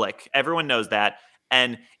public. Everyone knows that.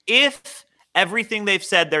 And if everything they've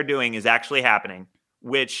said they're doing is actually happening,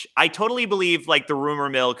 which I totally believe, like, the rumor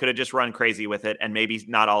mill could have just run crazy with it, and maybe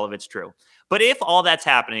not all of it's true. But if all that's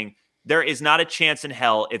happening, there is not a chance in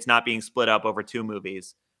hell it's not being split up over 2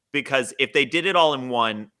 movies. Because if they did it all in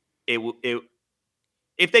one,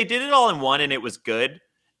 if they did it all in one and it was good,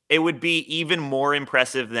 it would be even more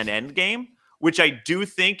impressive than Endgame, which I do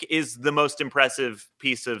think is the most impressive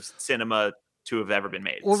piece of cinema to have ever been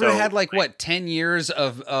made. Well, we had like what 10 years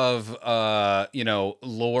of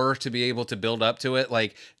lore to be able to build up to it.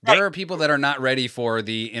 Like there are people that are not ready for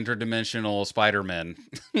the interdimensional Spider-Man.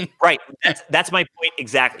 Right. That's my point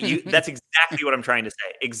exactly. That's exactly what I'm trying to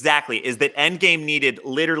say. Exactly, is that Endgame needed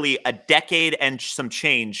literally a decade and some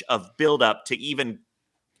change of build up to even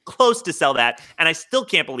close to sell that, and I still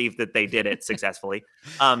can't believe that they did it successfully.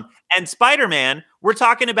 And Spider-Man, we're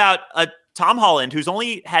talking about Tom Holland, who's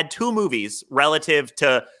only had 2 movies relative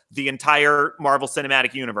to the entire Marvel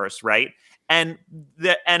Cinematic Universe, right? And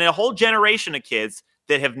a whole generation of kids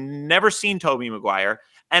that have never seen Tobey Maguire,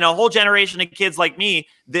 and a whole generation of kids like me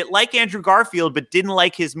that like Andrew Garfield but didn't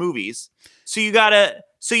like his movies. So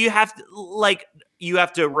you have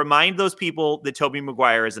to remind those people that Tobey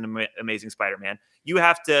Maguire is an amazing Spider-Man. You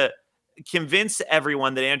have to convince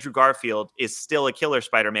everyone that Andrew Garfield is still a killer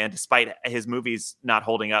Spider-Man, despite his movies not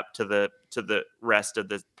holding up to the rest of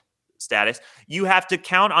the status. You have to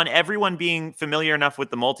count on everyone being familiar enough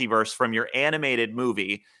with the multiverse from your animated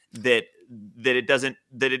movie that it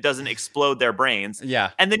doesn't explode their brains.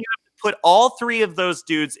 Yeah. And then you have to put all 3 of those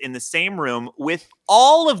dudes in the same room with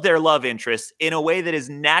all of their love interests in a way that is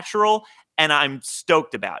natural, and I'm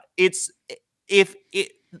stoked about. It's if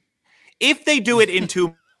they do it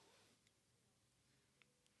into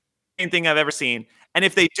thing I've ever seen, and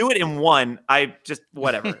if they do it in one, I just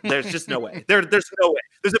whatever. There's just no way. There's no way.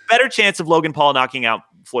 There's a better chance of Logan Paul knocking out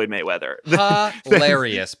Floyd Mayweather.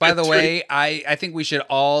 Hilarious. By the way, I think we should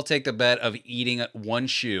all take the bet of eating 1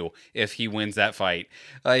 shoe if he wins that fight.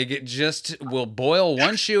 Like, we'll boil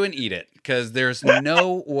 1 shoe and eat it, because there's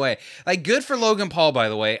no way. Like, good for Logan Paul, by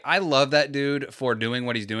the way. I love that dude for doing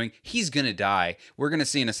what he's doing. He's gonna die. We're gonna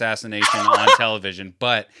see an assassination on television,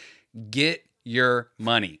 but get your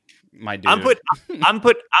money, my dude. I'm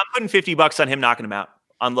putting $50 on him knocking him out.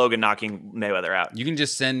 On Logan knocking Mayweather out. You can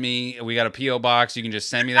just send me. We got a PO box. You can just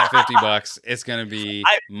send me that $50. It's gonna be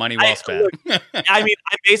money well spent. Look, I mean,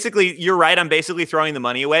 you're right. I'm basically throwing the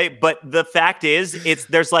money away. But the fact is,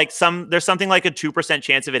 there's something like a 2%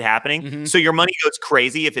 chance of it happening. Mm-hmm. So your money goes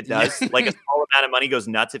crazy if it does. Like a small amount of money goes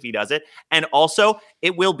nuts if he does it. And also,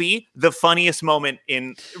 it will be the funniest moment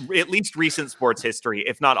in at least recent sports history,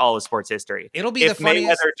 if not all of sports history. It'll be if the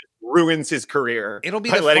funniest. Mayweather just ruins his career. It'll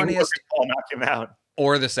be by the letting funniest. Logan Paul knock him out.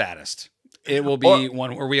 Or the saddest. It will be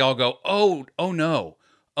one where we all go, oh no.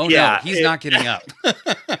 Oh yeah, no, he's not getting up.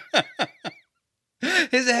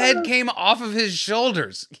 His head came off of his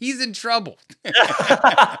shoulders. He's in trouble.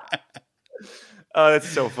 Oh, that's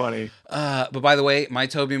so funny. But by the way, my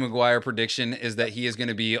Tobey Maguire prediction is that he is going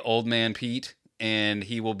to be Old Man Pete, and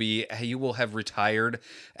he will have retired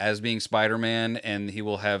as being Spider-Man, and he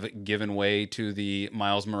will have given way to the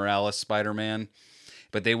Miles Morales Spider-Man.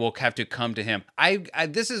 But they will have to come to him.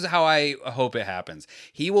 This is how I hope it happens.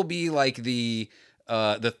 He will be like the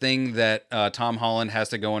thing that Tom Holland has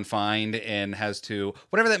to go and find, and has to,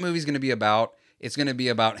 whatever that movie's going to be about, it's going to be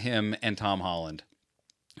about him and Tom Holland.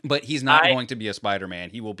 But he's not going to be a Spider-Man.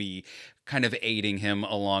 He will be kind of aiding him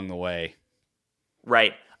along the way.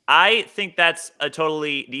 Right. I think that's a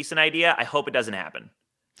totally decent idea. I hope it doesn't happen.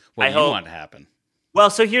 What do you want to happen? Well,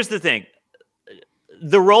 so here's the thing.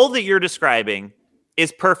 The role that you're describing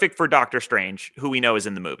is perfect for Doctor Strange, who we know is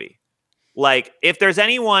in the movie. Like, if there's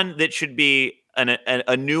anyone that should be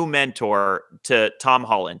a new mentor to Tom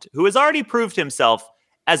Holland, who has already proved himself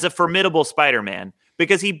as a formidable Spider-Man,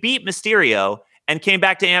 because he beat Mysterio and came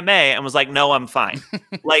back to Aunt May and was like, no, I'm fine.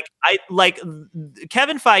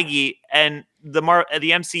 Kevin Feige and the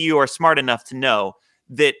MCU are smart enough to know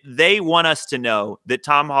that they want us to know that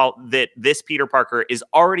that this Peter Parker is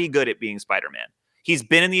already good at being Spider-Man. He's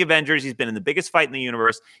been in the Avengers. He's been in the biggest fight in the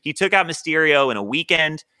universe. He took out Mysterio in a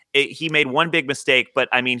weekend. He made one big mistake, but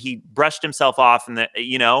I mean, he brushed himself off, and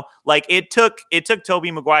like it took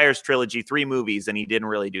Tobey Maguire's trilogy 3 movies, and he didn't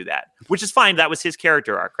really do that, which is fine. That was his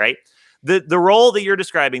character arc, right? The role that you're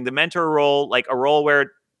describing, the mentor role, like a role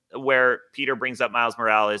where Peter brings up Miles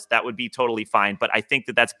Morales, that would be totally fine. But I think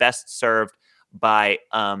that that's best served by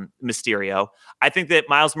Mysterio. I think that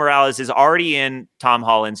Miles Morales is already in Tom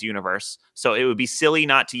Holland's universe, so it would be silly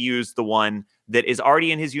not to use the one that is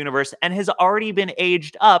already in his universe and has already been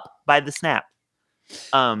aged up by the snap.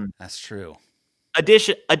 That's true.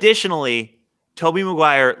 Additionally, Tobey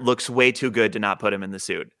Maguire looks way too good to not put him in the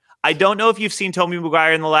suit. I don't know if you've seen Tobey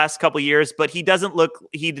Maguire in the last couple of years, but he doesn't look.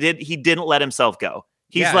 He didn't let himself go.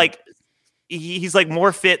 He's like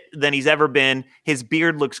more fit than he's ever been. His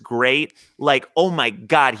beard looks great. Like, oh my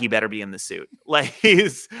God, he better be in the suit. Like he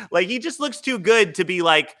just looks too good to be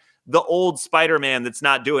like the old Spider-Man that's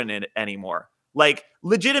not doing it anymore. Like,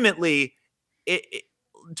 legitimately,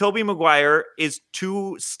 Tobey Maguire is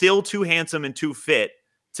still too handsome and too fit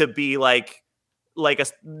to be like a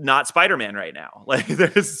not Spider-Man right now. Like,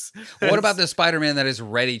 what about the Spider-Man that is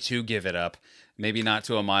ready to give it up? Maybe not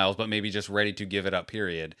to a Miles, but maybe just ready to give it up,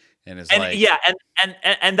 period. And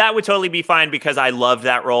that would totally be fine, because I love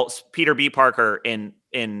that role. Peter B. Parker in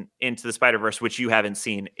Into the Spider-Verse, which you haven't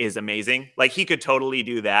seen, is amazing. Like, he could totally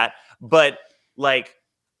do that. But like,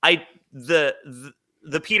 the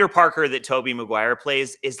Peter Parker that Tobey Maguire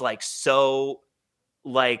plays is like so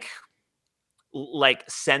like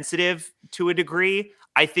sensitive to a degree.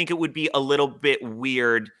 I think it would be a little bit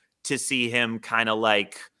weird to see him kind of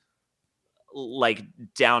like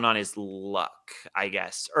down on his luck, I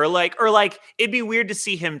guess. Or like it'd be weird to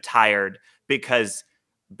see him tired because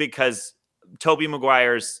Tobey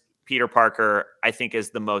Maguire's Peter Parker, I think, is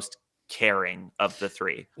the most caring of the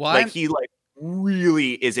 3. Well, he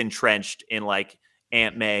really is entrenched in like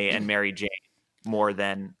Aunt May and Mary Jane more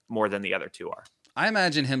than the other 2 are. I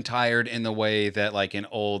imagine him tired in the way that like an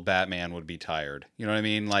old Batman would be tired. You know what I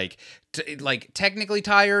mean? Like, technically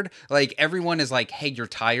tired. Like, everyone is like, "Hey, you're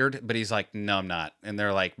tired," but he's like, "No, I'm not." And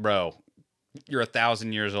they're like, "Bro, you're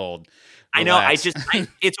 1,000 years old." Relax. I know.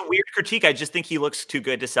 It's a weird critique. I just think he looks too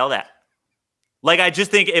good to sell that. Like, I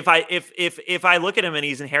just think if I look at him and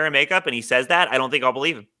he's in hair and makeup and he says that, I don't think I'll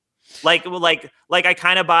believe him. Like I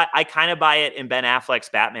kind of buy it in Ben Affleck's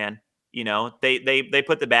Batman. You know, they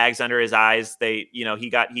put the bags under his eyes. He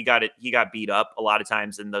got beat up a lot of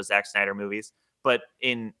times in those Zack Snyder movies. But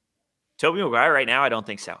in Tobey Maguire right now, I don't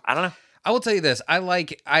think so. I don't know. I will tell you this.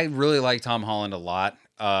 I really like Tom Holland a lot.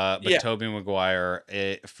 But yeah. Tobey Maguire,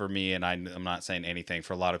 for me, and I'm not saying anything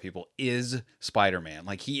for a lot of people, is Spider-Man.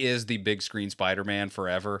 Like, he is the big screen Spider-Man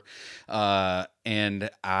forever. It's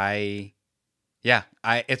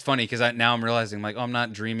funny because now I'm realizing, like, I'm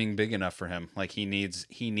not dreaming big enough for him. Like, he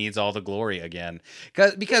needs all the glory again.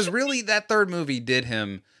 Because really, that third movie did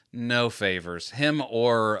him no favors. Him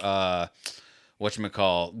or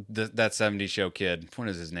whatchamacall, that 70s show kid. What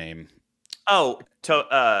is his name? Oh,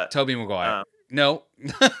 Tobey Maguire. No.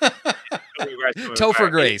 Topher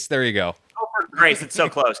Grace. There you go. Topher Grace. It's so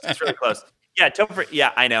close. It's really close. Yeah, Topher.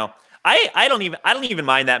 Yeah, I know. I don't even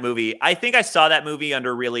mind that movie. I think I saw that movie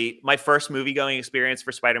under my first movie going experience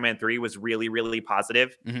for Spider-Man 3 was really, really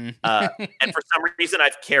positive. Mm-hmm. And for some reason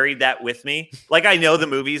I've carried that with me. Like, I know the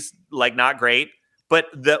movie's like not great, but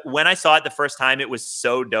when I saw it the first time, it was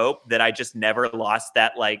so dope that I just never lost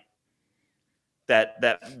that like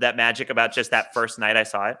that magic about just that first night I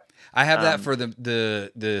saw it. I have that for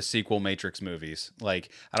the sequel Matrix movies.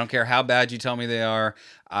 Like, I don't care how bad you tell me they are.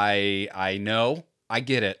 I know. I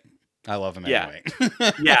get it. I love him anyway.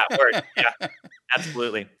 Yeah, word. Yeah,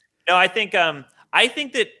 absolutely. No, I think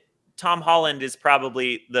that Tom Holland is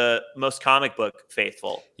probably the most comic book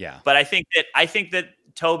faithful. Yeah. But I think that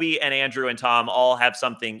Toby and Andrew and Tom all have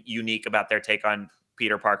something unique about their take on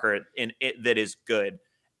Peter Parker that is good.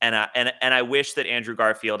 And I wish that Andrew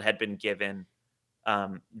Garfield had been given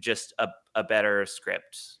just a better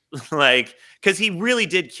script, like, because he really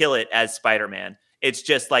did kill it as Spider-Man. It's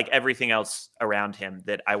just like everything else around him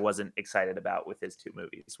that I wasn't excited about with his 2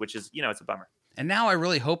 movies, which is, it's a bummer. And now I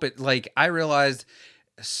really hope it, like, I realized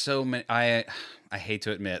so many, I hate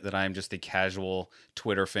to admit that I'm just a casual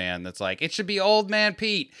Twitter fan that's like, it should be Old Man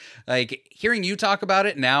Pete. Like, hearing you talk about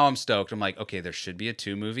it, now I'm stoked. I'm like, okay, there should be a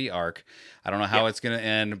 2-movie arc. I don't know how it's going to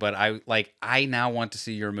end, but I now want to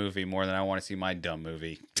see your movie more than I want to see my dumb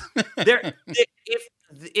movie. If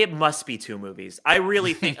It must be 2 movies. I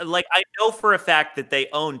really think, like, I know for a fact that they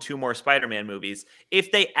own 2 more Spider-Man movies.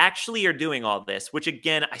 If they actually are doing all this, which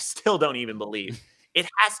again, I still don't even believe, it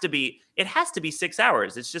has to be 6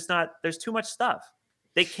 hours. It's just not, there's too much stuff.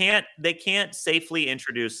 They can't safely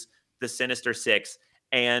introduce the Sinister Six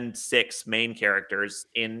and 6 main characters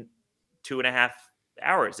in 2.5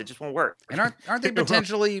 hours. It just won't work. And aren't they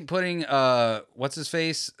potentially putting what's his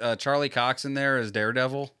face, Charlie Cox in there as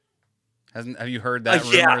Daredevil? Have you heard that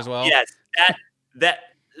rumor as well? Yes,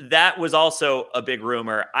 that was also a big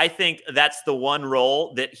rumor. I think that's the one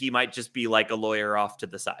role that he might just be like a lawyer off to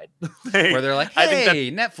the side, where they're like, "Hey,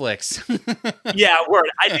 Netflix." Yeah, word.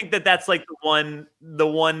 I think that's like the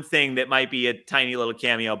one thing that might be a tiny little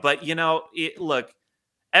cameo. But look.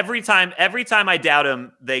 Every time I doubt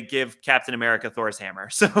him, they give Captain America Thor's hammer.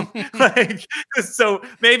 So, so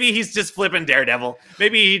maybe he's just flipping Daredevil.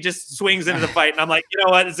 Maybe he just swings into the fight, and I'm like, you know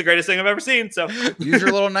what? It's the greatest thing I've ever seen. So use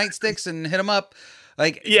your little nightsticks and hit him up.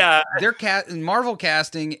 Like, yeah, their Marvel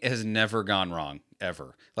casting has never gone wrong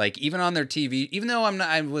ever. Like, even on their TV, even though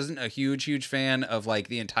I wasn't a huge fan of like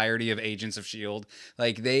the entirety of Agents of S.H.I.E.L.D.,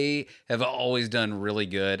 like they have always done really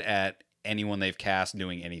good at anyone they've cast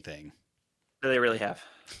doing anything. They really have.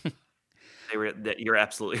 You're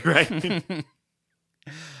absolutely right.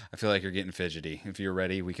 I feel like you're getting fidgety. If you're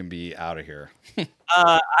ready, we can be out of here.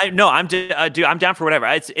 I'm down for whatever.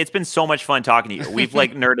 It's been so much fun talking to you. We've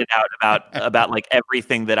like nerded out about like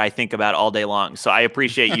everything that I think about all day long. So I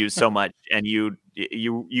appreciate you so much, and you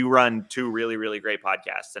run 2 really, really great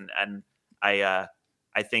podcasts, and I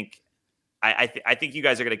think you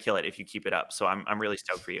guys are going to kill it if you keep it up. So I'm really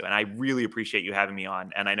stoked for you. And I really appreciate you having me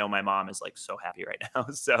on. And I know my mom is like so happy right now.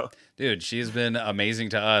 So dude, she's been amazing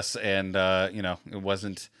to us. And it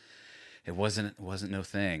wasn't no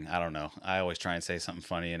thing. I don't know. I always try and say something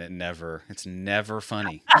funny and it's never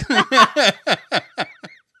funny.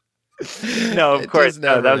 No, of course.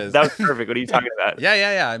 No, that was perfect. What are you talking about?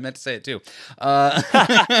 Yeah. I meant to say it too.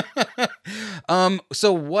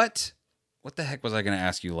 So what the heck was I going to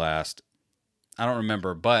ask you last? I don't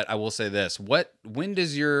remember, but I will say this. When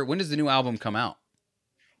does the new album come out?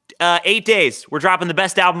 8 days. We're dropping the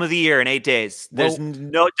best album of the year in 8 days.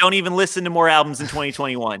 Don't even listen to more albums in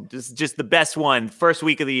 2021. Just the best one. First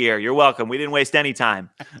week of the year. You're welcome. We didn't waste any time.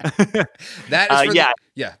 That is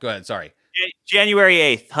yeah, go ahead. Sorry. January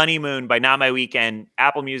 8th, Honeymoon by Not My Weekend,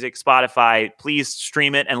 Apple Music, Spotify. Please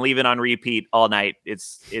stream it and leave it on repeat all night.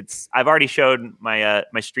 I've already showed my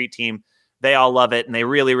street team. They all love it, and they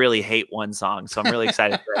really, really hate one song. So I'm really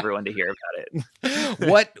excited for everyone to hear about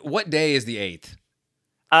it. What day is the 8th?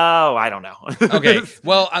 Oh, I don't know. Okay,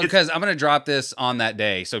 well, because I'm going to drop this on that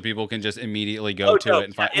day, so people can just immediately go to it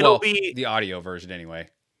and find. It'll be the audio version anyway.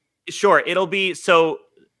 Sure, it'll be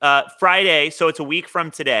Friday. So it's a week from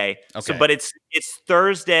today. Okay. But it's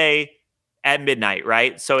Thursday at midnight,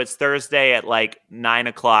 right? So it's Thursday at like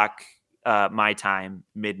 9:00. My time,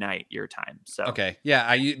 midnight your time. So okay,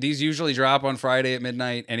 yeah. These usually drop on Friday at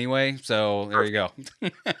midnight anyway. So there you go.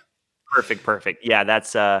 Perfect. Yeah,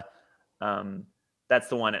 that's the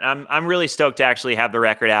one. And I'm really stoked to actually have the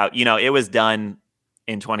record out. It was done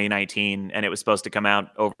in 2019, and it was supposed to come out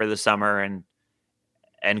over the summer and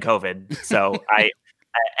COVID. So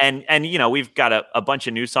we've got a bunch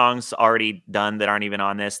of new songs already done that aren't even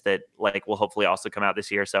on this that like will hopefully also come out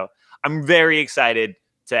this year. So I'm very excited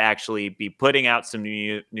to actually be putting out some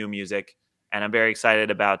new music, and I'm very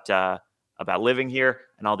excited about living here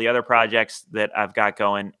and all the other projects that I've got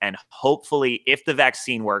going. And hopefully, if the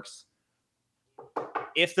vaccine works,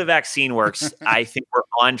 I think we're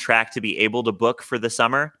on track to be able to book for the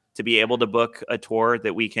summer, to be able to book a tour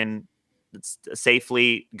that we can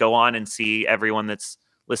safely go on and see everyone that's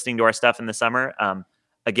listening to our stuff in the summer.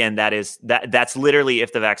 Again, that's literally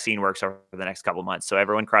if the vaccine works over the next couple of months. So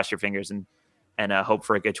everyone cross your fingers and hope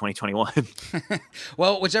for a good 2021.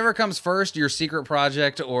 Well, whichever comes first, your secret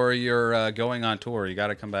project or your going on tour, you got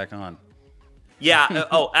to come back on. Yeah.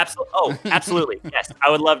 Absolutely. Yes. I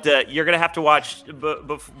would love to. You're going to have to watch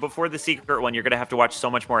before the secret one. You're going to have to watch so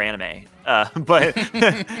much more anime. But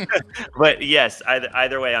yes,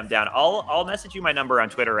 either way, I'm down. I'll message you my number on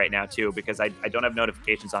Twitter right now too, because I don't have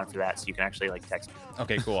notifications on for that. So you can actually like text me.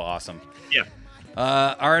 Okay, cool. Awesome. Yeah.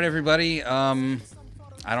 All right, everybody.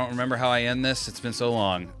 I don't remember how I end this. It's been so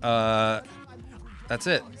long. That's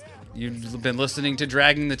it. You've been listening to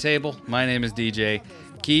Dragging the Table. My name is DJ.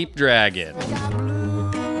 Keep dragging.